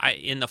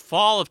 in the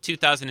fall of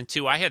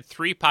 2002, I had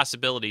three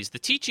possibilities. The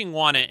teaching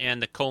one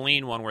and the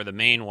Colleen one were the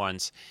main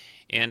ones.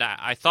 And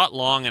I thought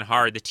long and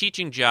hard. The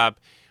teaching job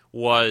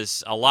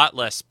was a lot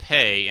less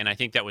pay, and I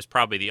think that was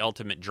probably the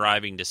ultimate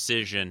driving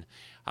decision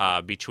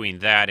between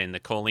that and the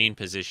Colleen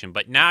position.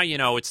 But now,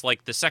 it's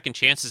like the Second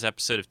Chances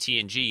episode of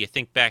TNG. You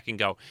think back and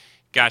go,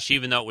 gosh,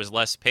 even though it was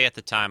less pay at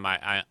the time,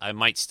 I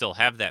might still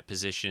have that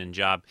position and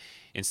job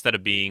instead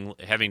of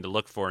having to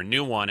look for a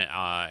new one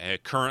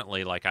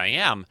currently like I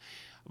am.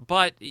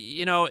 But,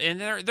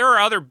 and there are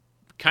other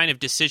kind of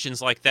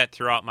decisions like that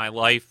throughout my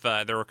life.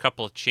 There were a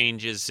couple of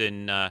changes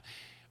in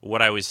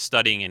what I was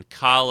studying in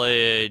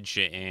college,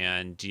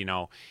 and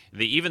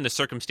even the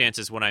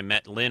circumstances when I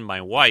met Lynn,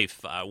 my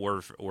wife,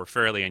 were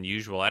fairly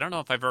unusual. I don't know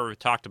if I've ever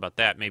talked about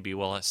that. Maybe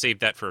we'll save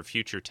that for a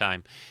future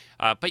time.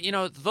 But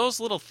those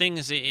little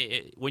things,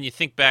 when you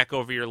think back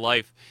over your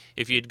life,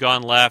 if you'd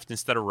gone left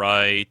instead of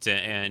right,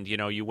 and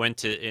you went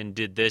to and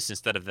did this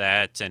instead of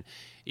that, and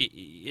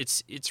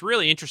it's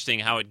really interesting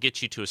how it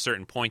gets you to a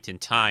certain point in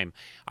time.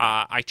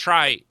 I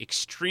try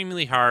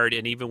extremely hard,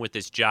 and even with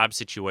this job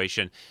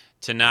situation,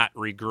 to not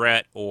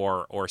regret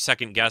or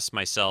second guess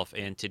myself,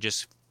 and to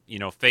just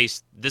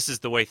face this is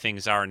the way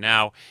things are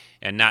now,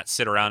 and not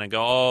sit around and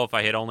go, oh, if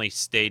I had only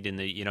stayed in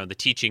the the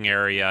teaching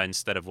area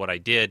instead of what I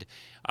did.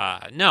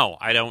 No,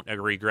 I don't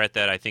regret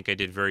that. I think I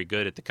did very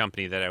good at the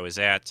company that I was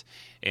at,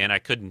 and I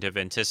couldn't have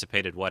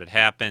anticipated what had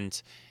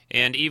happened.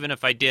 And even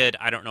if I did,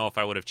 I don't know if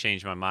I would have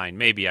changed my mind.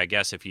 Maybe, I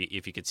guess, if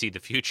you could see the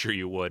future,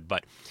 you would.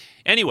 But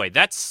anyway,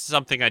 that's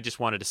something I just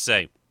wanted to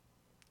say.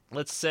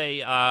 Let's say,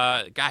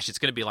 it's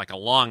going to be like a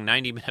long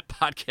 90-minute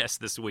podcast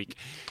this week.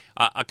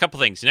 A couple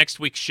things. Next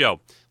week's show,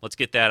 let's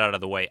get that out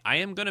of the way. I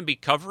am going to be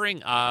covering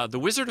The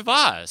Wizard of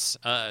Oz,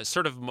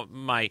 sort of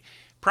my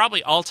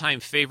probably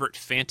all-time favorite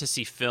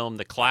fantasy film,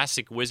 the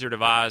classic Wizard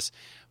of Oz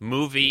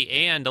movie,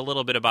 and a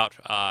little bit about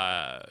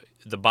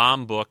the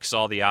Baum books,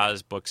 all the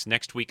Oz books,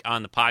 next week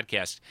on the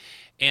podcast.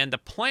 And the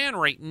plan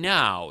right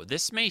now,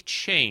 this may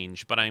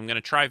change, but I'm going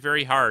to try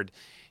very hard.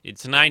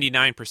 It's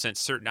 99%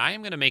 certain. I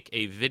am going to make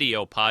a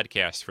video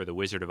podcast for the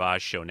Wizard of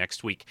Oz show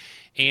next week.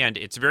 And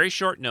it's very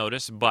short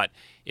notice, but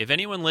if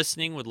anyone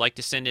listening would like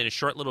to send in a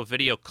short little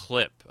video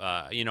clip,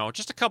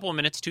 just a couple of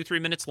minutes,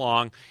 2-3 minutes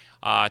long,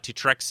 to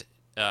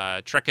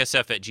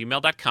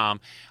treksf@gmail.com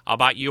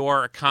about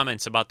your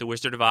comments about the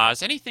Wizard of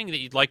Oz, anything that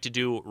you'd like to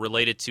do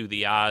related to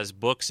the Oz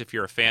books if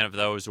you're a fan of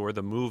those, or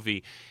the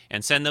movie,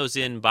 and send those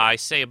in by,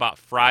 say, about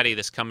Friday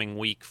this coming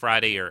week,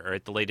 Friday or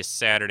at the latest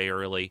Saturday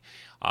early.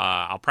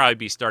 I'll probably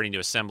be starting to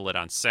assemble it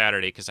on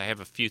Saturday because I have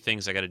a few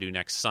things I got to do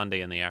next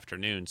Sunday in the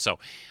afternoon. So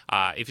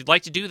if you'd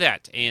like to do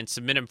that and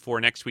submit them for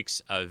next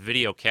week's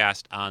video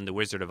cast on The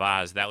Wizard of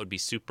Oz, that would be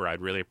super.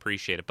 I'd really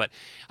appreciate it. But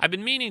I've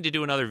been meaning to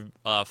do another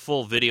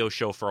full video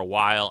show for a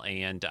while,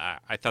 and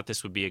I thought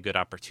this would be a good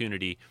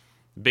opportunity.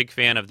 Big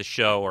fan of the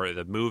show or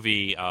the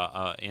movie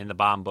and the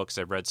Baum books.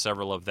 I've read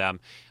several of them.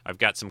 I've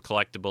got some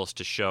collectibles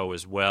to show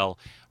as well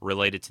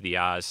related to the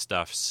Oz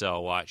stuff.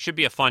 So it should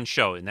be a fun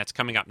show, and that's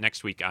coming up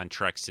next week on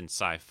Treks in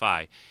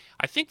Sci-Fi.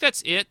 I think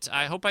that's it.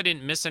 I hope I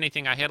didn't miss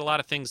anything. I had a lot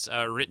of things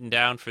written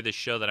down for this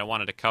show that I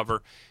wanted to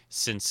cover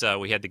since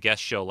we had the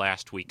guest show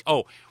last week.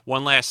 Oh,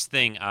 one last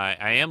thing.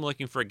 I am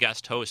looking for a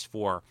guest host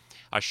for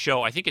a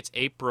show. I think it's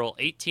April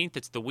 18th.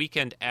 It's the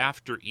weekend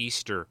after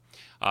Easter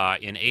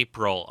in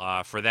April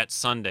for that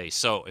Sunday.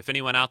 So if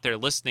anyone out there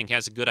listening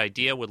has a good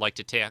idea, would like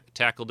to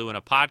tackle doing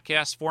a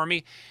podcast for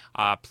me,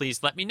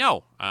 please let me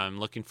know. I'm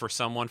looking for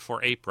someone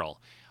for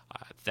April.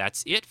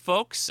 That's it,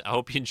 folks. I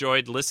hope you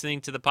enjoyed listening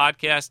to the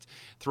podcast.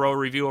 Throw a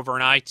review over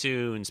on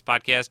iTunes,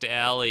 Podcast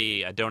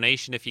Alley. A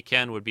donation, if you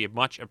can, would be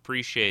much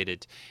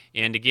appreciated.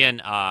 And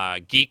again,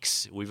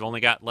 geeks, we've only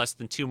got less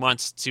than 2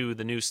 months to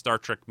the new Star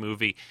Trek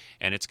movie,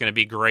 and it's going to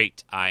be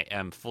great. I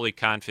am fully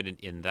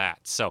confident in that.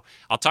 So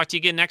I'll talk to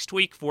you again next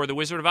week for The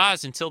Wizard of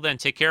Oz. Until then,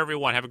 take care,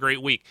 everyone. Have a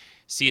great week.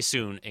 See you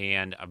soon,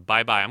 and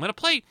bye-bye. I'm going to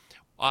play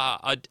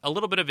a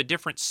little bit of a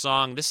different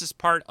song. This is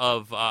part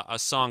of a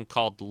song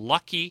called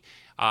Lucky.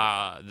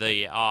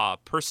 The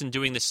person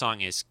doing this song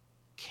is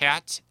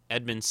Kat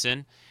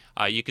Edmondson.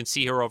 You can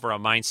see her over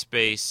on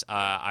MySpace.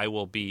 I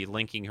will be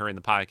linking her in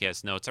the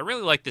podcast notes. I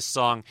really like this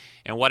song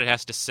and what it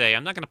has to say.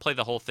 I'm not going to play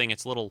the whole thing.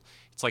 It's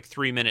like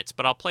 3 minutes,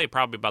 but I'll play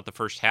probably about the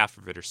first half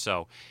of it or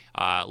so.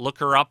 Look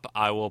her up.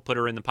 I will put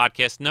her in the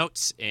podcast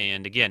notes.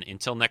 And again,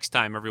 until next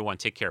time, everyone,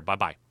 take care.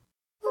 Bye-bye.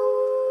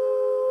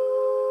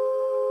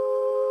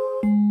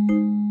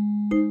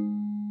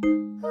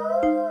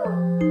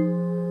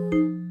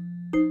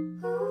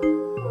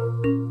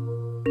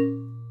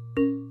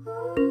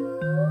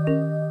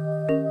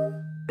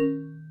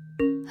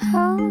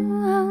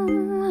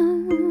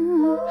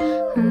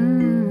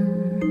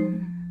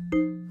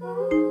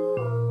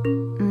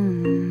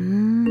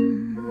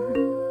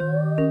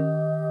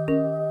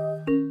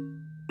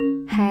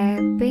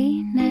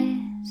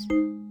 Happiness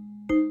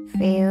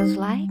feels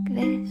like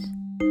this.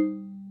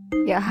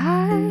 Your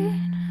heart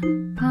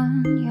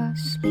upon your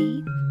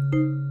sleeve.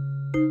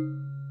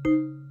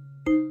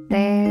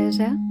 There's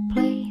a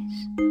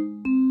place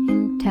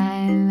in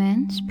time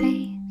and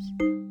space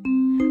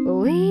where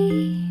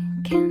we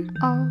can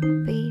all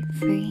be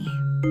free.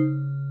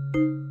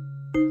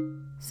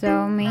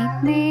 So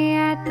meet me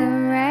at the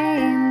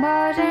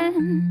rainbow's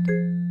end.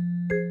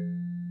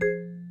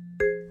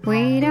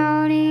 We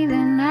don't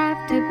even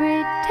have to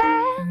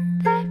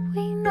pretend that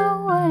we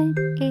know what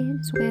it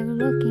is we're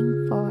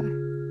looking for.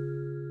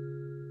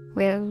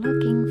 We're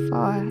looking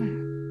for.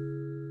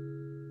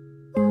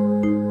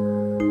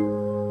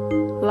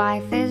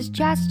 Life is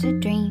just a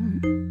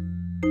dream.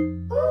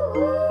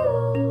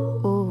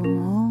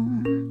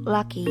 Ooh,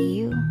 lucky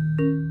you.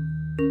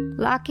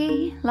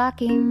 Lucky,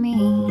 lucky me.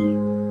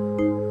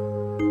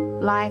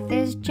 Life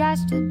is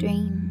just a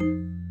dream.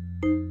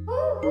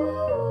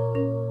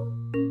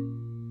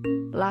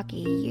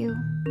 Lucky you.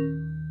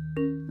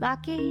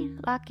 Lucky,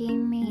 lucky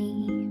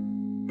me.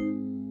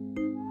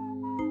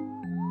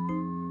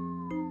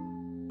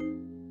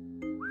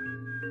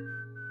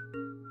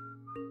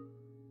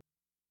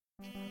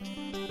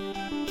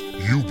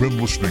 You've been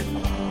listening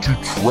to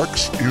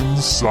Treks in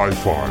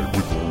Sci-Fi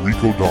with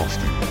Rico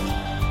Dostie.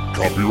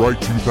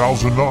 Copyright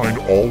 2009,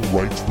 all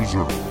rights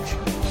reserved.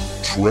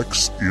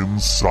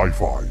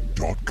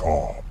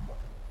 TreksInSci-Fi.com